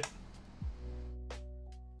scavenge it.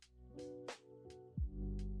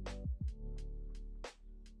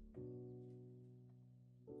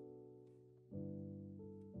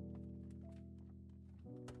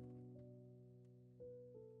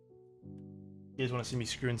 You guys want to see me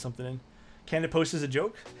screwing something in? Canada Post is a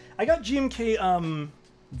joke. I got GMK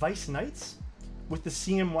Vice Knights with the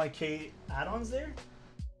CMYK add-ons there.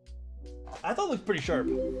 I thought it looked pretty sharp.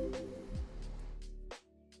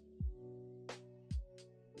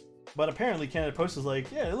 But apparently Canada Post is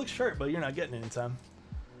like, yeah, it looks sharp, but you're not getting it in time.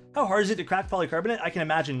 How hard is it to crack polycarbonate? I can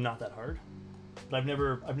imagine not that hard. But I've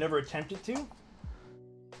never attempted to.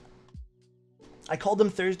 I called them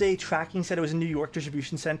Thursday. Tracking said it was in New York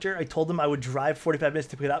distribution center. I told them I would drive 45 minutes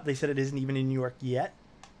to pick it up. They said it isn't even in New York yet,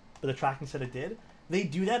 but the tracking said it did. They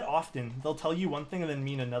do that often. They'll tell you one thing and then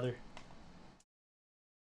mean another.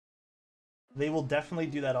 They will definitely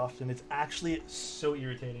do that often. It's actually so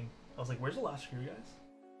irritating. I was like, where's the last screw, guys?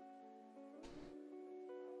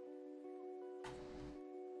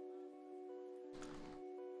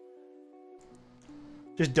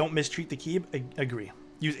 Just don't mistreat the key. Agree.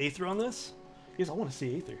 Use Aether on this. Because I want to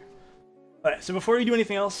see Aether. Alright, so before we do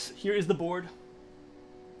anything else, here is the board.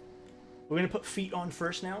 We're going to put feet on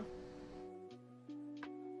first now.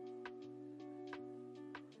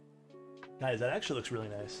 Guys, that actually looks really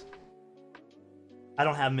nice. I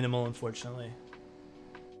don't have minimal, unfortunately.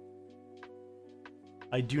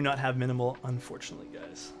 I do not have minimal, unfortunately,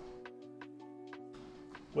 guys.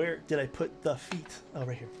 Where did I put the feet? Oh,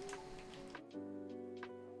 right here.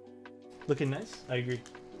 Looking nice? I agree.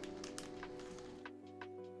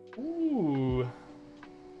 Ooh.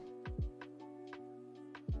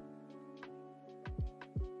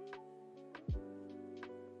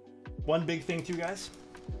 One big thing too, guys,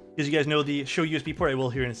 because you guys know the show USB port, I will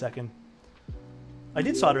here in a second. I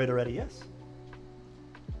did solder it already, yes.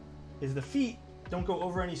 Is the feet don't go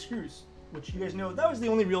over any screws, which you guys know, that was the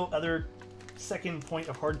only real other second point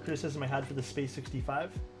of hard criticism I had for the Space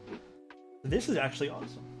 65. This is actually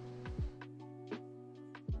awesome.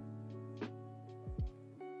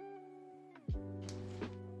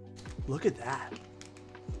 Look at that.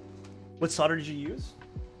 What solder did you use?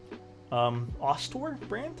 Ostor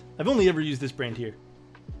brand? I've only ever used this brand here.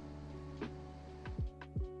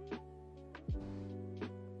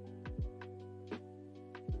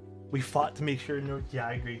 We fought to make sure no... Yeah,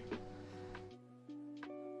 I agree.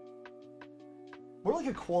 More like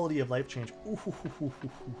a quality of life change. Ooh.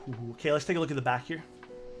 Okay, let's take a look at the back here.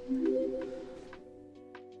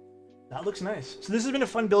 That looks nice. So this has been a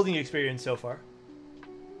fun building experience so far.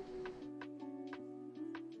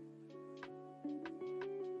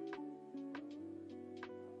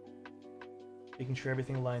 Making sure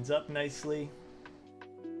everything lines up nicely.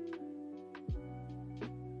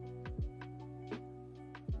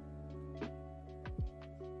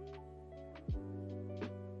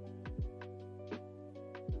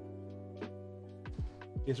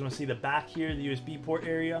 You guys want to see the back here, the USB port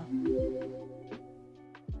area?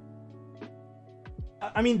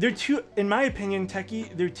 I mean, they're two, in my opinion,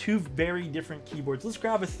 Techie, they're two very different keyboards. Let's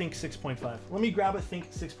grab a Think 6.5. Let me grab a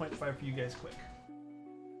Think 6.5 for you guys quick.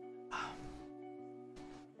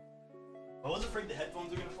 I was afraid the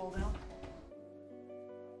headphones are going to fall down.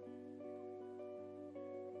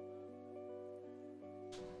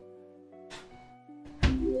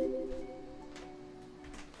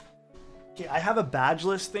 Okay, I have a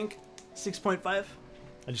badgeless Think 6.5.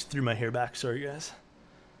 I just threw my hair back, sorry guys.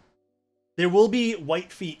 There will be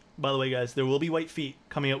white feet, by the way guys. There will be white feet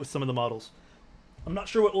coming out with some of the models. I'm not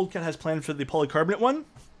sure what Old Cat has planned for the polycarbonate one,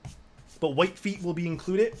 but white feet will be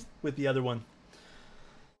included with the other one.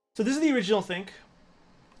 So this is the original Think.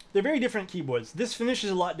 They're very different keyboards. This finish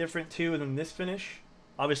is a lot different too than this finish.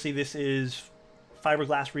 Obviously this is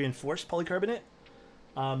fiberglass reinforced polycarbonate.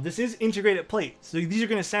 This is integrated plate, so these are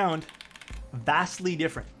going to sound vastly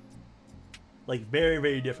different. Like very,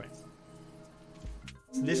 very different.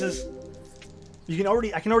 So this is, I can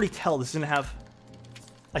already tell this is going to have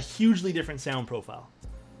a hugely different sound profile.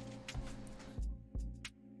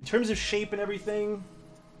 In terms of shape and everything,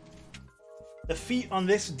 the feet on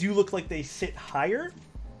this do look like they sit higher.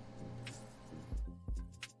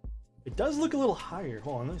 It does look a little higher.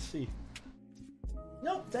 Hold on, let's see.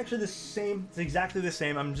 No, it's actually the same. It's exactly the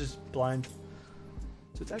same. I'm just blind.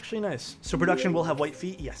 So it's actually nice. So production will have white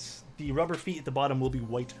feet? Yes. The rubber feet at the bottom will be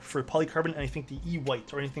white for polycarbonate, and I think the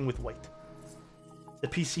E-white or anything with white. The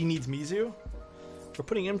PC needs Mizu. We're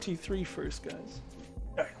putting MT3 first, guys.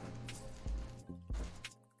 All right.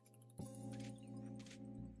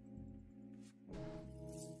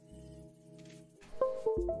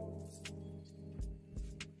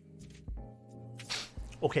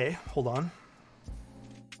 Okay, hold on.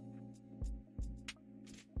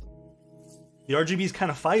 The RGB is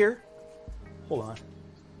kind of fire. Hold on.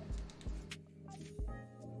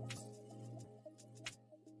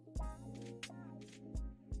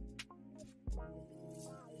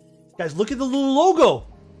 Guys, look at the little logo.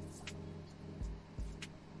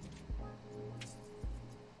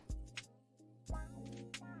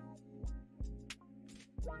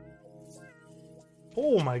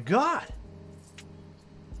 Oh my god.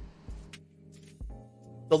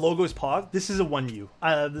 The logo is POG. This is a 1U.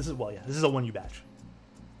 This is a 1U badge.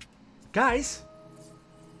 Guys.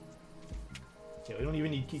 Okay, we don't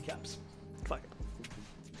even need keycaps. Fuck it.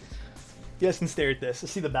 You guys can stare at this.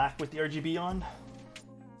 Let's see the back with the RGB on.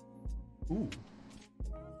 Ooh.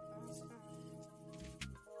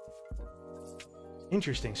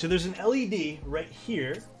 Interesting. So there's an LED right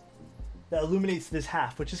here that illuminates this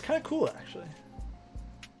half, which is kind of cool, actually.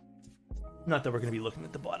 Not that we're going to be looking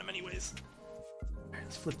at the bottom anyways.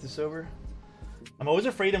 Let's flip this over. I'm always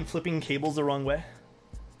afraid I'm flipping cables the wrong way.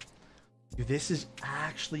 Dude, this is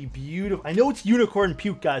actually beautiful. I know it's unicorn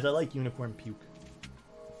puke, guys. I like unicorn puke.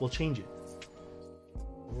 We'll change it.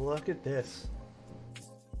 Look at this.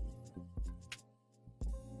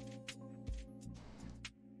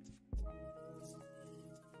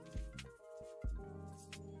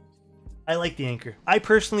 I like the anchor. I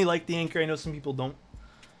personally like the anchor. I know some people don't.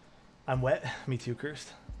 I'm wet. Me too,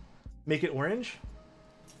 cursed. Make it orange.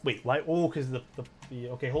 Wait, why? Oh, because the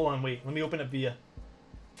okay, hold on, wait. Let me open up via.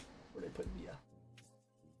 Where did I put via?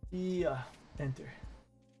 Via. Enter.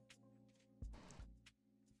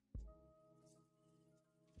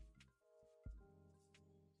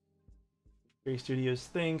 Graystudio's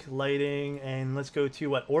Think, lighting, and let's go to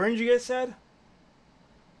what? Orange, you guys said?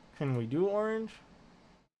 Can we do orange?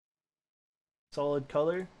 Solid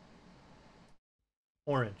color.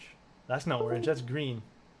 Orange. That's not orange, that's green.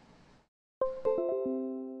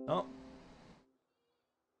 Oh.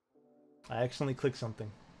 I accidentally clicked something.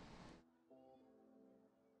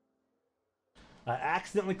 I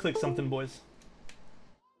accidentally clicked something, boys.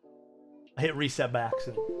 I hit reset by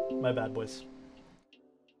accident. My bad, boys.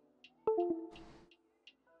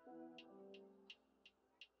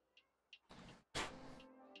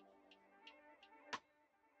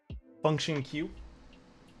 Function Q.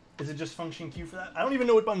 Is it just function Q for that? I don't even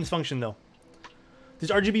know what buttons function though. Does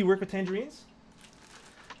RGB work with Tangerines?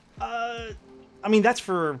 I mean that's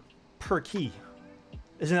for per key.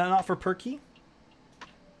 Isn't that not for per key?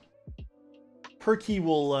 Per key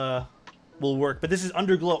will work, but this is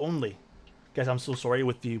underglow only. Guys, I'm so sorry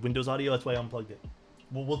with the Windows audio. That's why I unplugged it.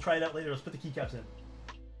 We'll try it out later. Let's put the keycaps in.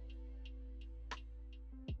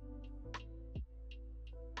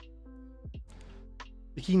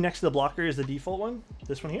 The key next to the blocker is the default one.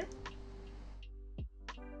 This one here.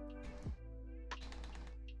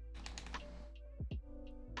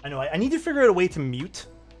 I know, I need to figure out a way to mute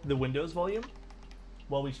the Windows volume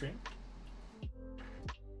while we stream.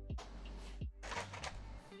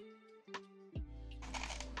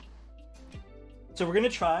 So we're gonna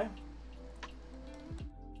try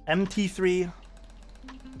MT3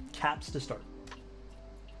 caps to start.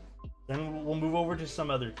 Then we'll move over to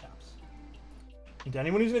some other caps. And to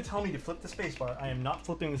anyone who's going to tell me to flip the spacebar, I am not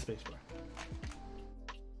flipping the spacebar.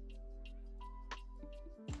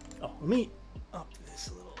 Oh, let me up this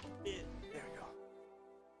a little bit. There we go.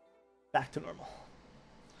 Back to normal.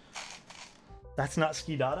 That's not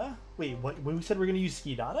ski data? Wait, what? When we said we're going to use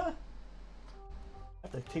ski data? I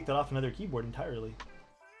have to take that off another keyboard entirely.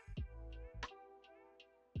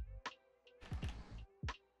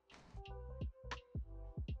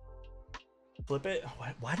 Flip it?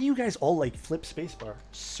 Why do you guys all like flip spacebar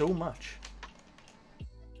so much?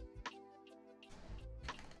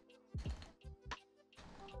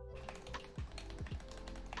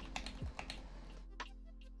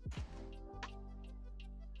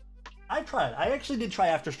 I tried. I actually did try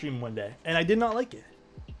after stream one day, and I did not like it.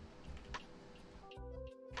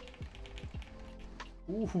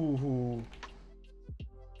 Ooh.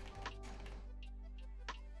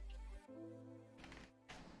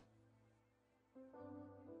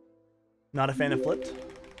 Not a fan of flipped.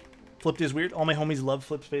 Flipped is weird. All my homies love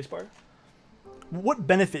flip spacebar. What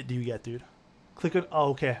benefit do you get, dude? Click on.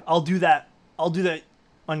 Oh, okay. I'll do that. I'll do that.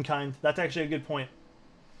 Unkind. That's actually a good point.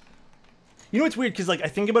 You know what's weird? Because like I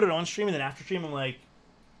think about it on stream and then after stream I'm like,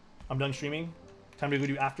 I'm done streaming. Time to go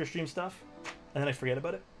do after stream stuff, and then I forget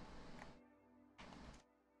about it.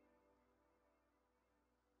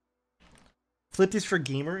 Flipped is for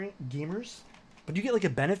gamers, but do you get like a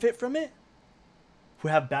benefit from it? Who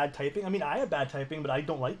have bad typing? I mean, I have bad typing, but I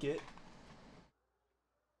don't like it.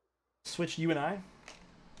 Switch you and I.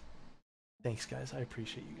 Thanks, guys. I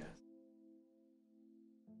appreciate you guys.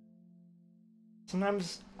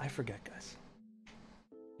 Sometimes I forget, guys.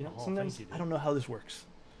 You know, sometimes I don't know how this works.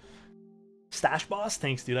 Stash Boss,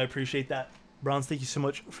 thanks, dude. I appreciate that. Bronze, thank you so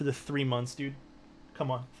much for the 3 months, dude. Come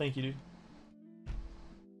on. Thank you, dude.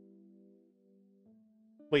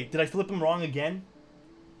 Wait, did I flip them wrong again?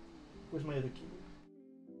 Where's my other keyboard?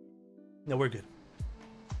 No, we're good.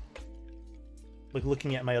 Like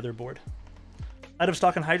looking at my other board. Out of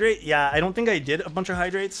stock on hydrate? Yeah, I don't think I did a bunch of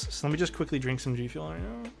hydrates. So let me just quickly drink some G Fuel right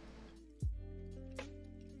now.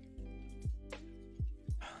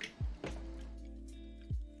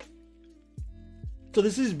 So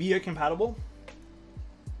this is VIA compatible.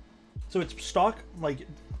 So it's stock, like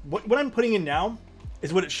what I'm putting in now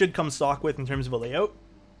is what it should come stock with in terms of a layout.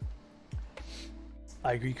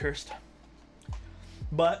 I agree, Cursed.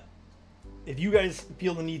 But if you guys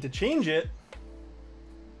feel the need to change it,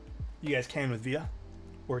 you guys can with VIA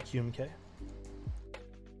or QMK.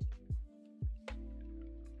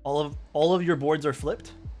 All of your boards are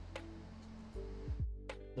flipped?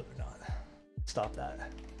 No, they're not. Stop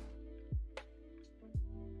that.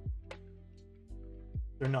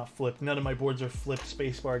 They're not flipped. None of my boards are flipped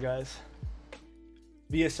spacebar, guys.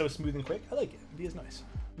 VIA is so smooth and quick. I like it. VIA is nice.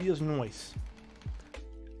 VIA is nice.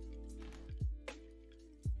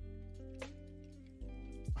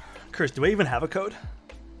 Cursed, do I even have a code?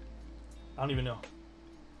 I don't even know.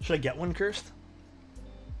 Should I get one, Cursed?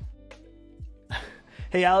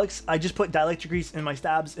 Hey Alex, I just put dielectric grease in my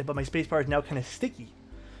stabs, but my spacebar is now kind of sticky.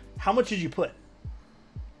 How much did you put?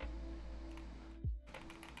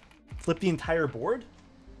 Flip the entire board?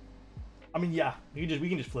 I mean, yeah, we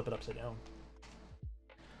can just flip it upside down.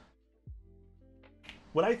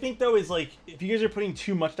 What I think though is, like, if you guys are putting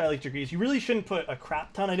too much dielectric grease, you really shouldn't put a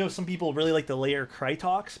crap ton. I know some people really like to layer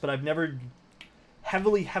Krytox, but I've never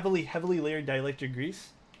heavily layered dielectric grease.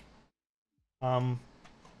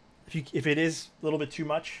 If it is a little bit too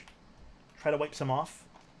much, try to wipe some off.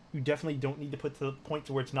 You definitely don't need to put to the point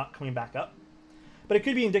to where it's not coming back up. But it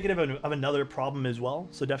could be indicative of another problem as well,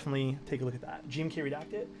 so definitely take a look at that. GMK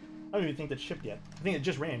redacted? I don't even think that's shipped yet. I think it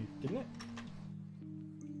just ran, didn't it?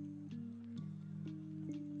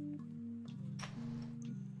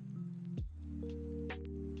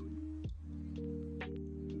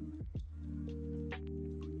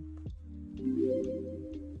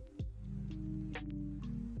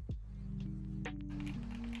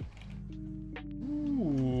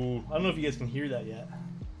 Ooh, I don't know if you guys can hear that yet.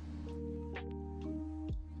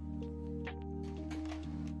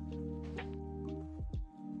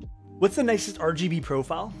 What's the nicest RGB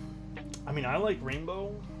profile? I mean, I like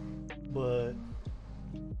rainbow, but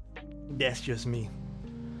that's just me.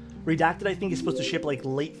 Redacted, I think, is supposed to ship like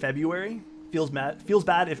late February. Feels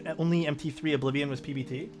bad if only MT3 Oblivion was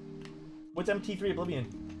PBT. What's MT3 Oblivion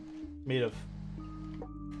made of?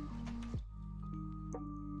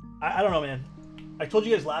 I don't know, man. I told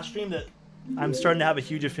you guys last stream that I'm starting to have a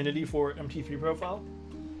huge affinity for MT3 profile,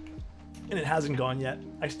 and it hasn't gone yet.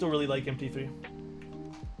 I still really like MT3.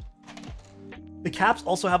 The caps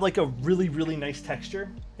also have like a really nice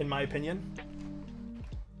texture, in my opinion.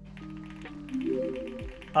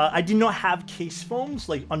 I did not have case foams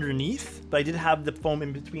like underneath, but I did have the foam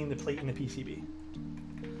in between the plate and the PCB.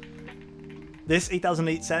 This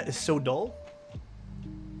 8008 set is so dull.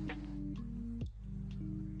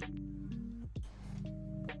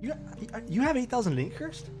 You have 8008,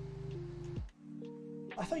 Cursed?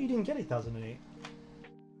 I thought you didn't get 8008.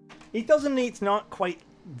 8008's not quite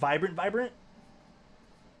vibrant.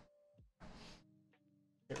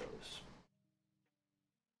 Arrows.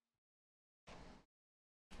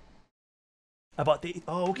 I bought the...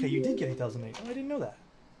 Oh, okay, you did get 8008. Oh, I didn't know that.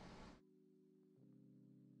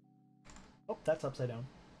 Oh, that's upside down.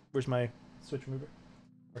 Where's my switch remover?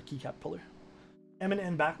 Or keycap puller? M and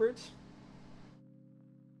N backwards?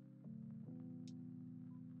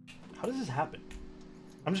 How does this happen?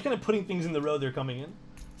 I'm just kind of putting things in the row they're coming in,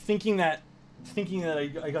 thinking that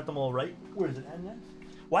I got them all right. Where is it? N?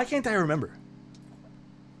 Why can't I remember?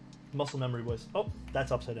 Muscle memory, boys. Oh,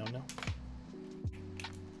 that's upside down now.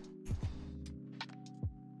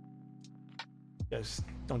 Guys,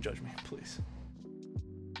 don't judge me, please.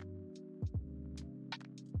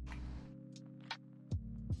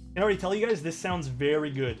 I can already tell you guys, this sounds very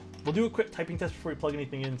good. We'll do a quick typing test before we plug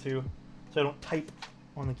anything in too, so I don't type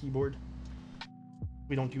on the keyboard.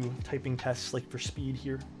 We don't do typing tests like for speed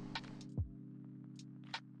here.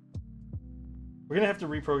 We're gonna have to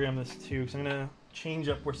reprogram this too, because I'm gonna change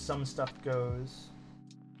up where some stuff goes.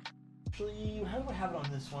 Actually, how do I have it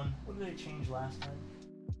on this one? What did I change last time?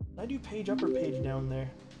 Did I do page up or page down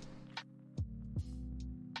there?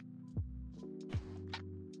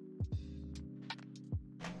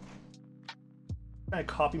 I'm trying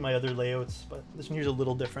to copy my other layouts, but this one here's a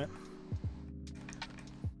little different.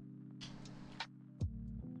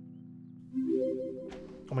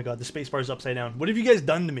 Oh my god, the spacebar is upside down. What have you guys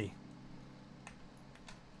done to me?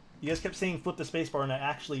 You guys kept saying flip the spacebar, and I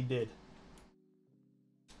actually did.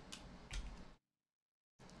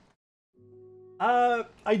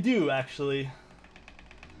 I do, actually.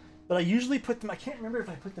 But I usually put them... I can't remember if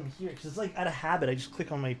I put them here, because it's like out of habit. I just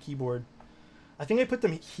click on my keyboard. I think I put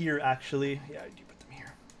them here, actually. Yeah, I do put them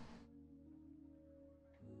here.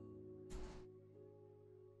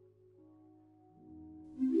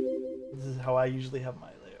 This is how I usually have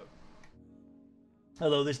my layout.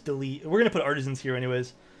 Hello, this delete. We're going to put artisans here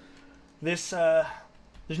anyways. This,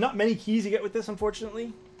 there's not many keys you get with this,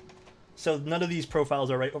 unfortunately. So none of these profiles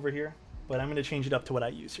are right over here. But I'm going to change it up to what I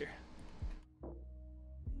use here.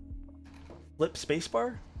 Flip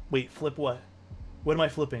spacebar? Wait, flip what? What am I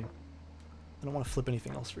flipping? I don't want to flip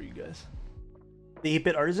anything else for you guys. The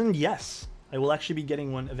 8-bit artisan? Yes. I will actually be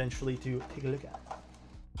getting one eventually to take a look at.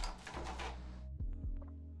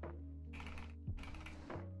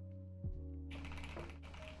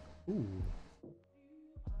 Ooh.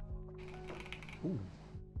 Ooh.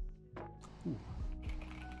 Ooh.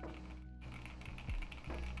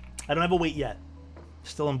 I don't have a weight yet.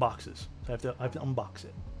 Still in boxes. So I have to unbox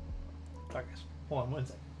it. Alright guys, hold on 1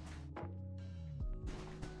 second.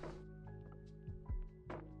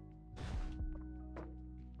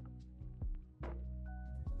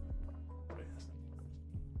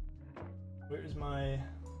 Where's my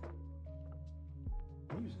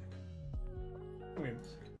music? Come here,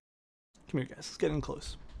 music. Come here, guys. Let's get in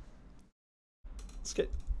close. Let's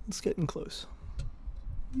get in close.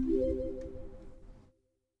 We'll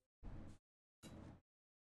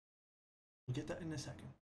get that in a second.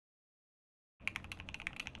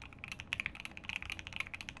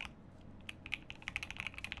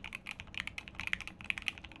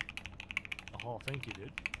 Oh, thank you,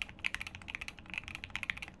 dude.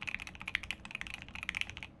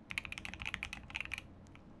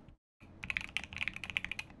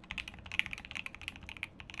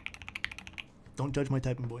 Don't judge my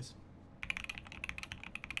typing, boys.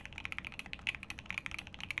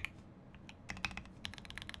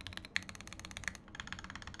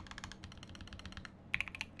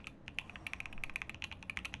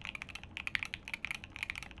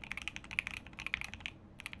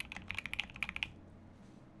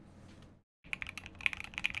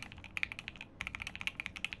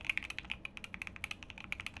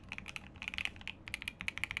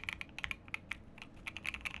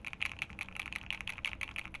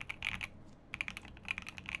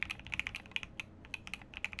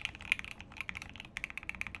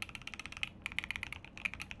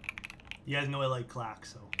 You guys know I like clack,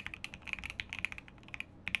 so.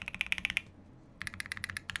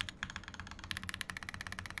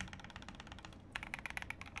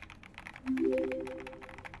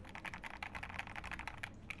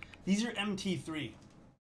 These are MT3.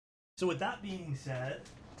 So with that being said,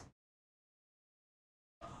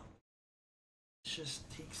 let's just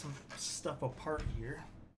take some stuff apart here.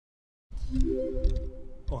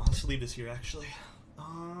 Oh, let's leave this here actually.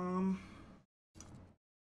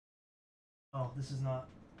 Oh, this is not.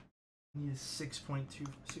 I need a 6.25.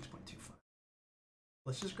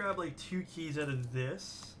 Let's just grab like 2 keys out of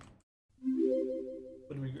this.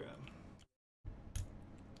 What do we grab?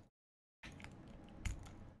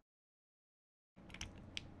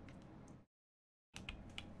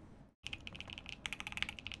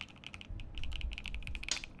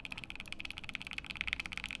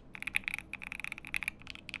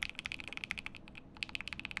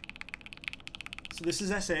 So this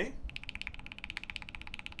is SA.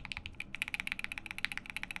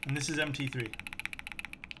 And this is MT3.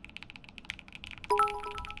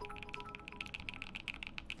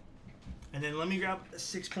 And then let me grab a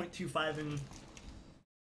 6.25 in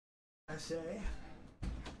SA.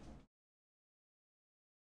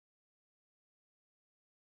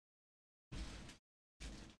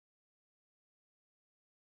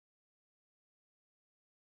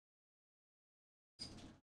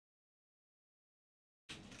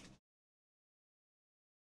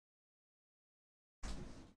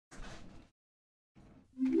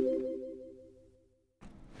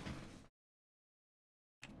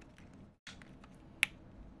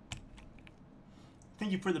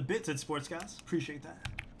 Thank you for the bits at Sports Guys. Appreciate that.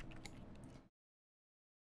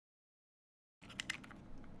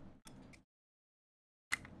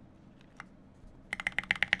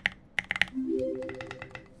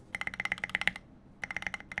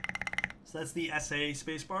 So that's the SA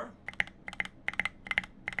spacebar.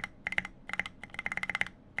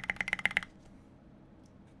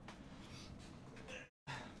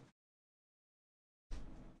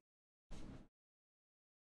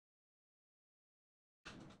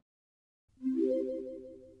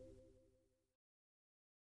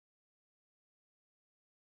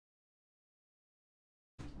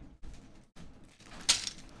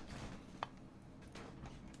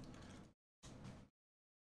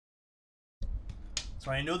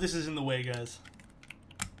 Sorry, I know this is in the way, guys.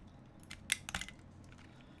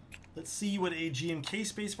 Let's see what a GMK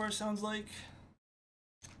spacebar sounds like.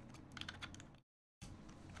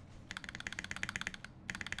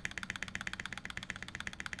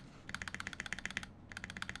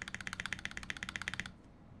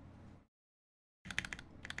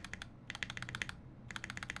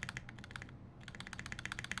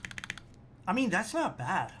 I mean, that's not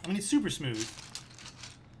bad. I mean, it's super smooth.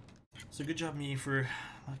 So good job me for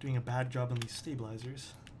not doing a bad job on these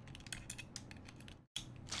stabilizers.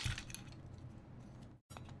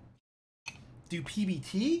 Do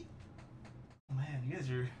PBT? Oh man, you guys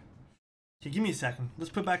are... Okay, give me a second.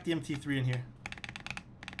 Let's put back the MT3 in here.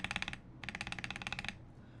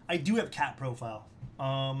 I do have cat profile.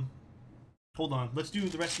 Hold on. Let's do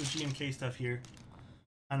the rest of the GMK stuff here.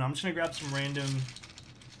 I know, I'm just gonna grab some random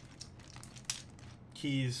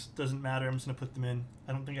keys. Doesn't matter. I'm just gonna put them in.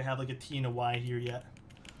 I don't think I have like a T and a Y here yet.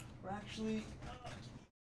 Or actually,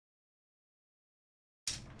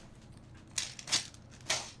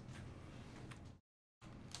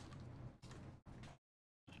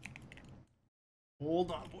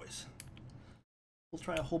 hold on, boys. We'll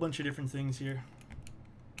try a whole bunch of different things here.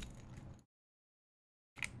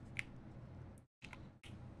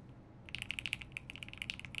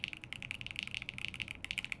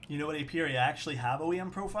 You know what, APR? I actually have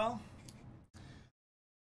OEM profile.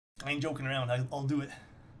 I ain't joking around. I'll do it.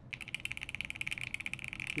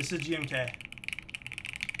 This is GMK.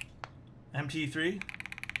 MT3.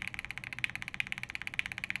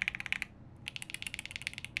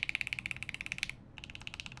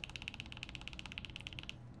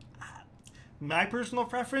 My personal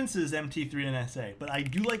preference is MT3 and SA, but I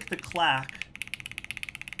do like the clack.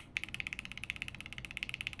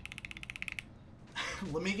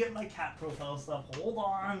 Let me get my cat profile stuff. Hold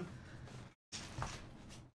on.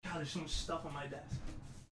 God, there's so much stuff on my desk.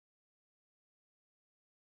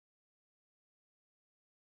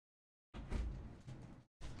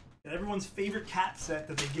 And everyone's favorite cat set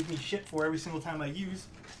that they give me shit for every single time I use.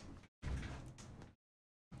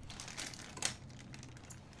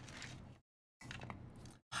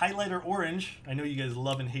 Highlighter orange. I know you guys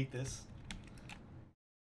love and hate this.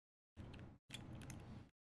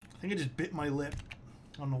 I think I just bit my lip.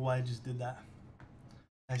 I don't know why I just did that.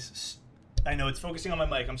 I know it's focusing on my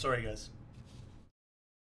mic. I'm sorry, guys.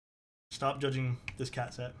 Stop judging this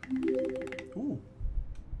cat set. Ooh.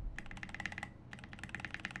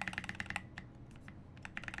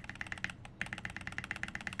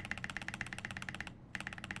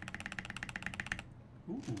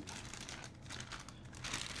 Ooh.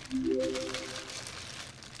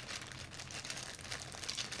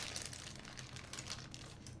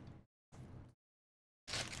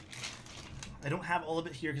 I don't have all of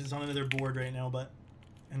it here because it's on another board right now,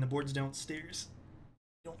 and the board's downstairs.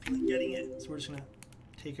 I don't feel like getting it, so we're just gonna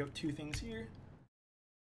take out two things here.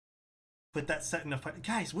 Put that set in a fight.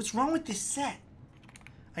 Guys, what's wrong with this set?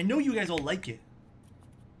 I know you guys all like it.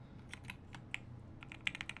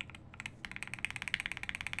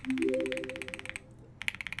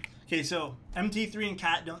 Okay, so MT3 and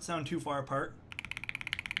Cat don't sound too far apart.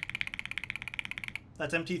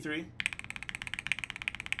 That's MT3.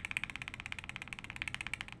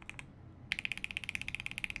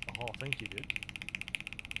 Oh, thank you, dude.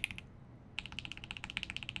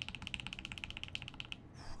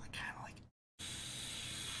 I kind of like...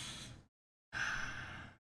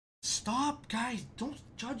 Stop, guys. Don't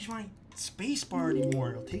judge my space bar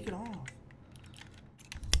anymore. I'll take it off.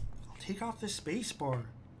 I'll take off this space bar.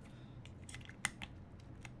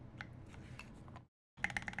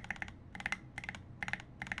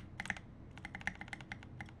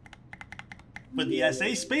 But the SA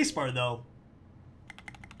spacebar, though.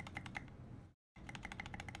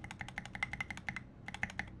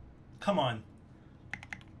 Come on.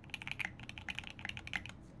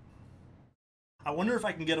 I wonder if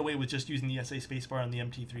I can get away with just using the SA spacebar on the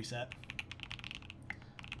MT3 set.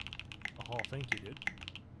 Oh, thank you, dude.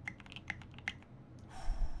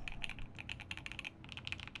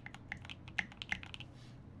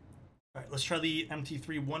 All right, let's try the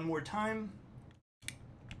MT3 one more time.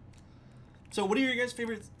 So, what are your guys'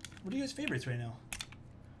 favorites? What are you guys' favorites right now?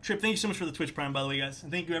 Trip, thank you so much for the Twitch Prime, by the way, guys,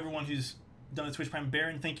 and thank you everyone who's done the Twitch Prime.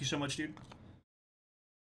 Baron, thank you so much, dude.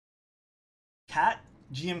 Cat,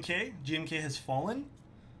 GMK, GMK has fallen.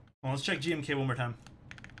 Well, let's check GMK one more time.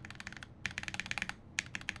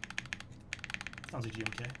 Sounds like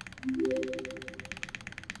GMK.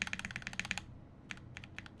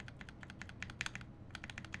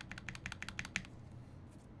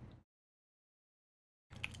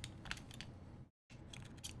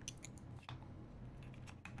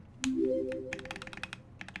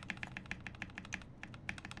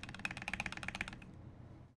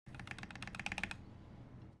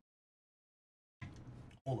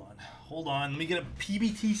 Hold on. Let me get a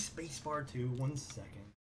PBT spacebar too. 1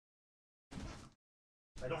 second.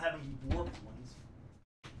 I don't have any warped ones.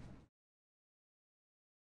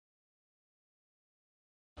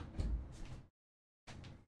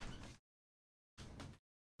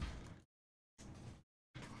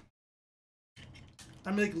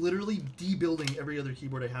 I'm like literally debuilding every other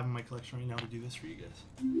keyboard I have in my collection right now to do this for you guys.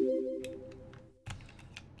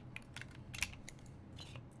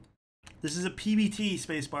 This is a PBT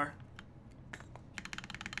spacebar.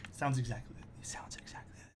 Sounds exactly the same.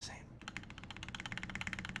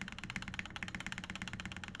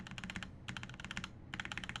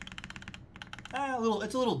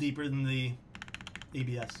 It's a little deeper than the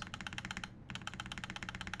ABS.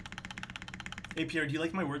 APR, do you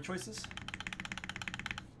like my word choices?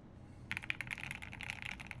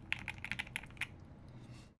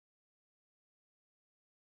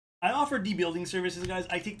 offer debuilding services, guys.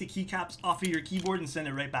 I take the keycaps off of your keyboard and send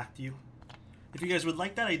it right back to you. If you guys would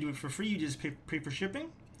like that, I do it for free. You just pay for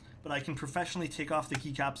shipping. But I can professionally take off the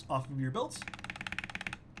keycaps off of your builds.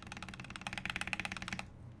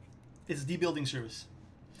 It's a debuilding service.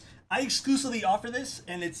 I exclusively offer this,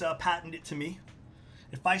 and it's patented to me.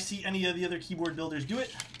 If I see any of the other keyboard builders do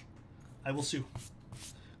it, I will sue.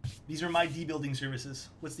 These are my debuilding services.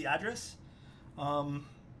 What's the address? I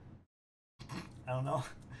don't know.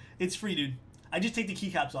 It's free, dude. I just take the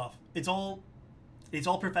keycaps off. It's all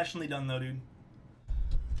professionally done, though, dude.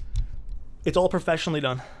 It's all professionally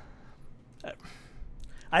done.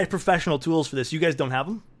 I have professional tools for this. You guys don't have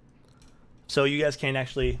them, so you guys can't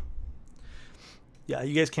actually. Yeah,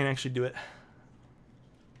 you guys can't actually do it.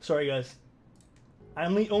 Sorry, guys.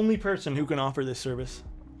 I'm the only person who can offer this service.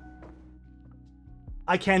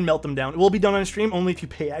 I can melt them down. It will be done on stream only if you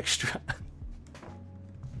pay extra.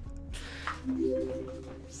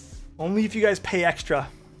 Only if you guys pay extra.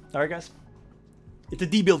 Alright, guys? It's a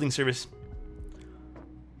debuilding service.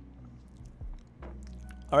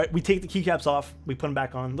 Alright, we take the keycaps off. We put them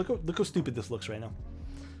back on. Look how stupid this looks right now.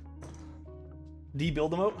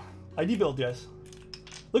 Debuild them out. I debuild, guys.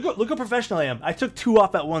 Look how professional I am. I took 2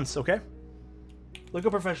 off at once, okay? Look how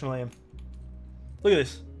professional I am. Look at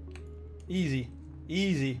this. Easy.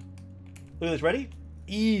 Easy. Look at this. Ready?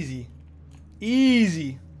 Easy.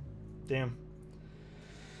 Easy. Damn.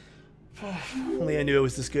 Only I knew it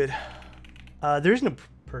was this good. There's no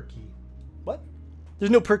per key. What?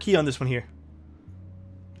 There's no per key on this one here.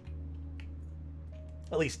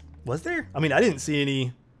 At least, was there? I mean, I didn't see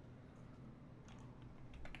any.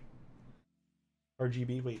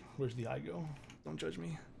 RGB. Wait, where's the eye go? Don't judge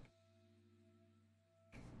me.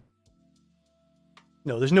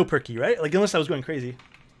 No, there's no per key, right? Like, unless I was going crazy.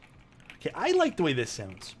 Okay, I like the way this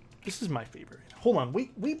sounds. This is my favorite. Hold on,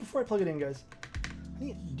 wait before I plug it in, guys. I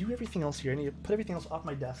need to do everything else here. I need to put everything else off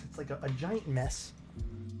my desk. It's like a giant mess.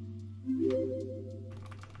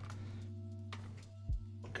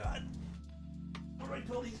 Oh, God. Where do I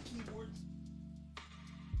put all these keyboards?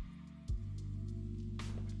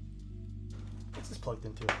 What's this plugged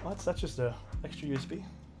into? Oh, that's just a extra USB.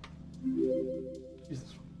 Use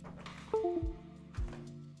this one.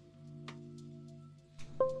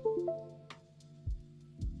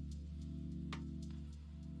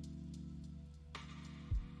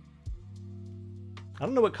 I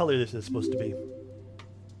don't know what color this is supposed to be.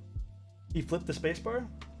 He flipped the spacebar?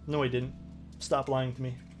 No, he didn't. Stop lying to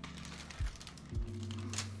me.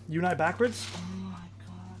 You and I backwards? Oh my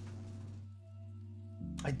god.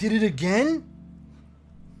 I did it again?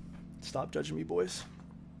 Stop judging me, boys.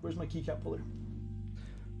 Where's my keycap puller?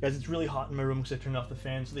 Guys, it's really hot in my room because I turned off the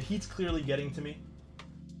fan, so the heat's clearly getting to me.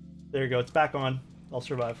 There you go, it's back on. I'll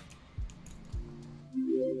survive.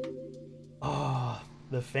 Ah, oh,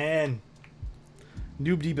 the fan.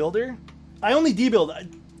 Noob debuilder? I only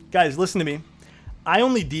debuild. Guys, listen to me. I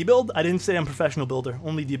only debuild. I didn't say I'm a professional builder.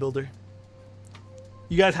 Only debuilder.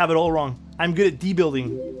 You guys have it all wrong. I'm good at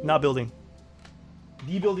debuilding, not building.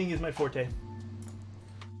 Debuilding is my forte.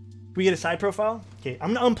 Can we get a side profile? Okay,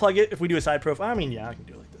 I'm gonna unplug it if we do a side profile. I mean, yeah, I can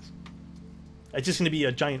do it like this. It's just gonna be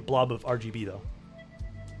a giant blob of RGB though.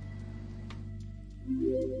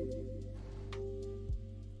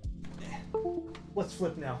 Let's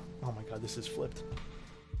flip now. Oh my god, this is flipped.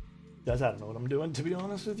 Guys, I don't know what I'm doing, to be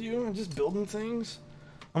honest with you. I'm just building things.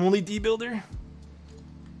 I'm only debuilder.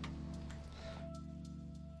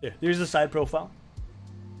 There's the side profile.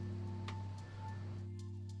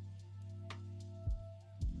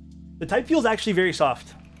 The type feels actually very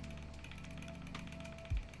soft.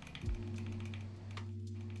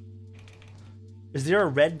 Is there a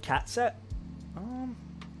red cat set?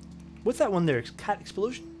 What's that one there? Cat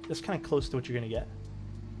Explosion? That's kind of close to what you're gonna get.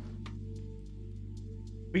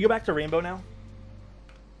 We go back to rainbow now?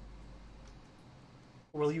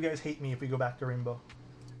 Or will you guys hate me if we go back to rainbow?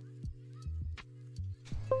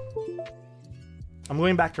 I'm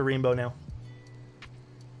going back to rainbow now.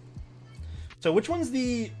 So which one's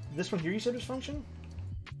the... This one here you said was function?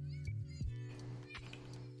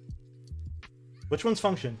 Which one's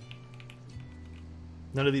function?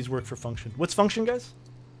 None of these work for function. What's function, guys?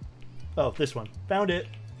 Oh, this one. Found it.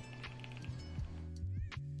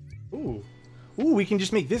 Ooh. Ooh, we can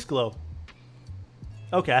just make this glow.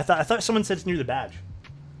 Okay, I thought someone said it's near the badge.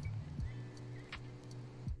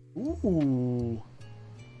 Ooh.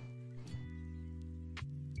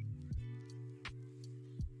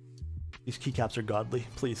 These keycaps are godly,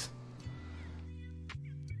 please.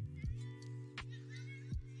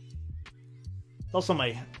 Also,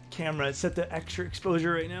 my camera is set to extra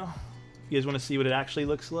exposure right now. If you guys want to see what it actually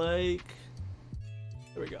looks like.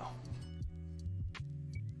 There we go.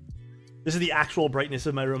 This is the actual brightness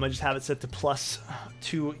of my room. I just have it set to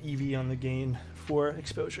 +2 EV on the gain for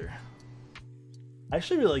exposure. I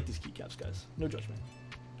actually really like these keycaps, guys. No judgment.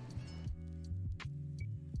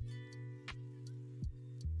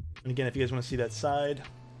 And again, if you guys want to see that side.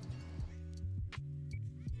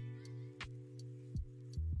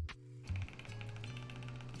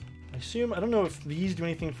 I don't know if these do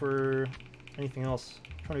anything for anything else.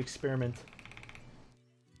 I'm trying to experiment.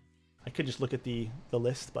 I could just look at the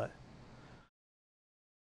list, but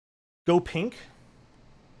go pink.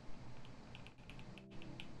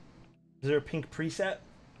 Is there a pink preset?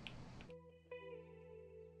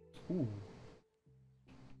 Ooh.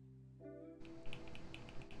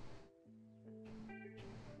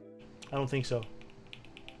 I don't think so.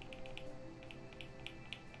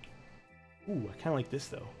 Ooh, I kind of like this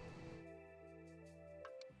though.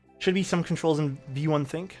 Should be some controls in V1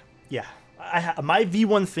 Think. Yeah, my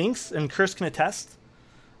V1 Thinks, and Curse can attest,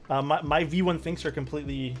 my V1 Thinks are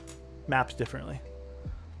completely mapped differently.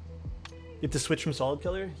 You have to switch from solid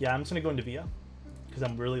color? Yeah, I'm just gonna go into VIA, because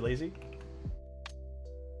I'm really lazy.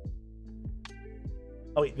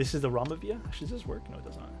 Oh wait, this is the ROM of VIA? Actually, does this work? No, it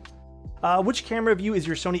does not. Which camera view is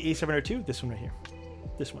your Sony A702? This one right here.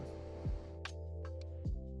 This one.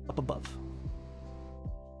 Up above.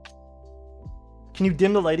 Can you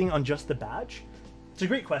dim the lighting on just the badge? It's a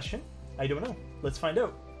great question. I don't know. Let's find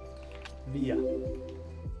out. VIA.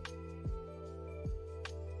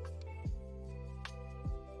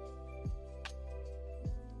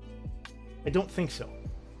 I don't think so.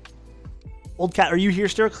 Old Cat, are you here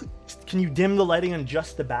still? Can you dim the lighting on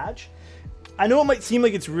just the badge? I know it might seem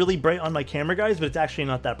like it's really bright on my camera, guys, but it's actually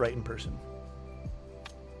not that bright in person.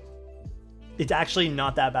 It's actually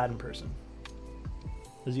not that bad in person,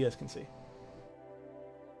 as you guys can see.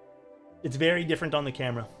 It's very different on the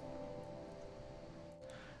camera.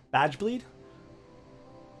 Badge bleed?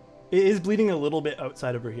 It is bleeding a little bit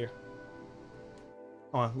outside over here.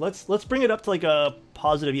 Let's bring it up to like a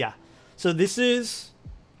positive, yeah. So this is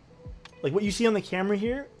like what you see on the camera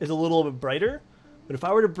here is a little bit brighter, but if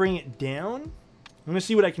I were to bring it down, I'm gonna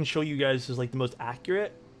see what I can show you guys is like the most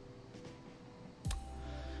accurate.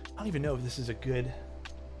 I don't even know if this is a good.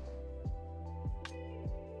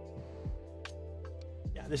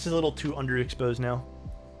 This is a little too underexposed now.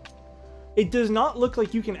 It does not look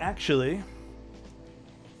like you can actually.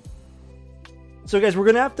 So guys, we're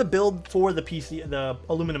gonna have to build for the PC, the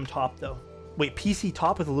aluminum top though. Wait, PC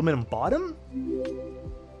top with aluminum bottom?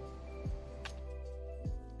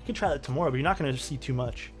 I could try that tomorrow, but you're not gonna see too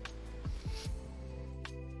much.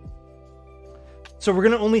 So we're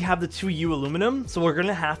gonna only have the 2U aluminum, so we're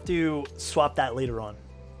gonna have to swap that later on.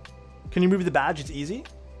 Can you remove the badge? It's easy.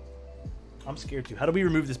 I'm scared to. How do we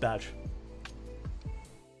remove this badge?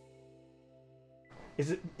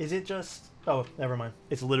 Is it just... Oh, never mind.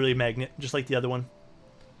 It's literally a magnet, just like the other one.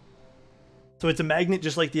 So it's a magnet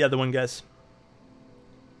just like the other one, guys.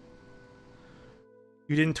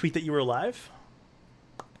 You didn't tweet that you were alive?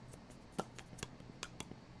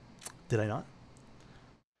 Did I not?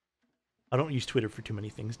 I don't use Twitter for too many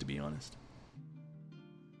things, to be honest.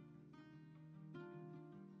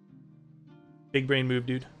 Big brain move,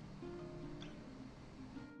 dude.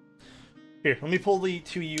 Here, let me pull the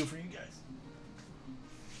 2U for you guys.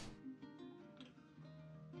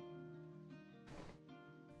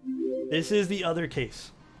 This is the other case.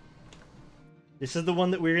 This is the one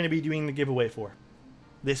that we're going to be doing the giveaway for.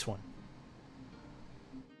 This one.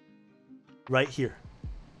 Right here.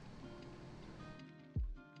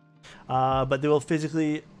 But they will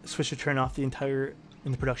physically switch to turn off the entire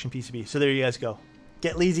in the production PCB. So there you guys go.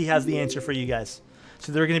 Get Lazy has the answer for you guys.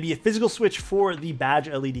 So there's going to be a physical switch for the badge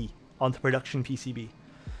LED on the production PCB.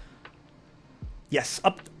 Yes,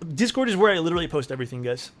 Discord is where I literally post everything,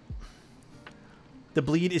 guys. The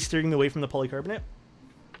bleed is steering away from the polycarbonate.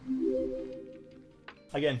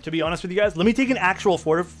 Again, to be honest with you guys, let me take an actual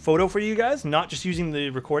photo for you guys, not just using the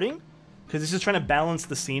recording, because this is trying to balance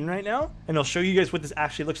the scene right now, and I'll show you guys what this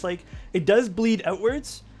actually looks like. It does bleed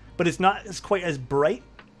outwards, but it's not quite as bright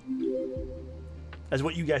as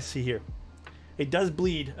what you guys see here. It does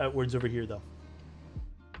bleed outwards over here, though.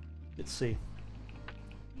 Let's see.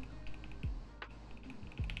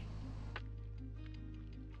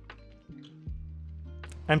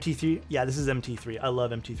 MT3, yeah, this is MT3. I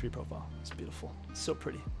love MT3 profile. It's beautiful. It's so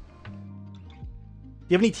pretty. Do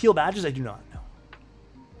you have any teal badges? I do not. No.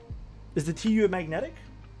 Is the TU magnetic?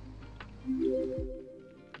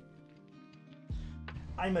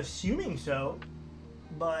 I'm assuming so,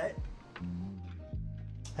 but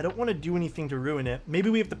I don't want to do anything to ruin it. Maybe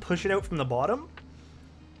we have to push it out from the bottom,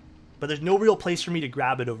 but there's no real place for me to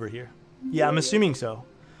grab it over here. Yeah, I'm assuming so.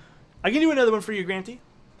 I can do another one for you, Granty.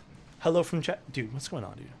 Hello from chat. Dude, what's going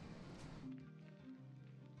on, dude?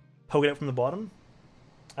 Poke it out from the bottom.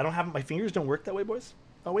 I don't have... My fingers don't work that way, boys.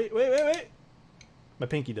 Oh, wait. My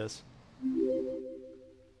pinky does.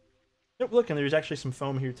 Yep, look, and there's actually some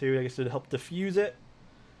foam here, too. I guess to help diffuse it,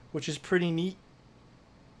 which is pretty neat.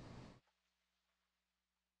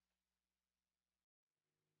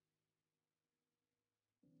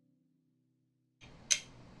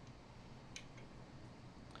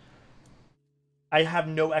 I have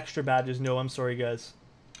no extra badges. No, I'm sorry, guys.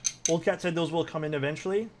 Old Cat said those will come in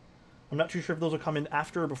eventually. I'm not too sure if those will come in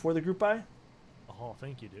after or before the group buy. Oh,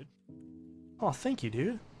 thank you, dude. Oh, thank you,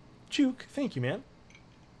 dude. Juke, thank you, man.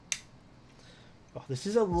 Oh, this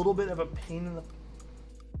is a little bit of a pain in the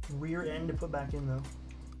rear end to put back in, though.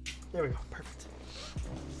 There we go. Perfect.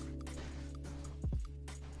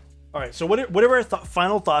 All right, so whatever our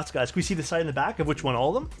final thoughts, guys. Can we see the side and the back of which one? All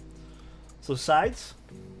of them? So sides.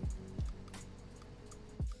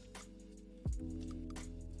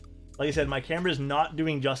 Like I said, my camera is not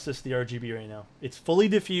doing justice to the RGB right now. It's fully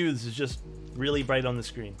diffused. It's just really bright on the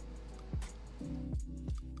screen.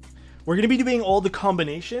 We're going to be doing all the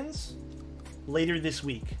combinations later this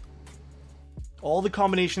week. All the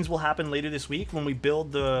combinations will happen later this week when we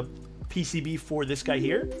build the PCB for this guy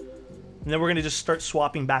here. And then we're going to just start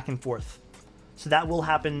swapping back and forth. So that will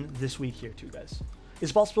happen this week here too, guys. Is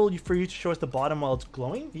it possible for you to show us the bottom while it's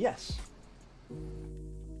glowing? Yes.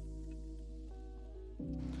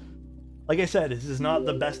 Like I said, this is not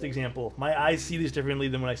the best example. My eyes see this differently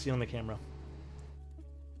than what I see on the camera.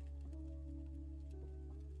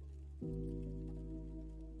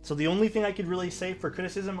 So the only thing I could really say for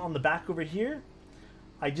criticism on the back over here,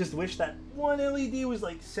 I just wish that one LED was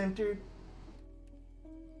like centered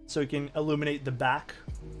so it can illuminate the back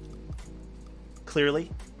clearly.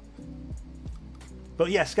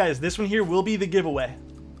 But yes, guys, this one here will be the giveaway.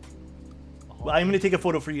 I'm going to take a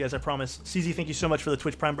photo for you guys, I promise. CZ, thank you so much for the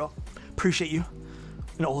Twitch Prime, bro. Appreciate you.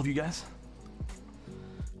 And all of you guys.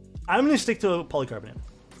 I'm going to stick to polycarbonate.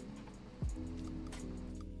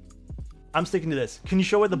 I'm sticking to this. Can you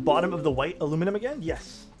show at the bottom of the white aluminum again?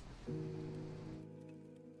 Yes.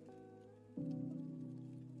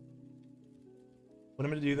 What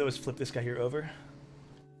I'm going to do, though, is flip this guy here over.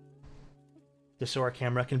 Just so our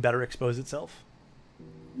camera can better expose itself.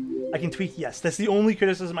 I can tweak, yes. That's the only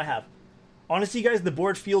criticism I have. Honestly, guys, the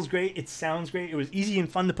board feels great. It sounds great. It was easy and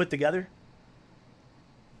fun to put together.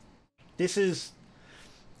 This is...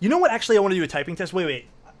 You know what? Actually, I want to do a typing test. Wait.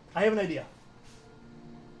 I have an idea.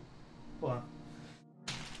 Hold on.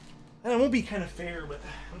 And it won't be kind of fair, but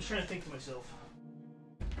I'm just trying to think to myself.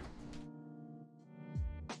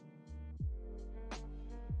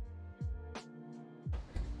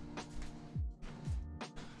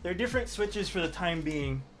 There are different switches for the time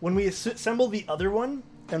being. When we assemble the other one,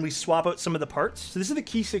 and we swap out some of the parts. So this is the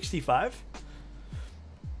Key 65.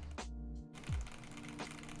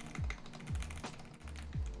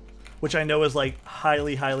 Which I know is like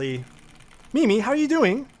highly... Mimi, how are you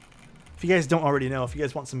doing? If you guys don't already know, if you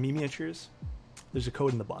guys want some Mimi miniatures, there's a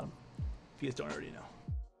code in the bottom. If you guys don't already know.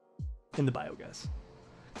 In the bio, guys.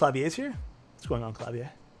 Clavier's here? What's going on, Clavier?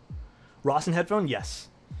 Ross and headphone? Yes.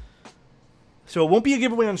 So it won't be a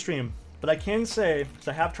giveaway on stream. But I can say, because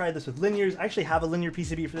I have tried this with linears, I actually have a linear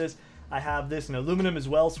PCB for this. I have this in aluminum as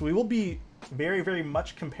well, so we will be very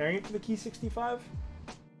much comparing it to the Key 65.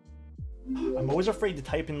 I'm always afraid to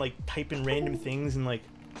type in random things and like.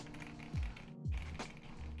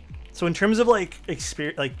 So in terms of like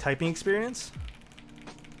typing experience,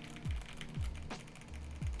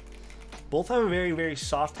 both have a very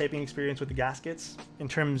soft typing experience with the gaskets in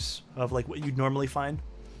terms of like what you'd normally find.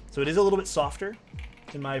 So it is a little bit softer,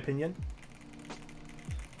 in my opinion.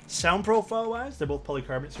 Sound profile wise, they're both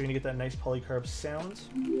polycarbonate, so you're gonna get that nice polycarb sound.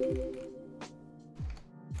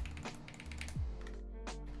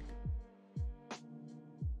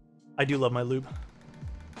 I do love my lube.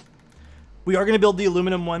 We are gonna build the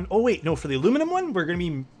aluminum one. Oh wait, no, for the aluminum one, we're gonna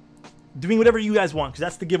be doing whatever you guys want, because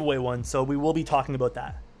that's the giveaway one, so we will be talking about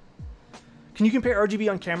that. Can you compare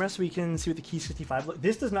RGB on camera so we can see what the Key 65 looks?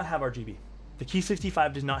 This does not have RGB. The Key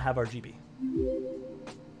 65 does not have RGB.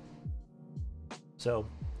 So,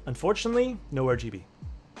 unfortunately, no RGB.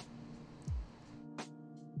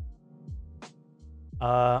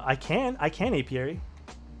 I can apiary.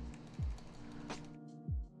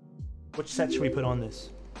 Which set should we put on this?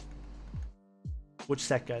 Which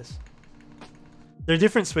set, guys? They're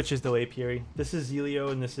different switches though, apiary. This is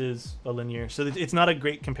Zelio and this is a linear. So it's not a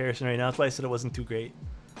great comparison right now. That's why I said it wasn't too great.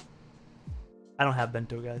 I don't have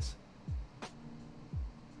bento, guys.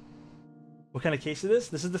 What kind of case is this?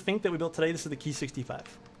 This is the Think that we built today. This is the Key 65.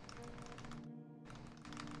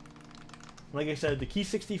 Like I said, the Key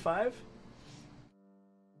 65,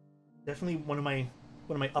 definitely one of my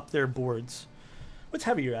up there boards. What's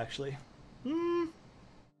heavier actually?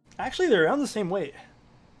 Actually, they're around the same weight.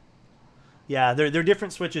 Yeah, they're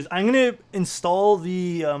different switches. I'm gonna install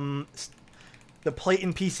the plate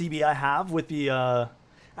and PCB I have with the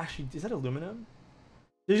actually, is that aluminum?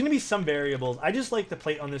 There's gonna be some variables. I just like the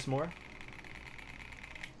plate on this more.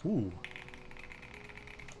 Ooh.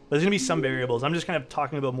 There's gonna be some variables. I'm just kind of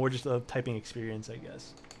talking about more just a typing experience, I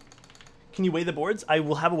guess. Can you weigh the boards? I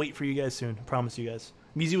will have a weight for you guys soon. I promise you guys.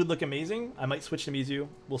 Mizu would look amazing. I might switch to Mizu.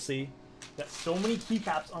 We'll see. Got so many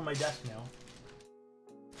keycaps on my desk now.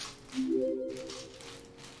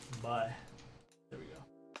 Bye. There we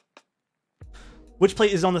go. Which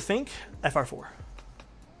plate is on the Think? FR4.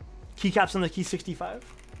 Keycaps on the Key 65.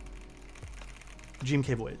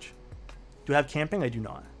 GMK Voyage. Do I have camping? I do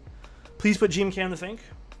not. Please put GMK on the Think.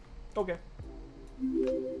 Okay.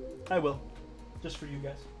 I will. Just for you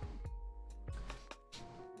guys.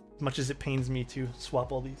 As much as it pains me to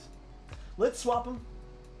swap all these. Let's swap them.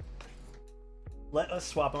 Let us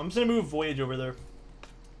swap them. I'm just going to move Voyage over there.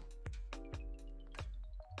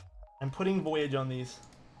 I'm putting Voyage on these.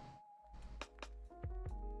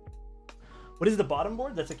 What is the bottom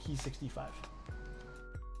board? That's a Key 65.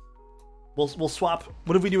 We'll swap.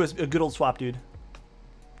 What if we do a good old swap, dude?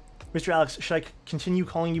 Mr. Alex, should I continue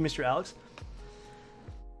calling you Mr. Alex?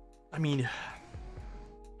 I mean,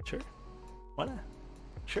 sure. Why not?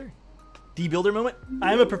 Sure. D-builder moment?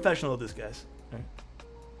 I am a professional at this, guys. Right.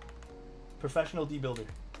 Professional D-builder.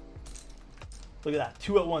 Look at that.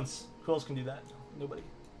 2 at once. Who else can do that? Nobody.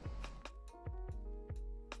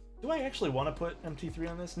 Do I actually want to put MT3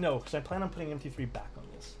 on this? No, because I plan on putting MT3 back on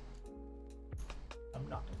this. I'm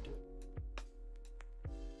not going to do it.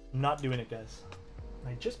 I'm not doing it, guys.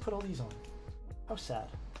 I just put all these on. How sad.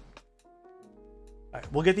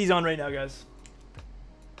 Alright, we'll get these on right now, guys.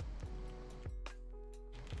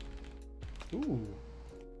 Ooh.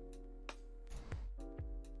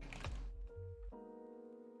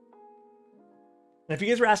 And if you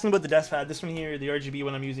guys were asking about the desk pad, this one here, the RGB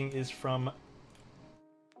one I'm using, is from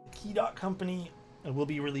the Key Company and will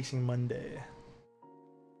be releasing Monday.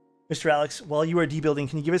 Mr. Alex, while you are debuilding,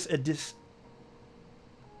 can you give us a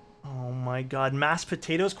Oh my god, mashed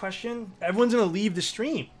potatoes question? Everyone's gonna leave the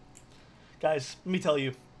stream. Guys, let me tell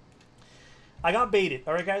you. I got baited,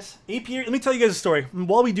 alright guys? Apiary, let me tell you guys a story.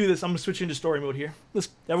 While we do this, I'm gonna switch into story mode here. Let's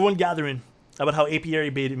everyone gather in about how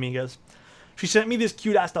Apiary baited me, guys. She sent me this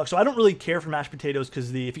cute ass dog. So I don't really care for mashed potatoes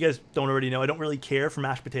because if you guys don't already know, I don't really care for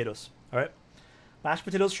mashed potatoes. Alright? Mashed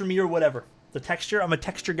potatoes for me or whatever. The texture, I'm a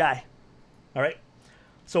texture guy. Alright?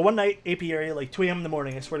 So one night, Apiary, like 2 a.m. in the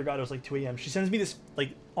morning, I swear to God, it was like 2 a.m. She sends me this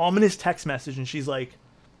like ominous text message and she's like,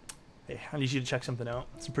 hey, I need you to check something out.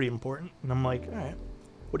 It's pretty important. And I'm like, all right,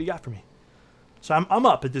 what do you got for me? So I'm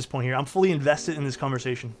up at this point here. I'm fully invested in this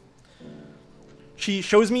conversation. She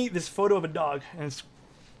shows me this photo of a dog, and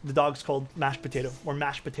the dog's called Mashed Potato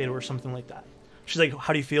or something like that. She's like,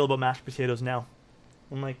 how do you feel about mashed potatoes now?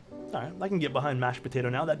 I'm like, all right, I can get behind mashed potato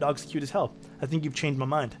now. That dog's cute as hell. I think you've changed my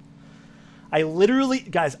mind. I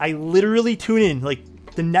literally tune in like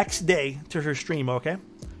the next day to her stream, okay?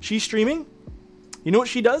 She's streaming. You know what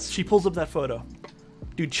she does? She pulls up that photo.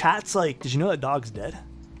 Dude, chat's like, did you know that dog's dead?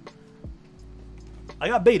 I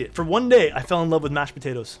got baited. For one day, I fell in love with mashed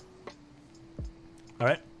potatoes.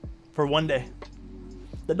 Alright? For one day.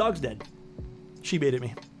 The dog's dead. She baited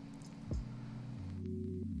me.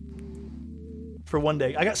 For one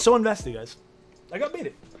day. I got so invested, guys. I got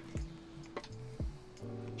baited.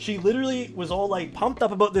 She literally was all like pumped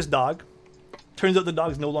up about this dog. Turns out the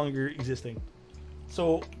dog's no longer existing.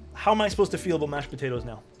 So, how am I supposed to feel about mashed potatoes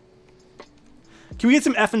now? Can we get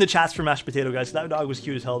some F in the chats for mashed potato, guys? That dog was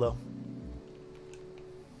cute as hell, though.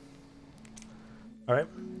 Alright.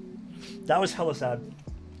 That was hella sad.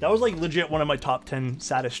 That was like legit one of my top 10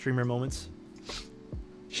 saddest streamer moments.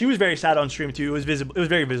 She was very sad on stream too. It was visible. It was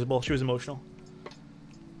very visible. She was emotional.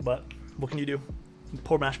 But what can you do?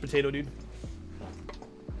 Poor mashed potato, dude.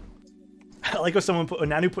 I like how someone put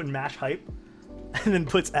Nanu put in mash hype and then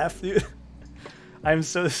puts F, dude. I'm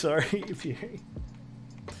so sorry if you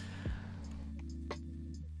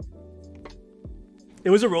It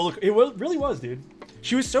was a roller. It really was, dude.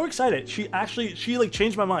 She was so excited. She like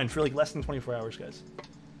changed my mind for like less than 24 hours, guys.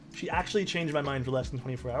 She actually changed my mind for less than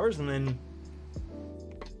 24 hours, and then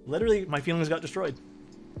literally my feelings got destroyed.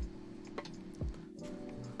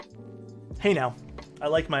 Hey now, I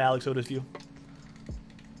like my Alex Otis view.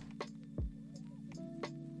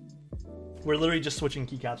 We're literally just switching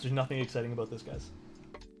keycaps. There's nothing exciting about this, guys.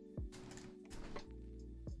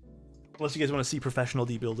 Unless you guys want to see professional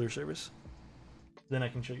debuilder service. Then I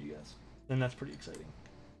can show you guys. And that's pretty exciting.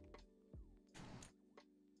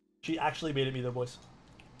 She actually made it me though, boys.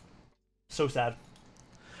 So sad.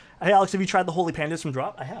 Hey Alex, have you tried the Holy Pandas from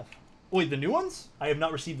Drop? I have. Wait, the new ones? I have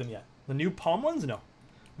not received them yet. The new Palm ones? No.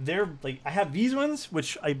 They're like, I have these ones,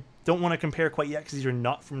 which I don't want to compare quite yet because these are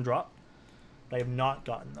not from Drop. But I have not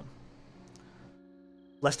gotten them.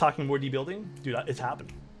 Less talking, more debuilding. Dude, it's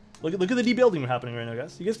happening. Look at the debuilding happening right now,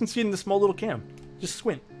 guys. You guys can see it in the small little cam. Just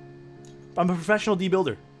squint. I'm a professional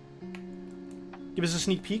debuilder. Give us a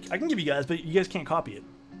sneak peek. I can give you guys, but you guys can't copy it.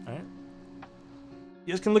 Alright?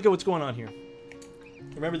 You guys can look at what's going on here.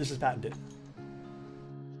 Remember, this is patented.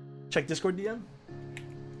 Check Discord DM.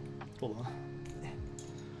 Hold on.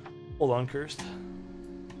 Hold on, Cursed.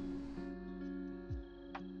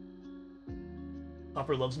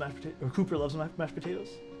 Cooper loves mashed potatoes.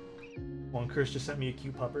 Well, Cursed just sent me a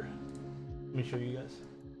cute pupper. Let me show you guys.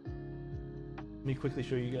 Let me quickly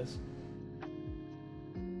show you guys.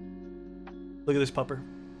 Look at this pupper.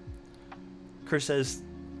 Cursed says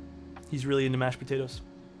he's really into mashed potatoes.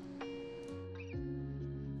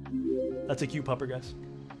 That's a cute pupper, guys.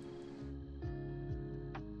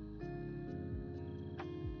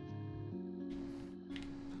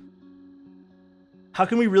 How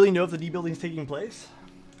can we really know if the debuilding is taking place?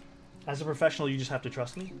 As a professional, you just have to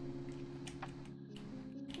trust me.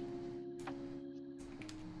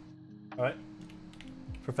 Alright.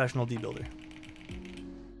 Professional debuilder.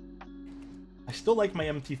 I still like my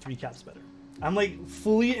MT3 caps better. I'm like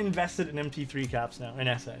fully invested in MT3 caps now,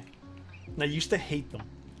 in SA. And I used to hate them.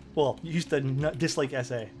 Well, used to dislike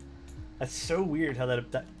SA. That's so weird how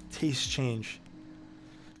that tastes change.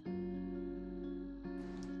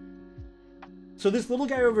 So this little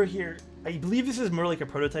guy over here, I believe this is more like a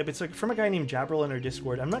prototype. It's like from a guy named Jabril in our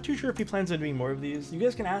Discord. I'm not too sure if he plans on doing more of these. You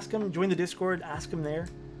guys can ask him, join the Discord, ask him there. !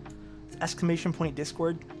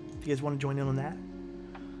 Discord, if you guys want to join in on that.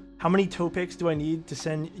 How many toe picks do I need to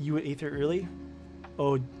send you an Aether early?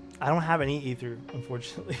 Oh, I don't have any Aether,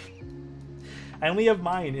 unfortunately. I only have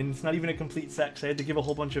mine, and it's not even a complete set, so I had to give a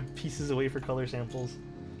whole bunch of pieces away for color samples.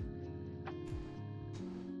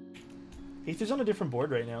 Aether's on a different board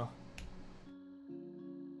right now.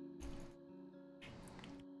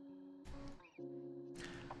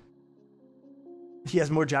 He has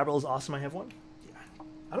more Jabril is awesome. I have one. Yeah.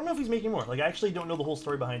 I don't know if he's making more. Like, I actually don't know the whole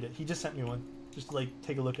story behind it. He just sent me one. Just to, like,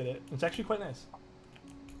 take a look at it. It's actually quite nice.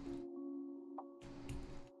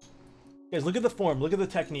 Guys, look at the form. Look at the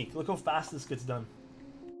technique. Look how fast this gets done.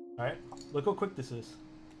 Alright? Look how quick this is.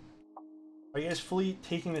 Are you guys fully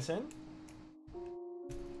taking this in?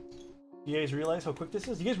 Do you guys realize how quick this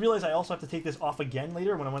is? Do you guys realize I also have to take this off again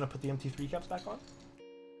later when I want to put the MT3 caps back on? Do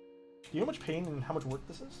you know how much pain and how much work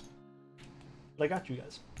this is? But I got you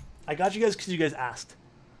guys. I got you guys because you guys asked.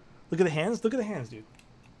 Look at the hands. Look at the hands, dude.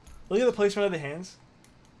 Look at the placement of the hands.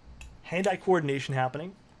 Hand-eye coordination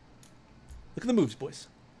happening. Look at the moves, boys.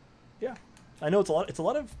 Yeah, I know it's a lot. It's a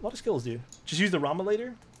lot of skills, dude. Just use the Rama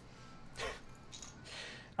later.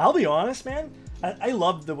 I'll be honest, man. I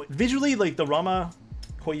love the visually, like the Rama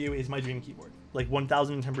Koyu is my dream keyboard, like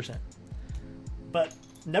 1010%. But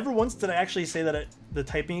never once did I actually say that the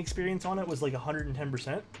typing experience on it was like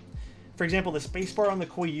 110%. For example, the spacebar on the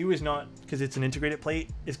Koyu is not, because it's an integrated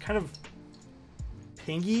plate, is kind of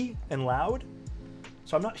pingy and loud.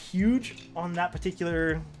 So I'm not huge on that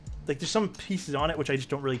particular, like there's some pieces on it which I just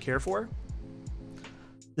don't really care for.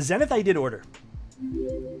 The Zenith I did order.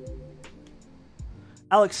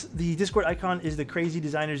 Alex, the Discord icon is the Crazy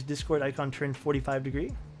Designers Discord icon turned 45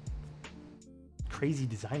 degree. Crazy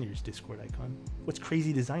Designers Discord icon? What's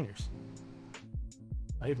Crazy Designers?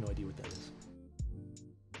 I have no idea what that is.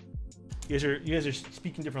 You guys are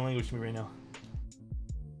speaking different language to me right now.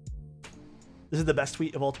 This is the best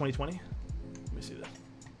tweet of all 2020. Let me see that.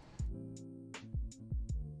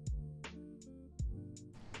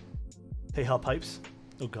 Hey, how pipes?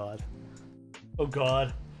 Oh god. Oh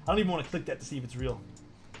god. I don't even want to click that to see if it's real.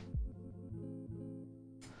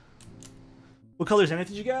 What color Zenith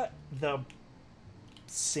did you get? The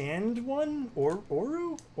sand one?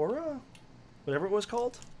 Aura? Whatever it was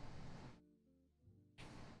called?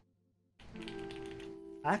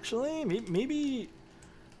 Actually, maybe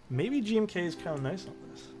GMK is kind of nice on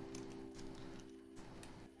this.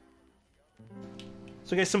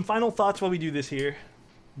 So guys, some final thoughts while we do this here.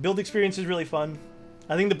 Build experience is really fun.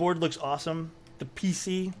 I think the board looks awesome. The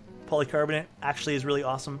PC, polycarbonate, actually is really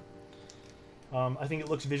awesome. I think it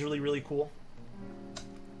looks visually really cool.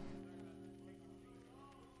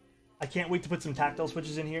 I can't wait to put some tactile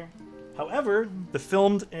switches in here. However, the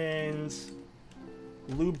filmed and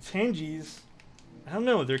lubed tangies, I don't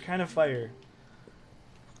know, they're kind of fire.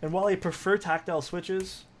 And while I prefer tactile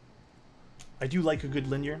switches, I do like a good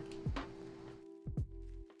linear.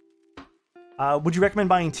 Would you recommend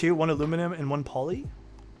buying two, one aluminum and one poly?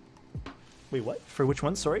 Wait, what? For which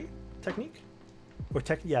one? Sorry, Technique or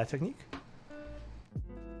yeah, Technique.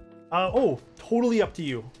 Oh, totally up to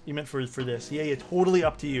you. You meant for this? Yeah, totally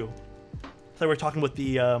up to you. I thought we were talking about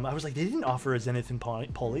the. I was like, they didn't offer a Zenith in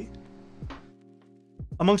poly.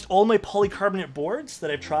 Amongst all my polycarbonate boards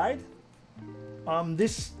that I've tried,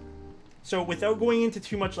 this. So without going into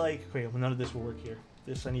too much, like, okay, well, none of this will work here.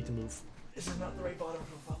 This I need to move. This is not the right bottom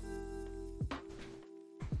profile.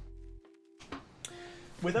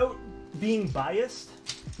 Without being biased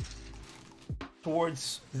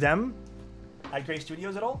towards them at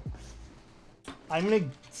Graystudios at all, I'm gonna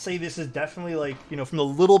say this is definitely, like, you know, from the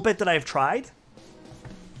little bit that I've tried,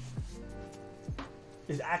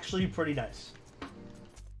 is actually pretty nice.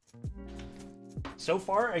 So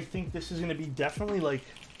far, I think this is gonna be definitely, like,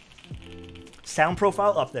 sound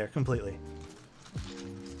profile up there completely.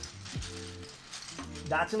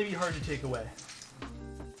 That's gonna be hard to take away.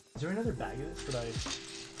 Is there another bag of this that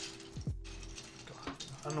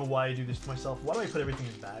I don't know why I do this to myself. Why do I put everything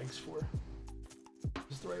in bags for? Is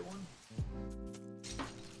this the right one?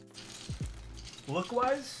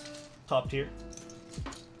 Look-wise, top tier.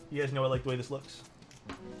 You guys know I like the way this looks.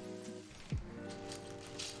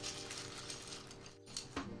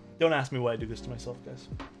 Don't ask me why I do this to myself, guys.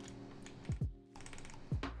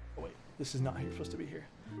 Oh wait, this is not here, supposed to be here.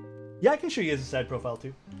 Yeah, I can show you guys a side profile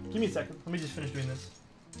too. Give me a second. Let me just finish doing this.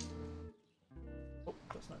 Oh,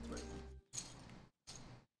 that's not the right one.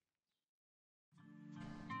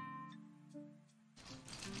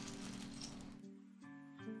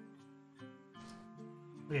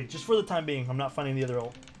 Okay, just for the time being, I'm not finding the other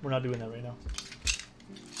hole. We're not doing that right now.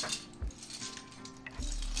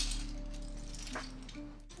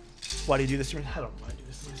 Why do you do this to me? I don't know why I do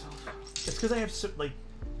this to myself. It's because I have so, like,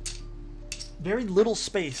 very little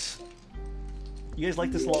space. You guys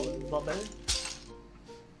like this a lot better?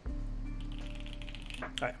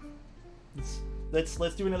 Alright.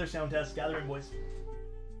 Let's do another sound test. Gather in, boys.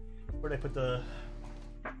 Where'd I put the...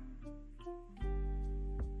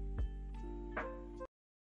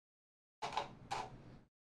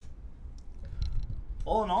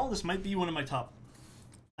 All in all, this might be one of my top.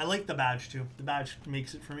 I like the badge too. The badge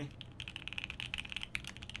makes it for me.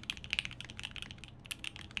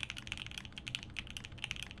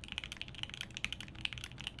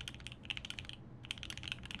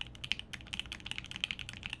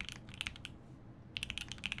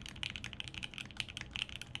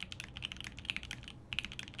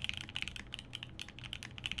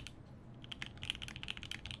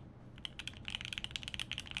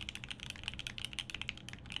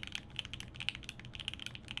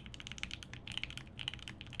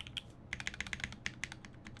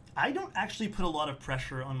 I don't actually put a lot of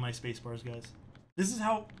pressure on my space bars, guys. This is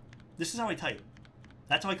how I type.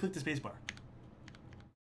 That's how I click the space bar.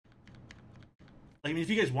 Like, I mean, if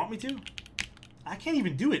you guys want me to, I can't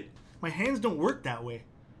even do it. My hands don't work that way.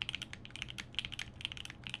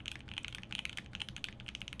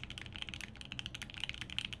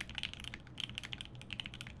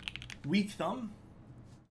 Weak thumb.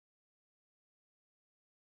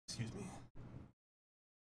 Excuse me.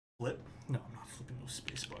 Flip? No, I'm not flipping no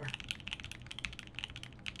space bar.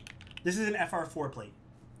 This is an FR4 plate.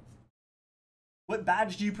 What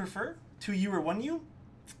badge do you prefer? 2U or 1U?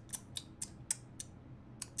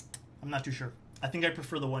 I'm not too sure. I think I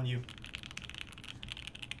prefer the 1U.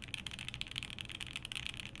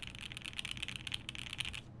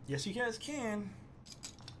 Yes, you guys can.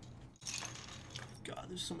 God,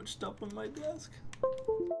 there's so much stuff on my desk.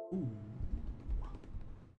 Ooh.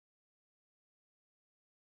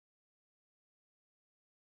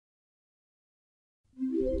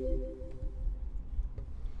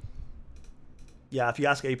 Yeah, if you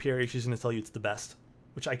ask Apiary, she's going to tell you it's the best,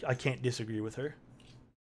 which I can't disagree with her.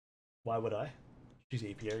 Why would I? She's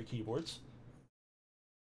Apiary Keyboards.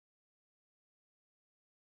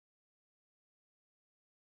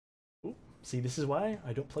 Ooh, see, this is why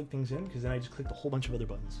I don't plug things in, because then I just clicked a whole bunch of other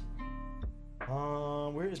buttons.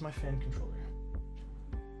 Where is my fan controller?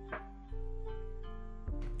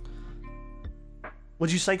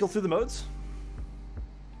 Would you cycle through the modes?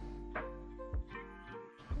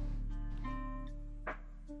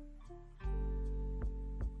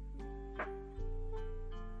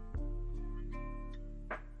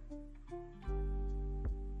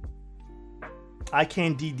 I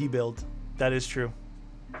can debuild. That is true.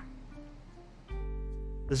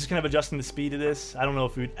 This is kind of adjusting the speed of this. I don't know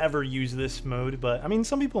if we would ever use this mode, but I mean,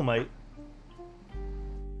 some people might.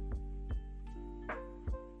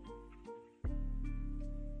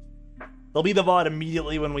 There'll be the VOD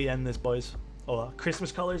immediately when we end this, boys. Oh,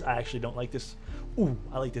 Christmas colors? I actually don't like this. Ooh,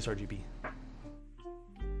 I like this RGB.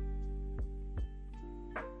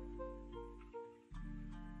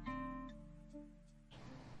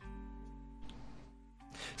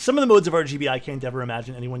 Some of the modes of RGB I can't ever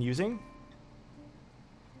imagine anyone using.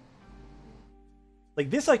 Like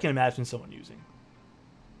this I can imagine someone using.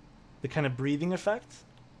 The kind of breathing effect.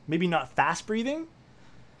 Maybe not fast breathing.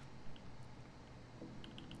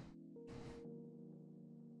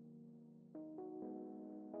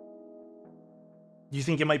 Do you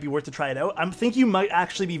think it might be worth to try it out? I think you might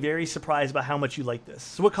actually be very surprised by how much you like this.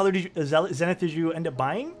 So what color did you, Zenith, did you end up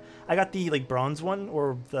buying? I got the like bronze one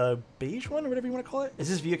or the beige one or whatever you want to call it. Is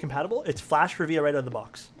this VIA compatible? It's flash for VIA right out of the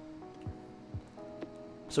box.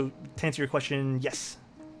 So to answer your question, yes.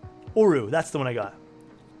 Oru, that's the one I got.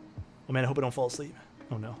 Oh man, I hope I don't fall asleep.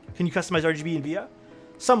 Oh no. Can you customize RGB in VIA?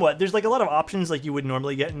 Somewhat. There's like a lot of options like you would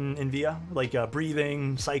normally get in VIA, like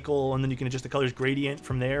breathing, cycle, and then you can adjust the colors gradient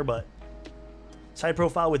from there, but side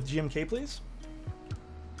profile with GMK, please.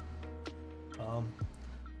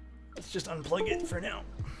 Let's just unplug it for now.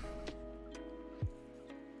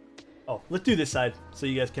 Oh, let's do this side so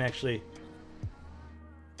you guys can actually...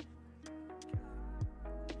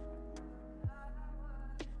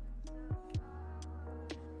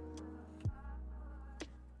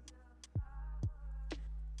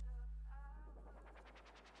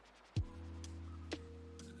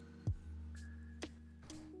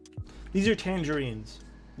 These are Tangerines,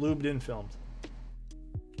 lubed and filmed.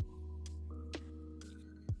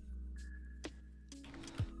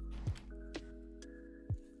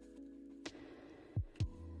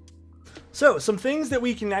 So, some things that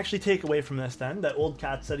we can actually take away from this then, that Old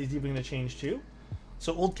Cat said he's even going to change too.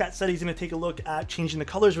 So Old Cat said he's going to take a look at changing the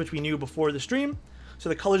colors, which we knew before the stream. So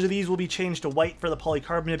the colors of these will be changed to white for the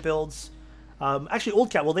polycarbonate builds. Actually, Old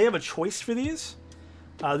Cat, will they have a choice for these?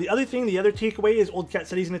 The other thing, the other takeaway is Old Cat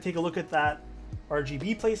said he's going to take a look at that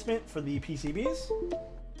RGB placement for the PCBs.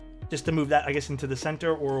 Just to move that, I guess, into the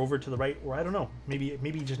center or over to the right, or I don't know.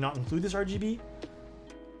 Maybe just not include this RGB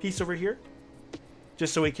piece over here.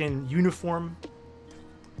 Just so we can uniform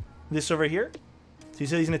this over here. So he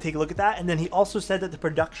said he's going to take a look at that. And then he also said that the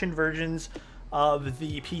production versions of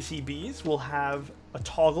the PCBs will have a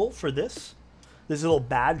toggle for this. There's a little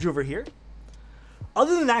badge over here.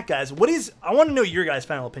 Other than that, guys, I want to know your guys'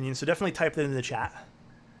 final opinion, so definitely type that in the chat.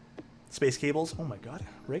 Space cables. Oh my god,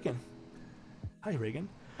 Reagan. Hi, Reagan.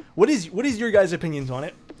 What is your guys' opinions on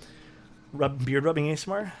it? Beard rubbing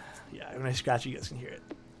ASMR? Yeah, when I scratch you guys can hear it.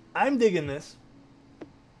 I'm digging this.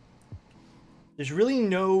 There's really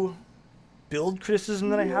no build criticism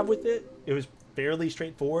that I have with it. It was fairly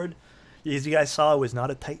straightforward. As you guys saw, it was not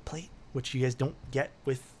a tight plate, which you guys don't get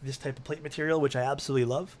with this type of plate material, which I absolutely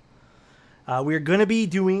love. We're going to be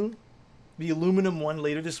doing the aluminum one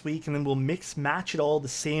later this week, and then we'll mix-match it all the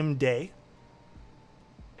same day.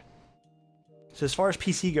 So as far as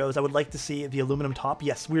PC goes, I would like to see the aluminum top.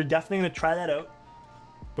 Yes, we're definitely going to try that out.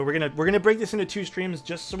 But we're gonna break this into 2 streams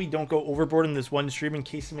just so we don't go overboard in this one stream in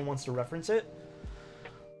case someone wants to reference it.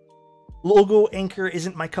 Logo anchor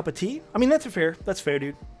isn't my cup of tea. I mean, that's fair,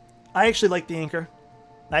 dude. I actually like the anchor.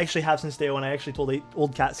 I actually have since day one. I actually told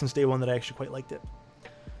Old Cat since day one that I actually quite liked it.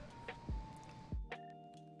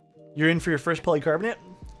 You're in for your first polycarbonate?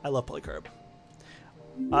 I love polycarb.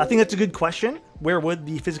 I think that's a good question. Where would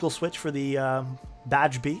the physical switch for the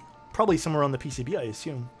badge be? Probably somewhere on the PCB, I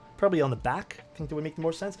assume. Probably on the back. I think that would make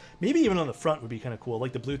more sense. Maybe even on the front would be kind of cool.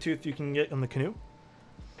 Like the Bluetooth you can get on the canoe.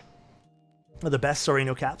 Or the best, sorry,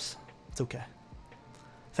 no caps. It's okay.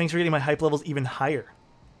 Thanks for getting my hype levels even higher.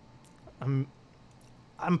 I'm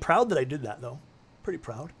proud that I did that though. Pretty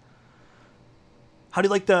proud. How do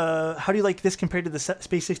you like this compared to the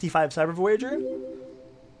Space 65 Cyber Voyager?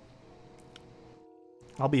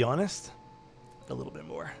 I'll be honest, a little bit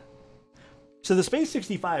more. So the Space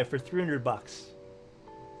 65 for $300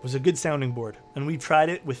 was a good sounding board, and we've tried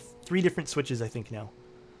it with 3 different switches, I think now,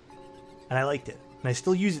 and I liked it, and I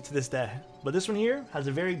still use it to this day. But this one here has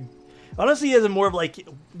a very, honestly, has a more of like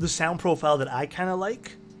the sound profile that I kind of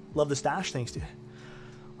like. Love the stash, thanks to.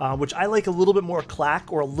 Which I like a little bit more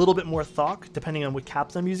clack or a little bit more thock, depending on what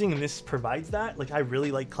caps I'm using, and this provides that. Like, I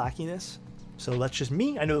really like clackiness, so that's just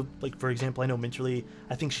me. I know, like, for example, I know Minterly,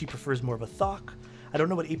 I think she prefers more of a thock. I don't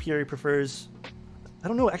know what Apiary prefers. I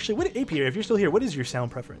don't know, actually, what Apiary, if you're still here, what is your sound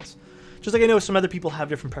preference? Just like I know some other people have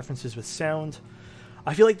different preferences with sound.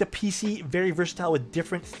 I feel like the PC, very versatile with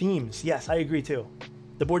different themes. Yes, I agree too.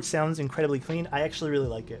 The board sounds incredibly clean. I actually really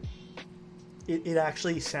like it. It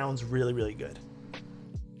actually sounds really, really good.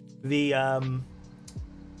 The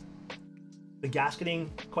gasketing,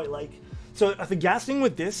 quite like. So the gasketing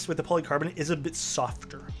with this, with the polycarbonate, is a bit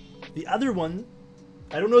softer. The other one,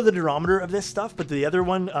 I don't know the durometer of this stuff, but the other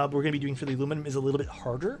one we're going to be doing for the aluminum is a little bit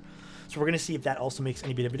harder. So we're going to see if that also makes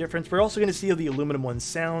any bit of a difference. We're also going to see how the aluminum one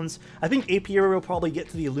sounds. I think Apiary will probably get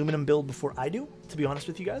to the aluminum build before I do, to be honest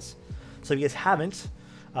with you guys. So if you guys haven't,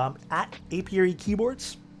 at Apiary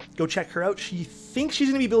Keyboards, go check her out. She thinks she's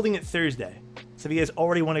going to be building it Thursday. So if you guys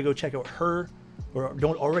already want to go check out her, or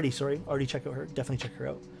don't already, sorry, already check out her, definitely check her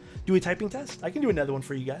out. Do a typing test. I can do another one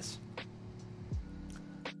for you guys.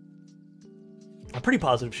 I'm pretty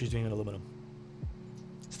positive she's doing an aluminum.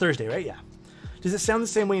 It's Thursday, right? Yeah. Does it sound the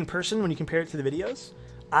same way in person when you compare it to the videos?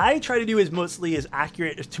 I try to do mostly as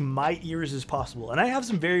accurate to my ears as possible. And I have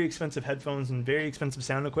some very expensive headphones and very expensive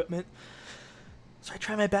sound equipment. So I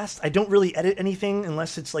try my best. I don't really edit anything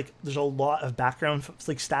unless it's like there's a lot of background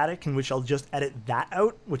like static, in which I'll just edit that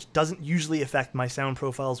out, which doesn't usually affect my sound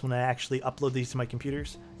profiles when I actually upload these to my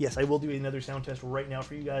computers. Yes, I will do another sound test right now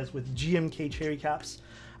for you guys with GMK cherry caps.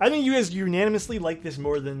 I think you guys unanimously like this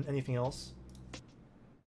more than anything else.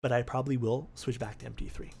 But I probably will switch back to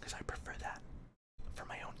MT3 because I prefer that for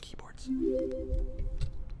my own keyboards.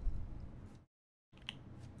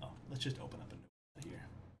 Oh, let's just open up a note here.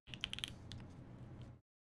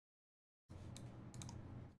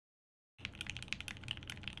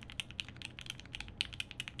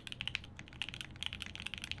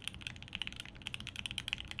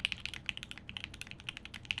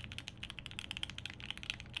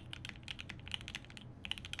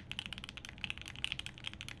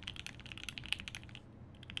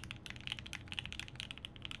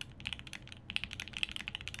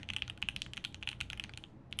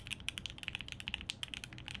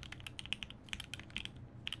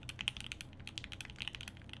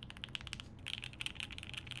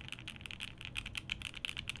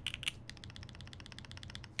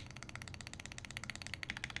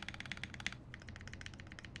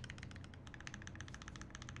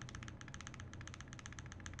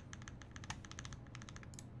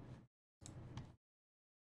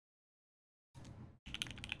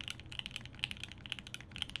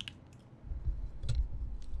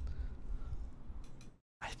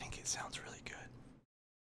 It sounds really good.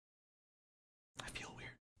 I feel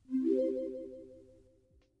weird.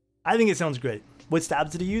 I think it sounds great. What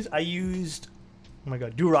stabs did I use? I used, oh my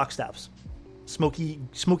god, Durock Stabs. Smoky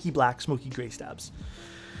black, smoky gray stabs.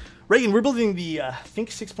 Reagan, we're building the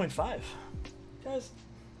Think6.5. Guys,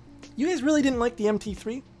 you guys really didn't like the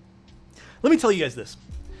MT3? Let me tell you guys this.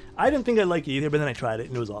 I didn't think I'd like it either, but then I tried it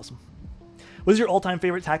and it was awesome. What is your all-time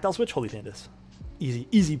favorite tactile switch? Holy Pandas.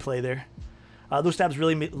 Easy play there. Those stabs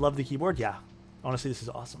really love the keyboard. Yeah, honestly, this is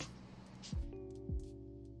awesome.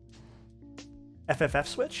 FFF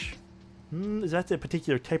switch? Is that a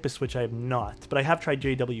particular type of switch? I have not, but I have tried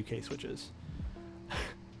JWK switches.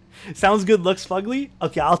 Sounds good, looks fugly?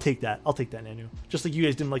 Okay, I'll take that. I'll take that, Nanu. Just like you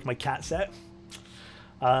guys didn't like my cat set.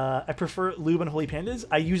 I prefer Lube and Holy Pandas.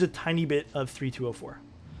 I use a tiny bit of 3204.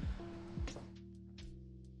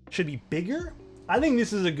 Should be bigger? I think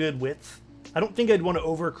this is a good width. I don't think I'd want to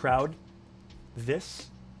overcrowd this.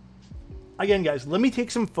 Again, guys, let me take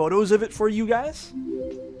some photos of it for you guys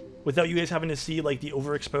without you guys having to see like the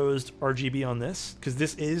overexposed RGB on this, because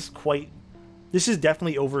this is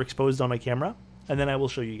definitely overexposed on my camera, and then I will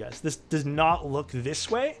show you guys. This does not look this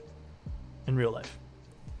way in real life.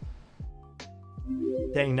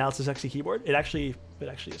 Dang, now it's a sexy keyboard. It actually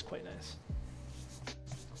is quite nice.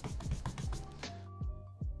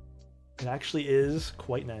 It actually is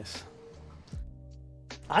quite nice.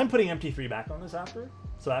 I'm putting MT3 back on this after.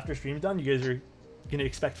 So after stream's done, you guys are going to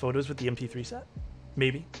expect photos with the MT3 set.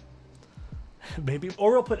 Maybe. Maybe.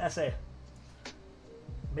 Or we'll put SA.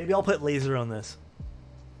 Maybe I'll put laser on this.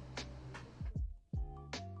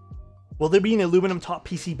 Will there be an aluminum top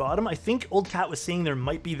PC bottom? I think Old Cat was saying there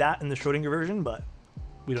might be that in the Schrodinger version, but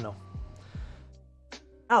we don't know.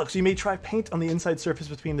 Alex, you may try paint on the inside surface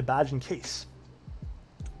between the badge and case.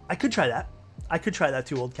 I could try that. I could try that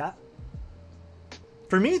too, Old Cat.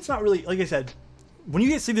 For me, it's not really, like I said, when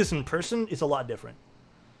you guys see this in person, it's a lot different.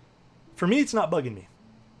 For me, it's not bugging me.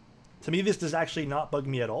 To me, this does actually not bug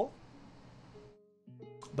me at all.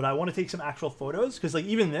 But I want to take some actual photos, because like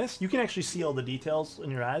even this, you can actually see all the details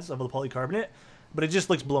in your eyes of the polycarbonate, but it just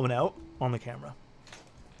looks blown out on the camera.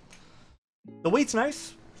 The weight's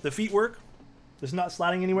nice. The feet work. It's not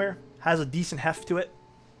sliding anywhere. Has a decent heft to it.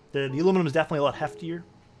 The aluminum is definitely a lot heftier.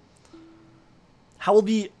 How will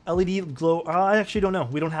the LED glow? I actually don't know.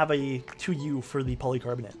 We don't have a 2U for the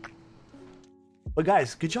polycarbonate. But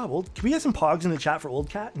guys, good job, Can we get some pogs in the chat for Old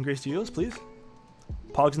Cat and Graystudios, please?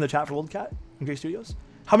 Pogs in the chat for Old Cat and Graystudios.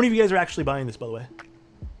 How many of you guys are actually buying this, by the way?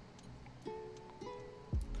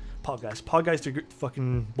 Pog guys. Pog guys to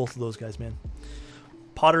fucking both of those guys, man.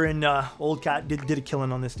 Potter and Old Cat did a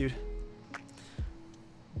killing on this, dude.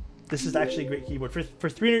 This is actually a great keyboard. For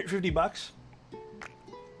 350 bucks,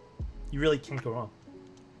 you really can't go wrong.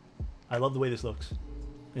 I love the way this looks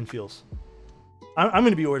and feels. I'm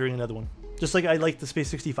going to be ordering another one. Just like I like the Space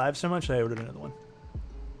 65 so much, I ordered another one.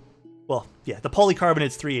 Well, yeah, the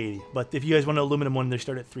polycarbonate's $380, but if you guys want an aluminum one, they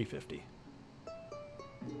start at $350.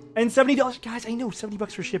 And $70, guys, I know,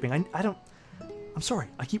 $70 for shipping. I'm sorry,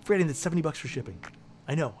 I keep forgetting that $70 for shipping.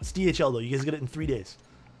 I know, it's DHL though, you guys get it in 3 days.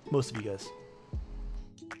 Most of you guys.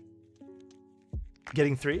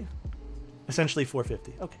 Getting 3? Essentially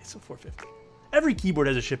 $450. Okay, so $450. Every keyboard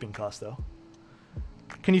has a shipping cost though.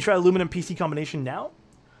 Can you try aluminum PC combination now?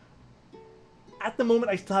 At the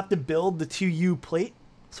moment, I still have to build the 2U plate,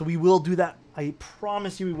 so we will do that. I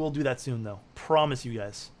promise you we will do that soon, though. Promise you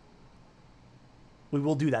guys. We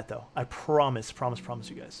will do that, though. I promise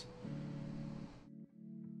you guys.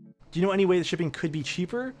 Do you know any way the shipping could be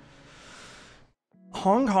cheaper?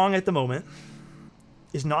 Hong Kong at the moment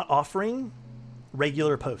is not offering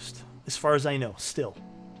regular post, as far as I know, still.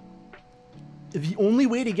 The only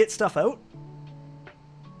way to get stuff out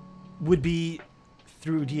would be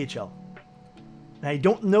through DHL. And I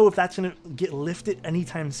don't know if that's going to get lifted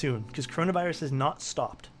anytime soon, because coronavirus has not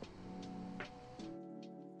stopped.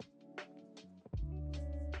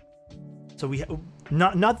 So we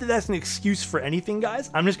not that that's an excuse for anything, guys.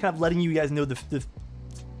 I'm just kind of letting you guys know the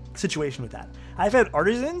situation with that. I've had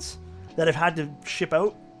artisans that have had to ship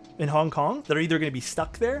out in Hong Kong that are either going to be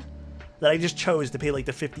stuck there, that I just chose to pay like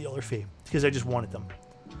the $50 fee because I just wanted them.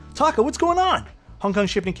 Taka, what's going on? Hong Kong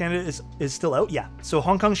shipping in Canada is still out? Yeah. So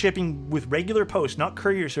Hong Kong shipping with regular post, not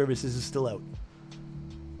courier services, is still out.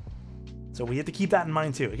 So we have to keep that in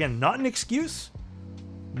mind too. Again, not an excuse,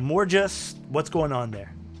 more just what's going on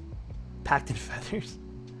there. Packed in feathers.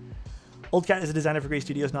 Old Cat is a designer for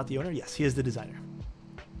Graystudio, not the owner? Yes, he is the designer.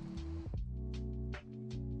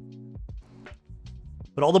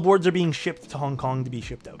 But all the boards are being shipped to Hong Kong to be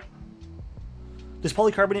shipped out. Does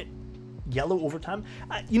polycarbonate yellow over time?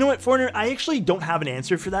 You know what, Foreigner? I actually don't have an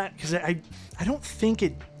answer for that because I don't think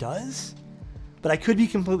it does, but I could be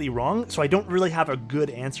completely wrong, so I don't really have a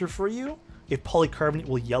good answer for you if polycarbonate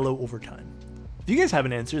will yellow over time. If you guys have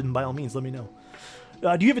an answer, then by all means, let me know.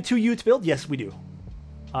 Do you have a 2U to build? Yes, we do.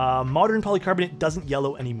 Modern polycarbonate doesn't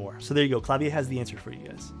yellow anymore, so there you go. Clavier has the answer for you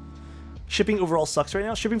guys. Shipping overall sucks right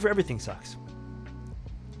now. Shipping for everything sucks.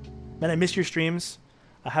 Man, I miss your streams.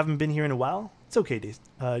 I haven't been here in a while. It's okay,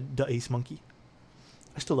 the Ace Monkey.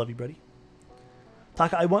 I still love you, buddy.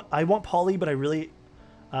 Taka, I want poly, but I really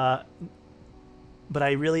am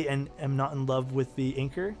not in love with the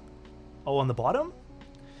anchor. Oh, on the bottom?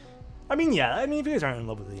 I mean, yeah. I mean, if you guys aren't in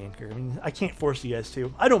love with the anchor, I mean, I can't force you guys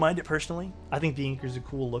to. I don't mind it personally. I think the anchor's a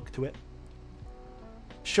cool look to it.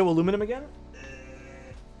 Show aluminum again?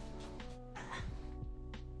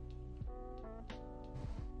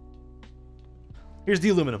 Here's the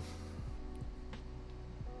aluminum.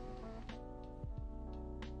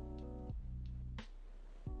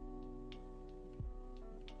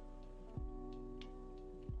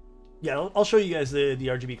 Yeah, I'll show you guys the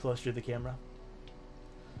RGB closer to the camera.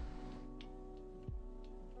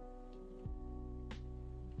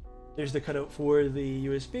 There's the cutout for the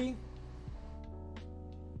USB.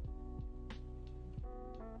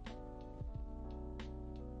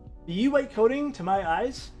 The U-white coating, to my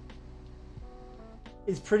eyes,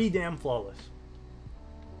 is pretty damn flawless.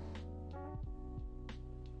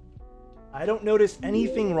 I don't notice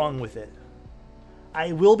anything wrong with it.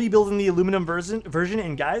 I will be building the aluminum version,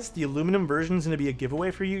 and guys, the aluminum version is going to be a giveaway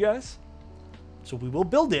for you guys. So we will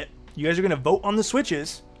build it. You guys are going to vote on the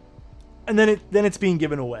switches, and then it's being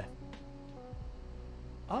given away.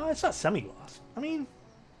 It's not semi-gloss. I mean,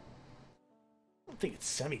 I don't think it's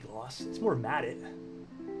semi-gloss. It's more matted.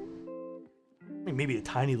 I mean, maybe a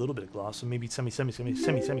tiny little bit of gloss, so maybe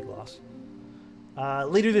semi-gloss.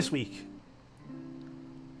 Later this week,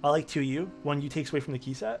 I like 2U. 1U takes away from the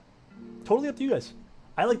key set. Totally up to you guys.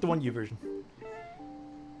 I like the 1U version.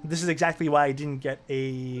 This is exactly why I didn't get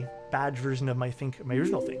a badge version of my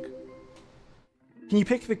original Think. Can you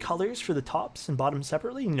pick the colors for the tops and bottoms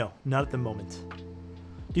separately? No, not at the moment.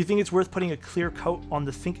 Do you think it's worth putting a clear coat on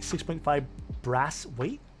the Think 6.5 brass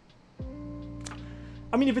weight?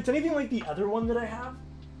 I mean, if it's anything like the other one that I have,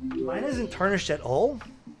 mine isn't tarnished at all.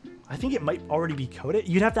 I think it might already be coated.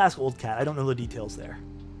 You'd have to ask Old Cat. I don't know the details there.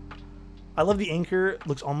 I love the anchor. It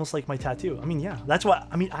looks almost like my tattoo. I mean, yeah, that's why.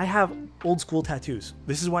 I mean, I have old school tattoos.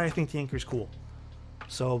 This is why I think the anchor is cool.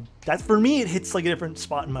 So that's, for me, it hits like a different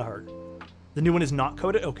spot in my heart. The new one is not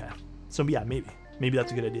coated? Okay. So yeah, maybe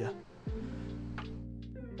that's a good idea.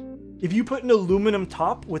 If you put an aluminum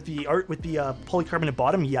top with the polycarbonate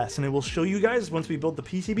bottom, yes, and I will show you guys once we build the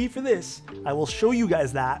PCB for this. I will show you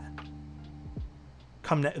guys that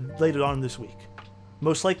come later on this week.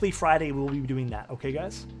 Most likely Friday we'll be doing that. Okay,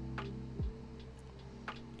 guys?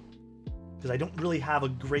 Because I don't really have a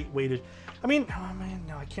great way to... I mean, oh man,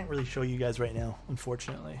 no, I can't really show you guys right now,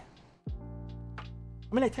 unfortunately.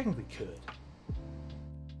 I mean, I technically could.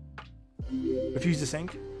 Refuse to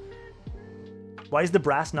sync. Why is the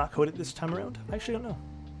brass not coated this time around? I actually don't know.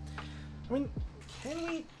 I mean,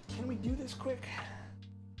 can we do this quick?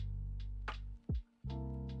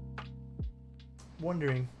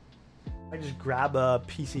 Wondering. I just grab a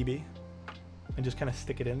PCB and just kind of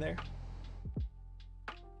stick it in there.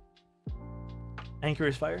 Anchor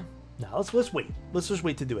is fire. No, let's wait. Let's just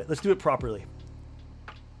wait to do it. Let's do it properly.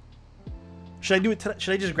 Should I do it?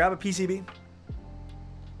 Should I just grab a PCB?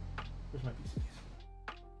 Where's my PCBs?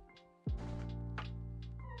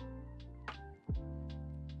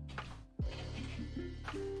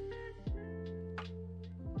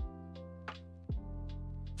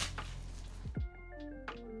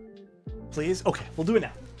 Please? Okay, we'll do it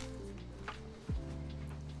now.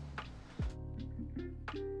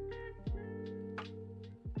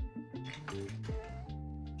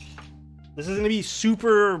 This is going to be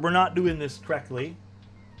super... We're not doing this correctly,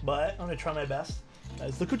 but I'm going to try my best.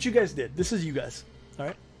 Guys, look what you guys did. This is you guys. All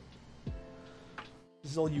right?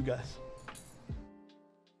 This is all you guys.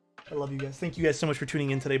 I love you guys. Thank you guys so much for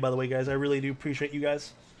tuning in today, by the way, guys. I really do appreciate you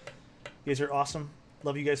guys. You guys are awesome.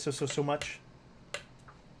 Love you guys so much.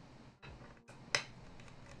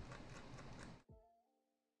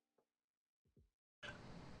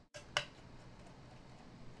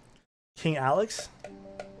 King Alex?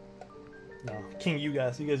 No, King, you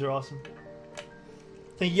guys. You guys are awesome.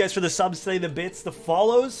 Thank you guys for the subs today, the bits, the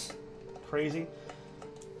follows. Crazy.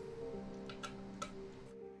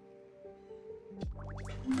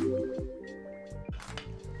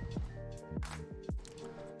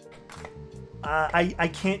 I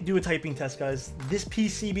can't do a typing test, guys. This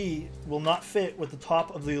PCB will not fit with the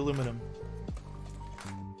top of the aluminum.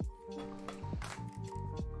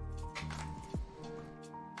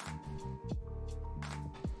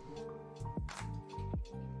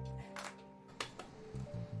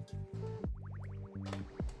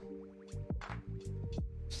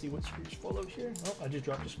 See what screws follow here. Oh, I just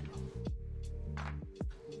dropped a screw.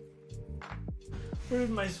 Where did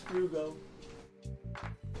my screw go?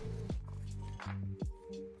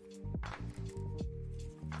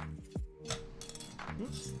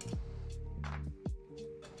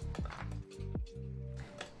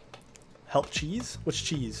 Help cheese? What's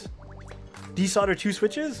cheese? Desolder 2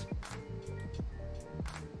 switches?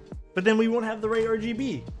 But then we won't have the right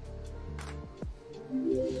RGB.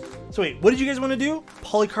 So wait, what did you guys want to do?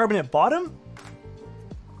 Polycarbonate bottom?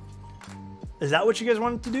 Is that what you guys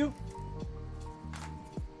wanted to do?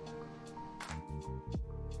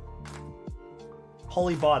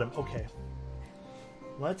 Poly bottom, okay.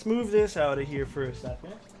 Let's move this out of here for a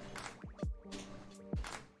second.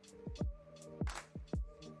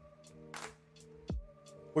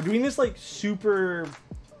 We're doing this like super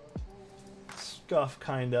scuff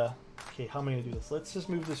kinda. Okay, how am I gonna do this? Let's just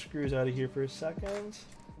move the screws out of here for a second.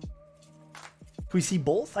 Can we see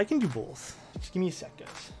both? I can do both. Just give me a sec,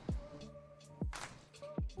 guys.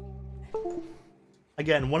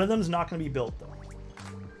 Again, one of them's not gonna be built though.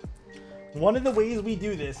 One of the ways we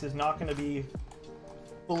do this is not gonna be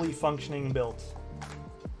fully functioning built.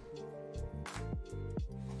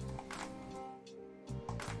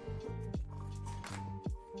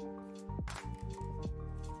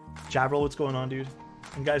 Jabril, what's going on, dude?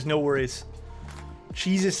 And guys, no worries.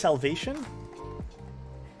 Cheese is salvation?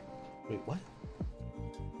 Wait, what?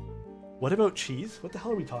 What about cheese? What the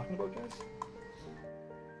hell are we talking about, guys?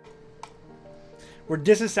 We're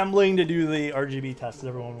disassembling to do the RGB test that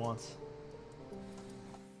everyone wants.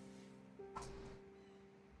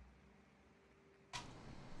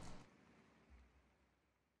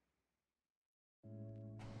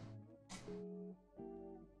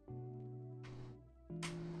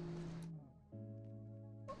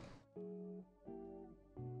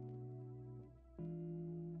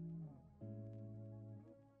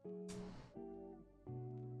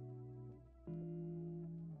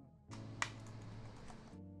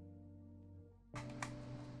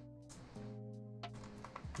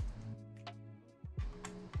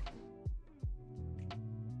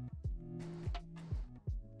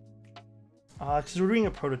 Because we're doing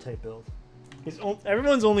a prototype build.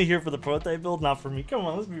 Everyone's only here for the prototype build, not for me. Come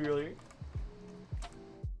on, let's be real here.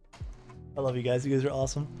 I love you guys. You guys are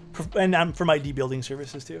awesome. And I'm for my debuilding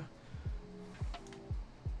services too.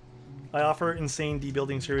 I offer insane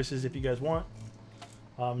debuilding services if you guys want.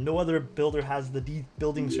 No other builder has the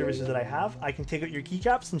debuilding services that I have. I can take out your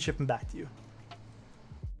keycaps and ship them back to you.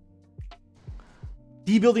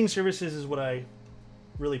 Debuilding services is what I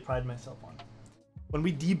really pride myself on. When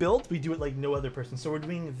we debuild, we do it like no other person. So we're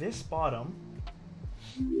doing this bottom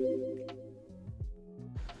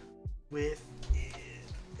with,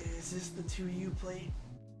 is this the 2U plate?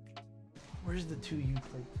 Where's the 2U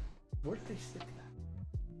plate? Where did they stick that?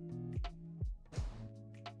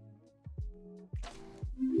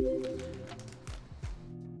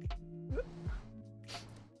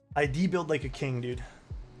 I debuild like a king, dude.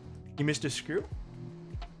 You missed a screw?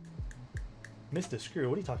 Missed a screw?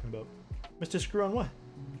 What are you talking about? Missed a screw on what?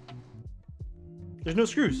 There's no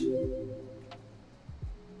screws.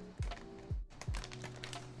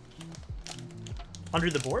 Under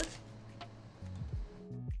the board?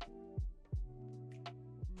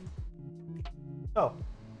 Oh.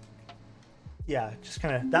 Yeah, just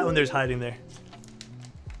kind of, that one there's hiding there.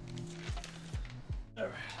 All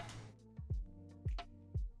right.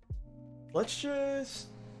 Let's just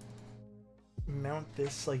mount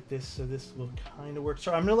this like this so this will kind of work.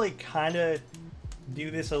 So I'm gonna like kind of do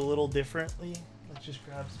this a little differently. Let's just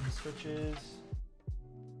grab some switches.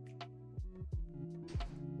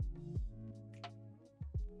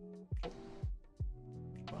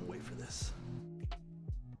 Wrong way for this.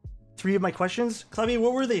 3 of my questions, Clavier,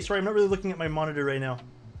 what were they? Sorry, I'm not really looking at my monitor right now.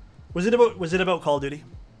 Was it about Call of Duty?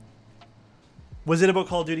 Was it about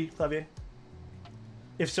Call of Duty, Clavier?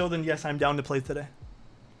 If so, then yes, I'm down to play today.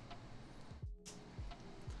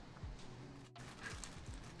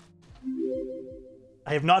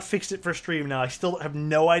 I have not fixed it for stream now. I still have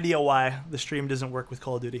no idea why the stream doesn't work with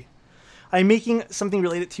Call of Duty. I'm making something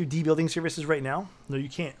related to debuilding services right now. No, you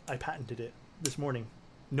can't. I patented it this morning.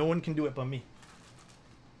 No one can do it but me.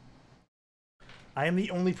 I am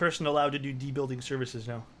the only person allowed to do debuilding services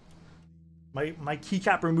now. My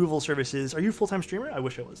keycap removal services. Are you a full-time streamer? I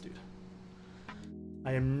wish I was, dude.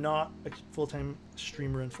 I am not a full-time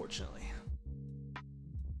streamer, unfortunately.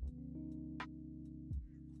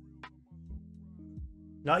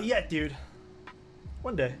 Not yet, dude.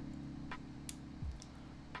 One day.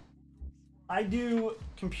 I do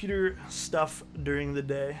computer stuff during the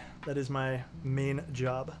day. That is my main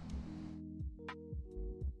job.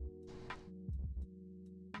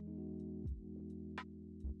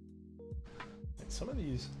 And some of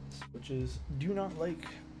these switches do not like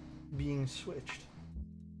being switched.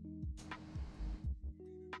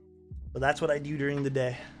 But that's what I do during the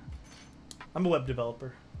day. I'm a web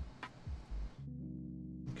developer.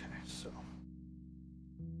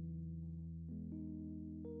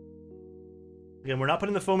 Again, we're not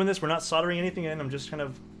putting the foam in this. We're not soldering anything in. I'm just kind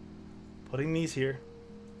of putting these here.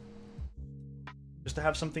 Just to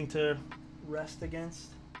have something to rest against.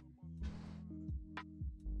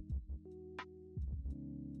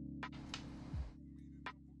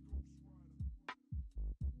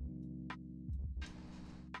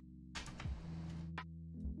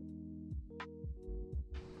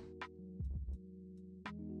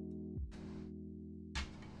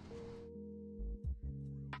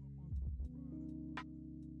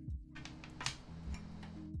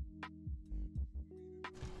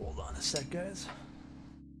 Hold on a sec, guys.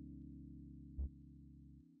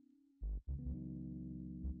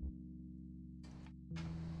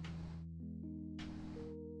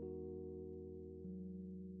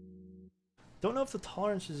 Don't know if the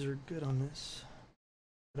tolerances are good on this.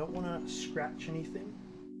 I don't want to scratch anything.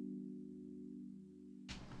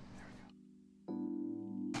 There we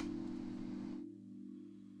go.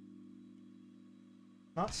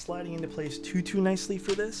 Not sliding into place too nicely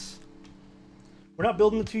for this. We're not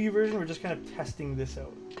building the 2U version, we're just kind of testing this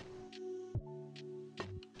out.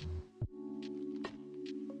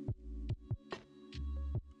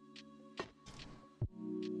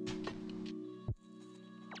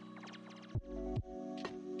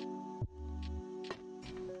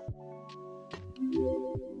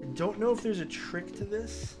 I don't know if there's a trick to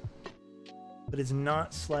this, but it's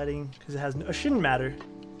not sliding because it has no, it shouldn't matter.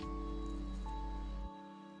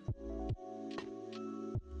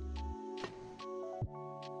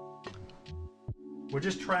 We're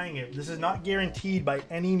just trying it. This is not guaranteed by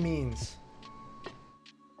any means.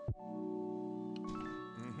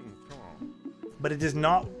 But it does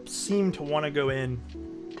not seem to want to go in.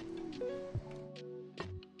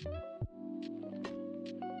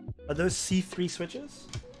 Are those C3 switches?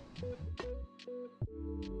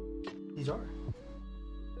 These are.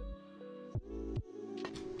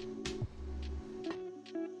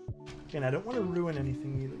 Again, I don't want to ruin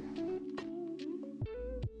anything either.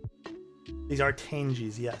 These are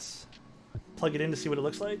Tangerines, yes. Plug it in to see what it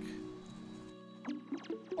looks like.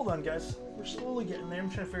 Hold on, guys. We're slowly getting there. I'm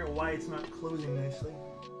trying to figure out why it's not closing nicely.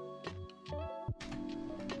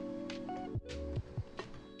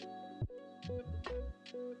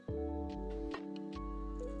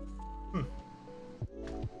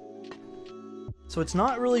 So it's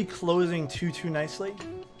not really closing too nicely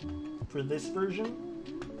for this version.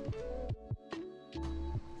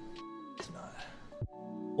 It's not.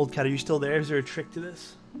 Old cat, are you still there? Is there a trick to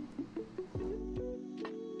this?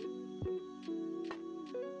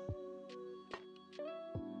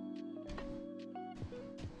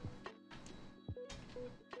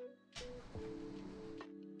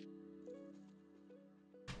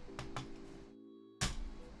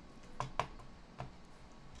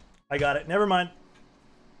 I got it. Never mind.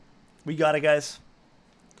 We got it, guys.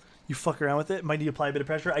 You fuck around with it. Might need to apply a bit of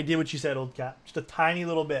pressure. I did what you said, old cat. Just a tiny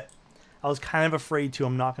little bit. I was kind of afraid to.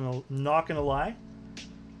 I'm not gonna lie.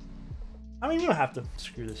 I mean, you don't have to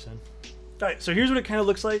screw this in. All right. So here's what it kind of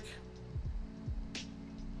looks like.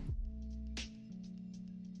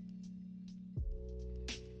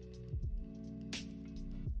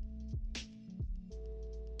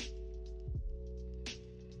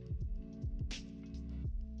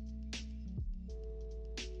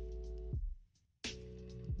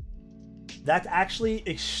 That's actually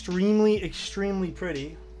extremely, extremely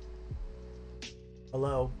pretty.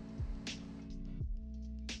 Hello.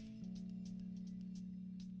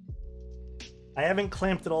 I haven't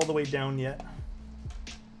clamped it all the way down yet.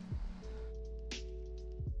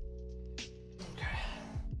 Okay.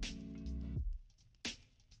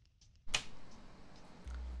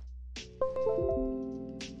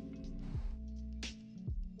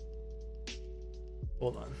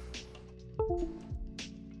 Hold on.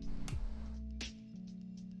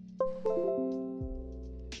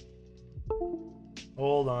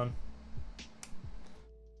 Hold on.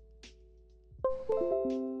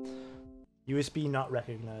 USB not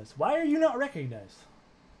recognized. Why are you not recognized?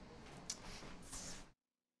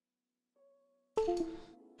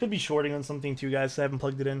 Could be shorting on something too, guys. I haven't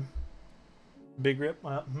plugged it in. Big rip.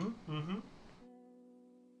 Try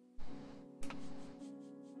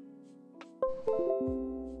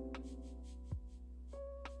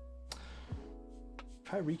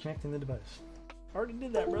reconnecting the device. Already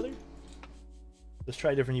did that, brother. Let's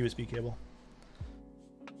try a different USB cable.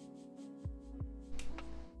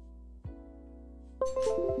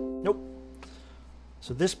 Nope.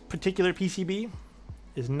 So this particular PCB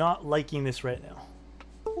is not liking this right now.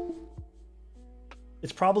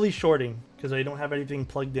 It's probably shorting because I don't have anything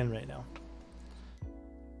plugged in right now.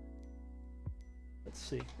 Let's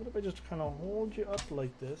see. What if I just kind of hold you up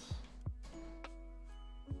like this?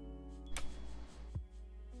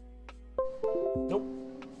 Nope.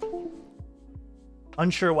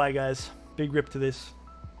 Unsure why, guys. Big rip to this.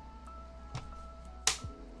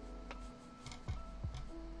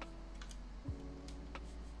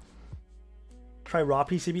 Try raw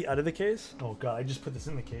PCB out of the case. Oh god, I just put this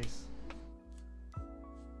in the case.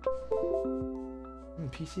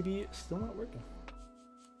 PCB still not working.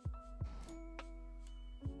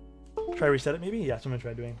 Try reset it maybe? Yeah, that's what I'm gonna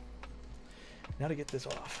try doing. Now to get this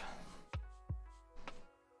off.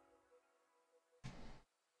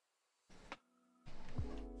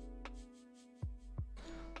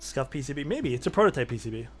 Scuff PCB. Maybe. It's a prototype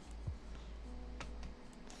PCB.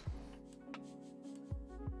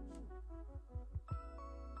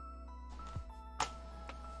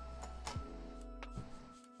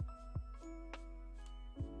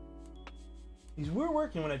 These were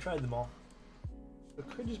working when I tried them all. It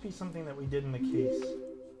could just be something that we did in the case.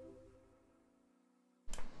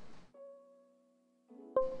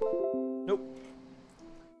 Nope.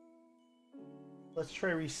 Let's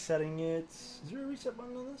try resetting it. Is there a reset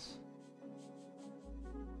button on this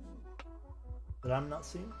that I'm not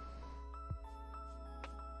seeing?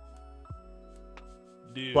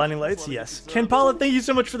 Dude, Blinding lights, yes. Ken Paula, thank you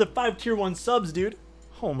so much for the 5 tier 1 subs, dude.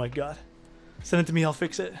 Oh my god. Send it to me, I'll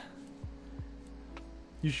fix it.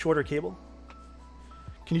 Use shorter cable.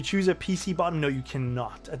 Can you choose a PC bottom? No, you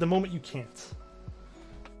cannot. At the moment, you can't.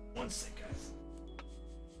 One sec, guys.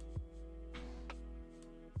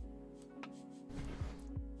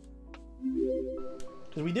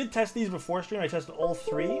 Because we did test these before stream. I tested all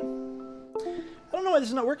 3. I don't know why this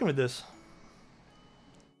is not working with this.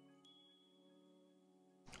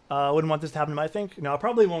 I wouldn't want this to happen to my thing. No, I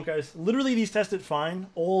probably won't, guys. Literally, these tested fine.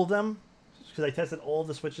 All of them. Because I tested all of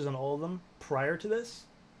the switches on all of them prior to this.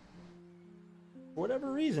 For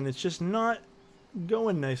whatever reason, it's just not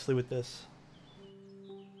going nicely with this.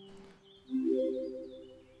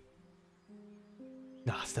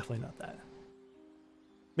 No, it's definitely not that.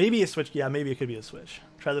 Maybe a switch. Yeah, maybe it could be a switch.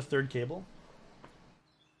 Try the third cable.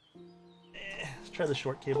 Let's try the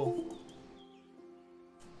short cable.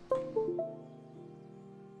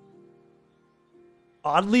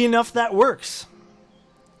 Oddly enough, that works.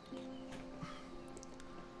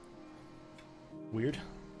 Weird.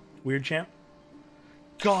 Weird, champ.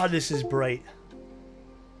 God, this is bright.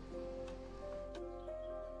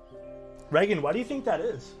 Reagan, why do you think that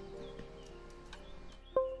is?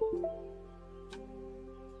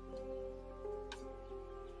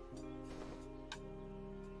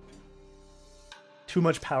 Too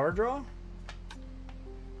much power draw?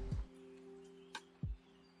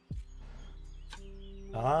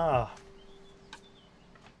 Ah.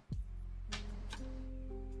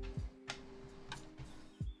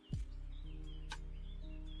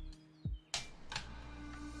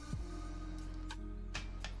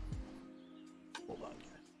 Hold on.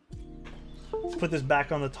 Let's put this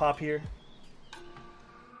back on the top here.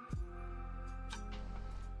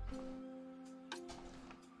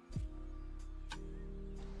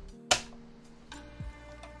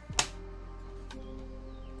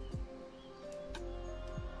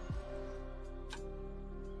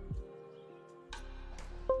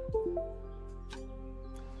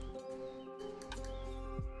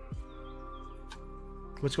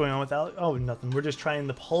 What's going on with Alex? Oh, nothing. We're just trying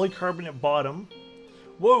the polycarbonate bottom.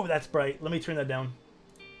 Whoa, that's bright. Let me turn that down.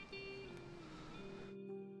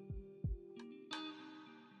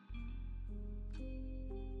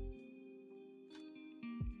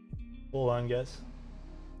 Hold on, guys.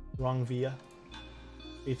 Wrong via.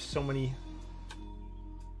 We have so many.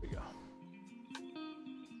 Here we go.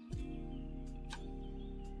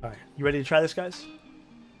 Alright, you ready to try this, guys?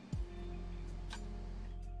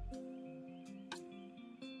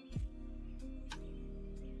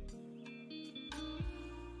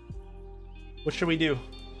 What should we do?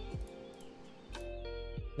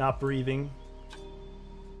 Not breathing.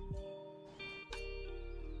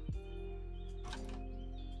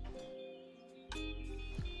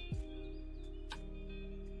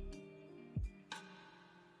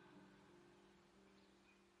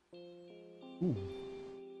 Ooh.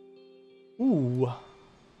 Ooh.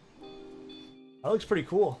 That looks pretty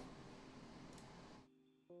cool.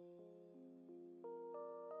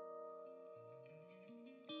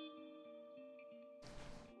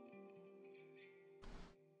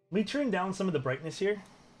 Let me turn down some of the brightness here.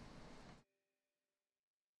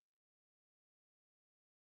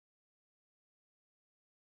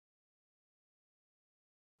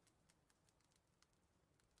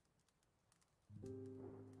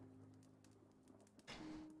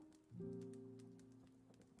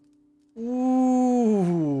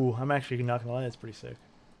 Ooh, I'm actually not gonna lie, that's pretty sick.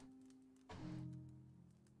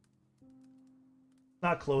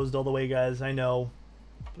 Not closed all the way, guys, I know.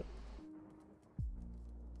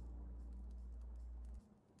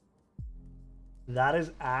 That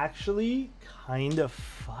is actually kind of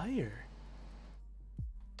fire.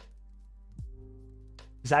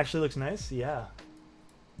 This actually looks nice, yeah.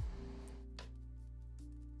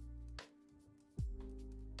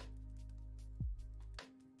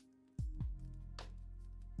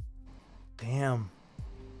 Damn.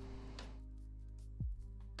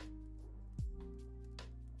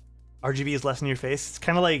 RGB is less in your face. It's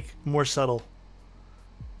kind of like more subtle.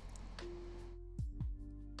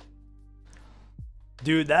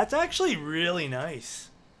 Dude, that's actually really nice.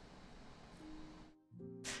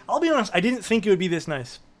 I'll be honest, I didn't think it would be this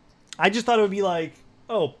nice. I just thought it would be like,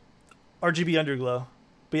 oh, RGB underglow.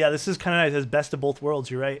 But yeah, this is kind of nice. It's best of both worlds,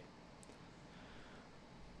 you're right.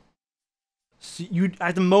 So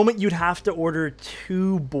at the moment, you'd have to order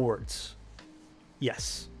 2 boards.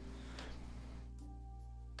 Yes.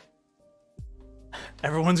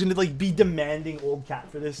 Everyone's gonna like be demanding old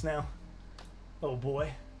cat for this now. Oh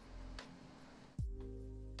boy.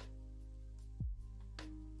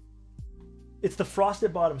 It's the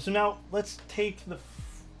frosted bottom. So now let's take the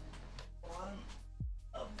bottom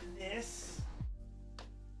of this.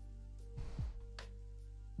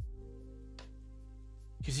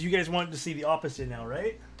 Because you guys wanted to see the opposite now,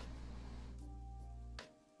 right?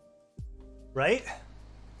 Right?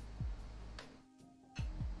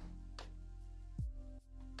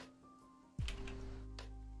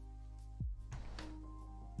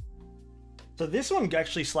 So this one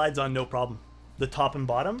actually slides on no problem. The top and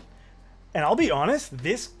bottom. And I'll be honest,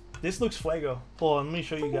 this looks fuego. Hold on, let me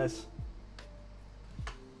show you guys.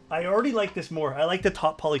 I already like this more. I like the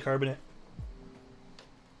top polycarbonate.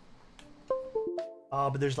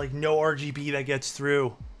 But there's like no RGB that gets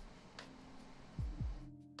through.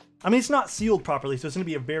 I mean, it's not sealed properly, so it's going to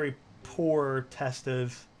be a very poor test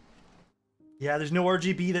of... Yeah, there's no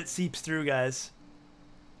RGB that seeps through, guys.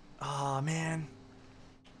 Oh, man.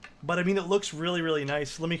 But I mean, it looks really, really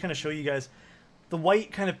nice. Let me kind of show you guys. The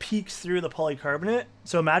white kind of peeks through the polycarbonate.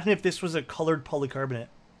 So imagine if this was a colored polycarbonate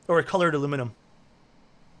or a colored aluminum.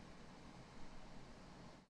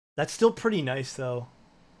 That's still pretty nice though.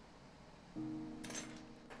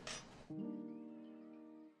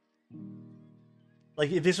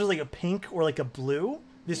 Like if this was like a pink or like a blue,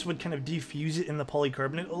 this would kind of defuse it in the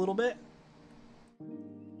polycarbonate a little bit.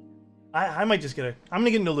 I might just get a... I'm going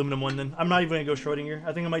to get an aluminum one then. I'm not even going to go Schrodinger.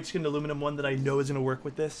 I think I might just get an aluminum one that I know is going to work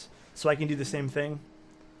with this, so I can do the same thing.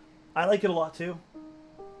 I like it a lot too.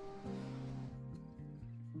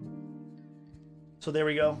 So there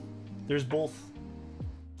we go. There's both.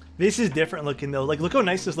 This is different looking though. Like, look how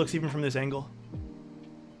nice this looks even from this angle.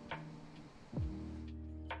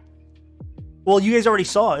 Well, you guys already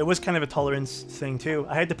saw it was kind of a tolerance thing too.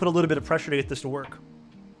 I had to put a little bit of pressure to get this to work.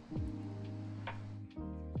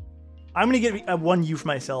 I'm going to get a 1U for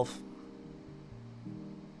myself.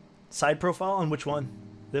 Side profile on which one?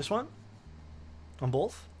 This one? On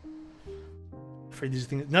both? Afraid these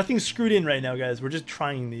things... Nothing's screwed in right now, guys. We're just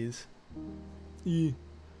trying these. Kind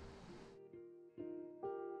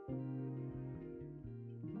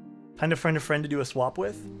of find a friend to do a swap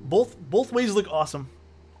with. Both ways look awesome.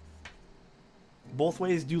 Both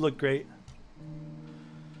ways do look great.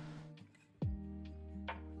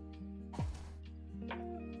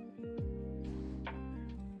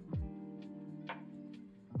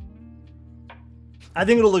 I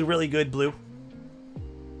think it'll look really good blue.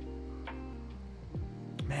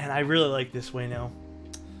 Man, I really like this way now.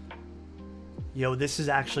 Yo, this is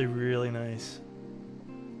actually really nice.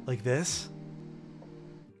 Like this.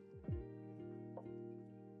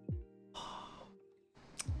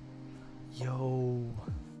 Yo.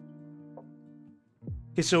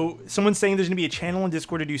 Okay, so someone's saying there's gonna be a channel in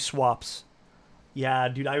Discord to do swaps. Yeah,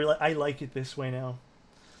 dude, I like it this way now.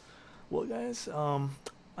 Well, guys,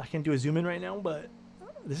 I can't do a zoom in right now, but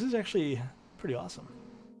this is actually pretty awesome.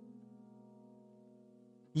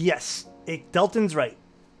 Yes, Delton's right.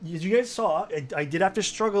 As you guys saw, I did have to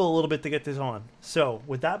struggle a little bit to get this on. So,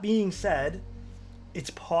 with that being said,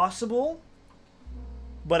 it's possible,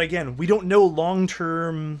 but again, we don't know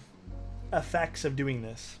long-term effects of doing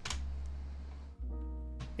this.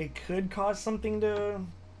 It could cause something to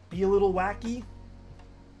be a little wacky.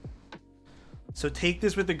 So take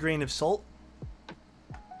this with a grain of salt.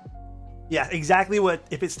 Yeah, exactly what,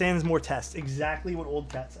 if it stands more test, exactly what Old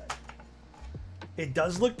Cat said. It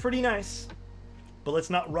does look pretty nice, but let's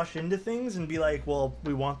not rush into things and be like, well,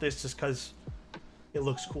 we want this just because it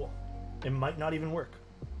looks cool. It might not even work.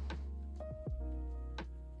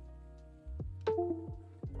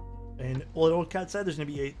 And what Old Cat said, there's going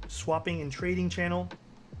to be a swapping and trading channel.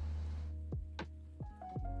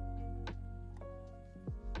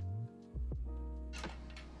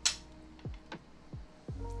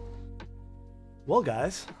 Well,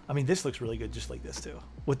 guys, I mean, this looks really good just like this, too.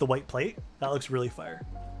 With the white plate, that looks really fire.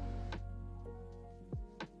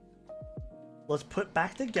 Let's put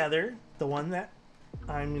back together the one that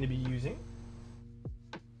I'm going to be using.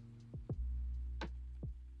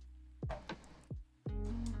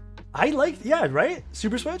 I like, yeah, right?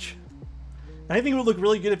 Super Switch? And I think it would look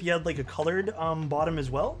really good if you had like a colored bottom as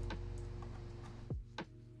well.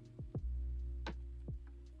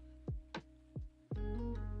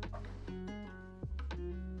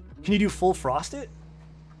 Can you do full frosted?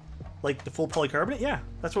 Like the full polycarbonate? Yeah,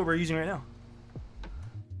 that's what we're using right now.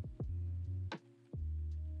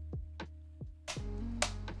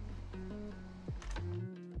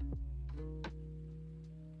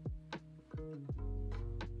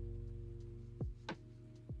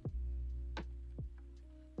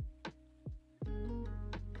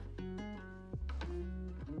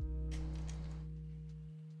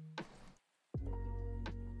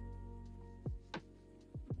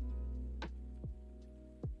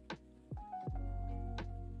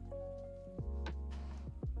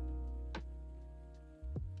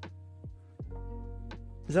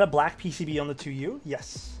 Is that a black PCB on the 2U?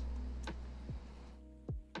 Yes.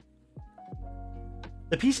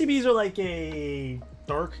 The PCBs are like a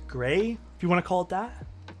dark gray, if you want to call it that.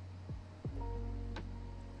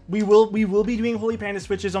 We will be doing Holy Panda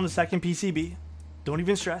switches on the second PCB. Don't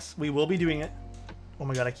even stress. We will be doing it. Oh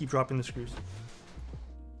my god, I keep dropping the screws.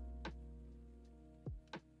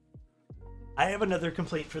 I have another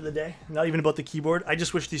complaint for the day. Not even about the keyboard. I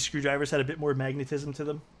just wish these screwdrivers had a bit more magnetism to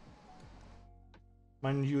them.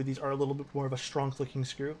 Mind you, these are a little bit more of a strong looking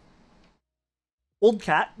screw. Old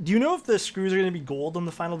Cat, do you know if the screws are going to be gold on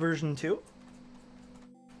the final version too?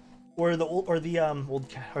 Or the Old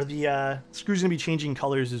Cat, or the screws going to be changing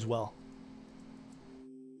colors as well?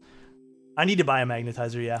 I need to buy a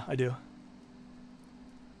magnetizer, yeah, I do.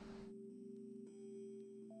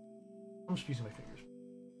 I'm just using my fingers.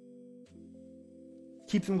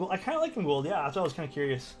 Keep them gold. I kind of like them gold, yeah, that's why I was kind of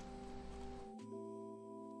curious.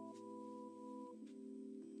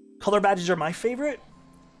 Color badges are my favorite.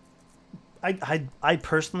 I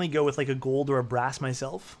personally go with like a gold or a brass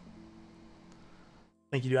myself.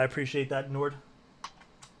 Thank you, dude. I appreciate that, Nord.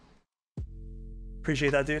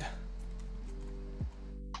 Appreciate that, dude.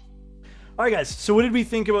 All right, guys. So what did we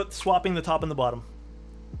think about swapping the top and the bottom?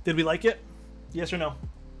 Did we like it? Yes or no?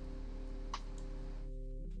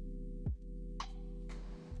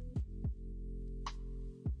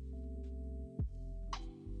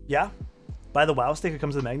 Yeah? Buy the WoW stick, it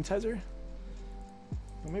comes with a magnetizer?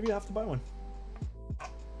 Well, maybe I have to buy one.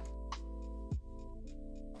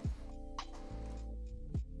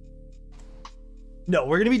 No,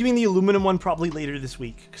 we're going to be doing the aluminum one probably later this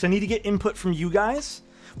week because I need to get input from you guys.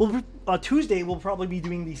 Well, Tuesday we'll probably be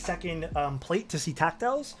doing the second plate to see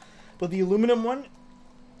tactiles, but the aluminum one,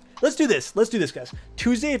 let's do this. Let's do this, guys.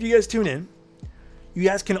 Tuesday, if you guys tune in, you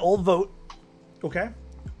guys can all vote, okay,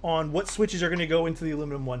 on what switches are going to go into the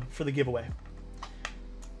aluminum one for the giveaway.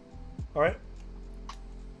 All right.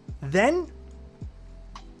 Then,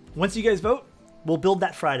 once you guys vote, we'll build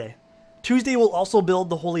that Friday. Tuesday, we'll also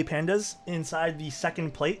build the Holy Pandas inside the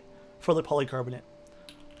second plate for the polycarbonate.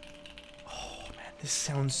 Oh, man, this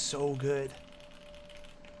sounds so good.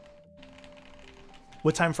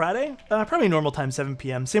 What time Friday? Probably normal time, 7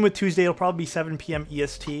 p.m. Same with Tuesday, it'll probably be 7 p.m.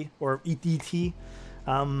 EST or EDT.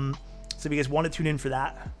 So if you guys want to tune in for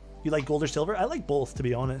that. You like gold or silver? I like both, to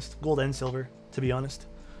be honest. Gold and silver, to be honest.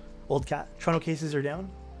 Old cat. Toronto cases are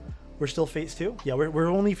down. We're still phase 2? Yeah, we're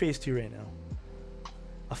only phase 2 right now.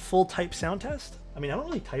 A full type sound test? I mean, I don't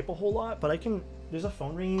really type a whole lot, but I can... There's a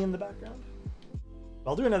phone ringing in the background.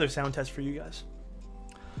 I'll do another sound test for you guys.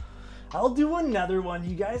 I'll do another one.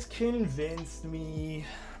 You guys convinced me.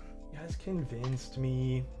 You guys convinced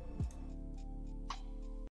me.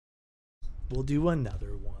 We'll do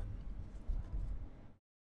another one.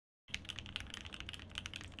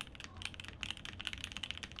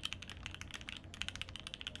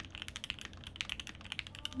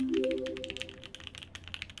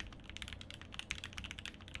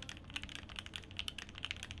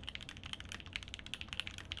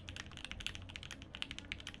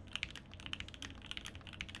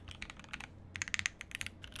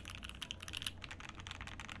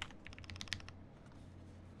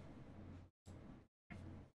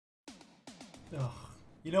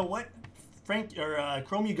 You know what? Frank, or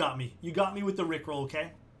Chrome, you got me. You got me with the Rickroll,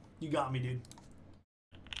 okay? You got me, dude.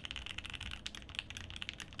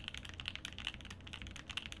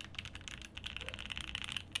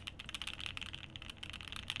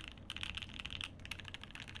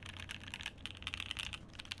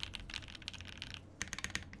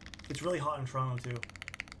 It's really hot in Toronto, too.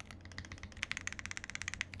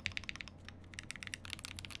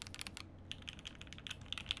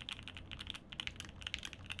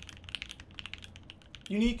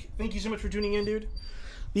 Unique, thank you so much for tuning in, dude.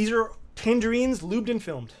 These are Tangerines, lubed and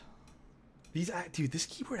filmed. Dude, this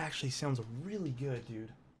keyboard actually sounds really good,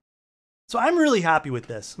 dude. So I'm really happy with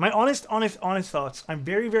this. My honest thoughts. I'm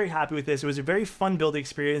very, very happy with this. It was a very fun build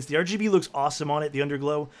experience. The RGB looks awesome on it, the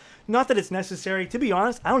underglow. Not that it's necessary. To be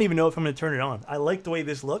honest, I don't even know if I'm going to turn it on. I like the way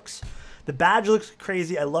this looks. The badge looks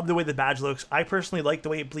crazy. I love the way the badge looks. I personally like the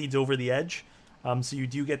way it bleeds over the edge. So you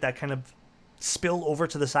do get that kind of spill over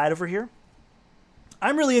to the side over here.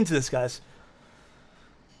 I'm really into this, guys.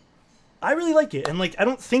 I really like it, and like I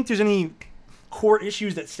don't think there's any core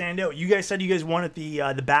issues that stand out. You guys said you guys wanted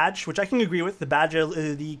the badge, which I can agree with. The badge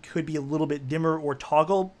LED could be a little bit dimmer or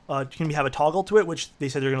toggle. Can have a toggle to it, which they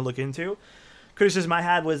said they're going to look into. Criticism I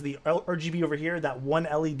had was the RGB over here. That one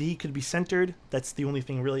LED could be centered. That's the only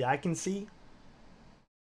thing really I can see.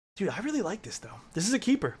 Dude, I really like this though. This is a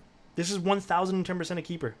keeper. This is 1010% a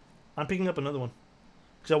keeper. I'm picking up another one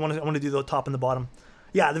because I want to do the top and the bottom.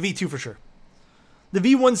 Yeah, the V2 for sure. The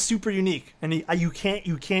V1's super unique, and you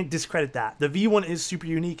can't discredit that. The V1 is super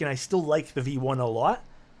unique, and I still like the V1 a lot,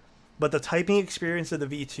 but the typing experience of the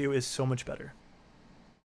V2 is so much better.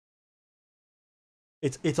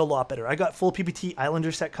 It's a lot better. I got full PPT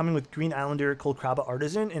Islander set coming with Green Islander, Cold Krabba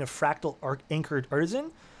Artisan, and a Fractal Anchored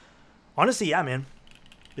Artisan. Honestly, yeah, man.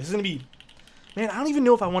 This is going to be... Man, I don't even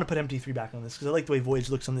know if I want to put MT3 back on this, because I like the way Voyage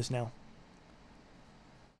looks on this now.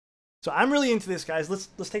 So I'm really into this, guys.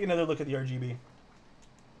 Let's take another look at the RGB.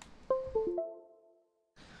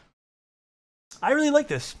 I really like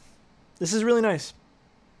this. This is really nice.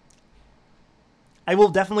 I will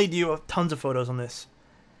definitely do tons of photos on this.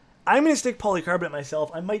 I'm going to stick polycarbonate myself.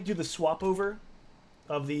 I might do the swap over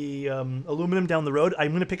of the aluminum down the road. I'm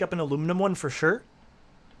going to pick up an aluminum one for sure.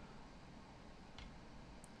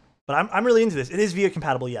 But I'm really into this. It is VIA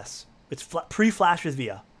compatible, yes. It's pre-flash with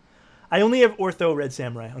VIA. I only have Ortho Red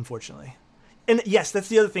Samurai, unfortunately. And yes, that's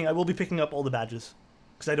the other thing. I will be picking up all the badges.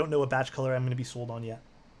 Because I don't know what badge color I'm going to be sold on yet.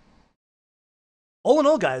 All in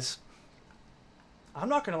all, guys, I'm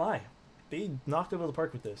not going to lie. they knocked it out of the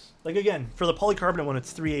park with this. Like, again, for the polycarbonate one,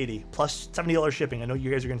 it's $380 plus $70 shipping. I know you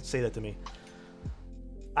guys are going to say that to me.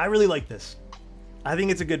 I really like this. I think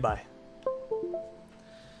it's a good buy.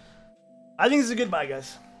 I think it's a good buy,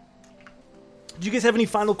 guys. Do you guys have any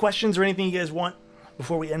final questions or anything you guys want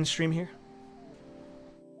before we end stream here?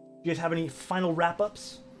 Do you guys have any final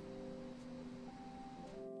wrap-ups?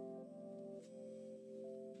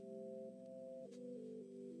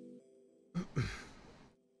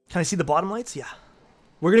 Can I see the bottom lights? Yeah.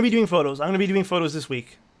 We're going to be doing photos. I'm going to be doing photos this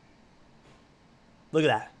week. Look at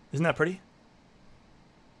that. Isn't that pretty?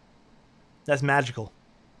 That's magical.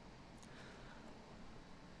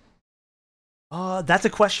 That's a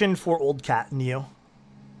question for Old Cat, Neo.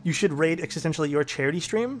 You should raid Existentially your charity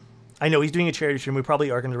stream. I know, he's doing a charity stream. We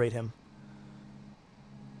probably are going to raid him.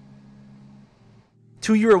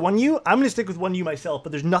 2U or 1U? I'm going to stick with 1U myself,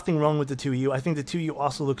 but there's nothing wrong with the 2U. I think the 2U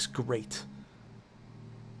also looks great.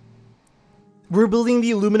 We're building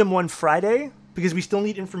the aluminum one Friday because we still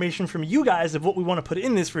need information from you guys of what we want to put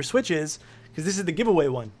in this for switches, because this is the giveaway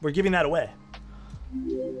one. We're giving that away.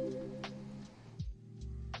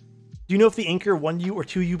 Do you know if the Anchor 1U or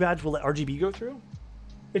 2U badge will let RGB go through?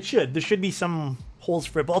 It should. There should be some holes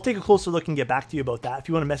for it, but I'll take a closer look and get back to you about that. If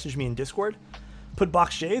you want to message me in Discord. Put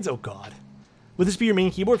box shades? Oh, God. Would this be your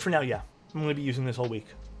main keyboard? For now, yeah. I'm going to be using this whole week.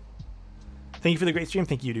 Thank you for the great stream.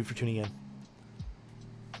 Thank you, dude, for tuning in.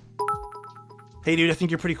 Hey, dude, I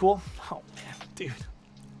think you're pretty cool. Oh, man, dude.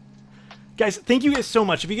 Guys, thank you guys so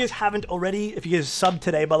much. If you guys haven't already, if you guys subbed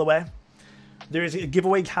today, by the way, there is a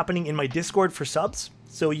giveaway happening in my Discord for subs.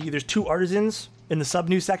 So there's 2 artisans in the sub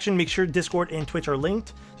news section. Make sure Discord and Twitch are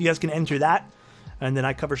linked. You guys can enter that. And then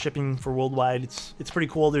I cover shipping for worldwide. It's pretty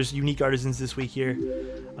cool. There's unique artisans this week here.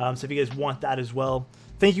 So if you guys want that as well.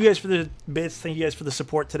 Thank you guys for the bits. Thank you guys for the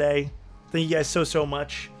support today. Thank you guys so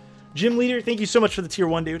much. Gym Leader, thank you so much for the tier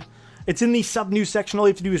 1, dude. It's in the sub news section. All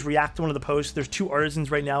you have to do is react to one of the posts. There's 2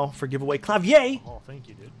 artisans right now for giveaway. Clavier! Oh, thank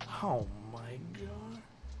you, dude. Oh my God.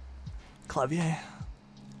 Clavier.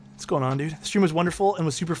 What's going on, dude? The stream was wonderful and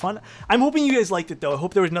was super fun. I'm hoping you guys liked it, though. I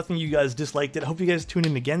hope there was nothing you guys disliked it. I hope you guys tune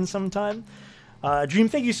in again sometime. Dream,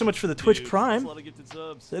 thank you so much for the Twitch Prime. That's a lot of gifted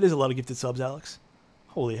subs. That is a lot of gifted subs, Alex.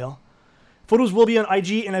 Holy hell. Photos will be on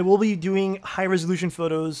IG, and I will be doing high-resolution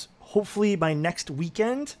photos, hopefully by next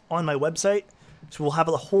weekend on my website. So we'll have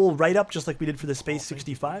a whole write-up, just like we did for the Space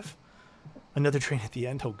 65. Another train at the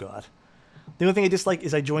end. Oh, God. The only thing I dislike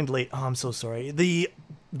is I joined late. Oh, I'm so sorry. The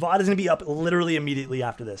VOD is going to be up literally immediately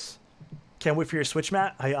after this. Can't wait for your switch,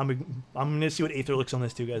 Matt. I'm going to see what Aether looks on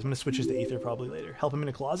this, too, guys. I'm going to switch this to Aether probably later. Help him in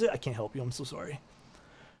a closet? I can't help you. I'm so sorry.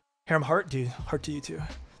 Harem Heart? Dude, heart to you, too.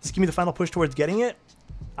 Just give me the final push towards getting it.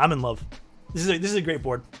 I'm in love. This is a great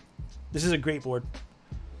board. This is a great board.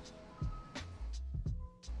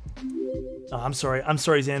 Oh, I'm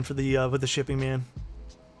sorry, Zan, for the with the shipping, man.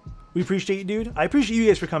 We appreciate you, dude. I appreciate you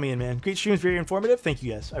guys for coming in, man. Great stream is very informative. Thank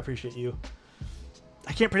you, guys. I appreciate you.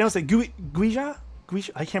 I can't pronounce that. Guija?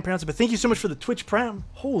 I can't pronounce it, but thank you so much for the Twitch Prime.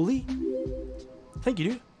 Holy. Thank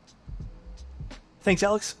you, dude. Thanks,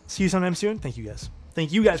 Alex. See you sometime soon. Thank you, guys.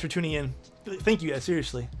 Thank you guys for tuning in. Thank you, guys.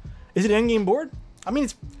 Seriously. Is it an endgame board? I mean,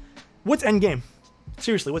 what's endgame?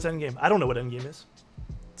 Seriously, what's endgame? I don't know what endgame is.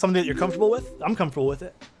 Something that you're comfortable with? I'm comfortable with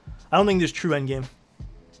it. I don't think there's true endgame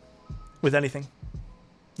with anything.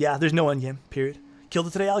 Yeah, there's no endgame. Period. Killed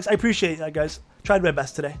it today, Alex. I appreciate that, guys. Tried my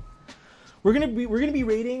best today. We're gonna be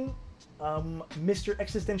rating Mr.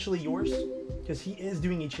 Existentially Yours, because he is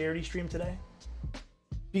doing a charity stream today.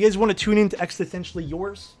 If you guys want to tune in to Existentially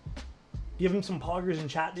Yours, give him some poggers in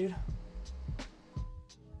chat, dude.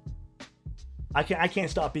 I can't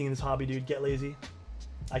stop being in this hobby, dude. Get lazy.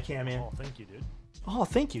 I can't, man. Oh, thank you, dude. Oh,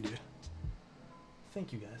 thank you, dude.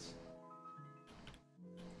 Thank you, guys.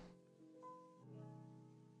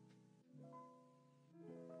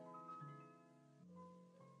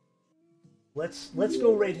 Let's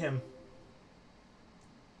go rate him.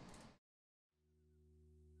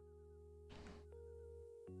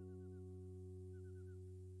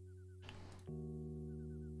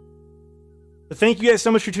 But thank you guys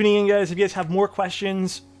so much for tuning in, guys. If you guys have more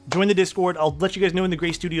questions, join the Discord. I'll let you guys know in the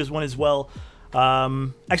Graystudios one as well.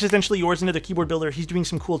 Existentially Yours, another keyboard builder. He's doing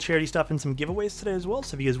some cool charity stuff and some giveaways today as well.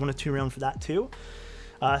 So if you guys want to tune around for that too.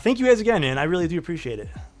 Thank you guys again, man. I really do appreciate it.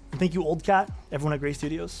 And thank you, Old Cat, everyone at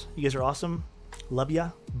Graystudios. You guys are awesome. Love ya.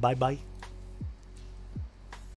 Bye-bye.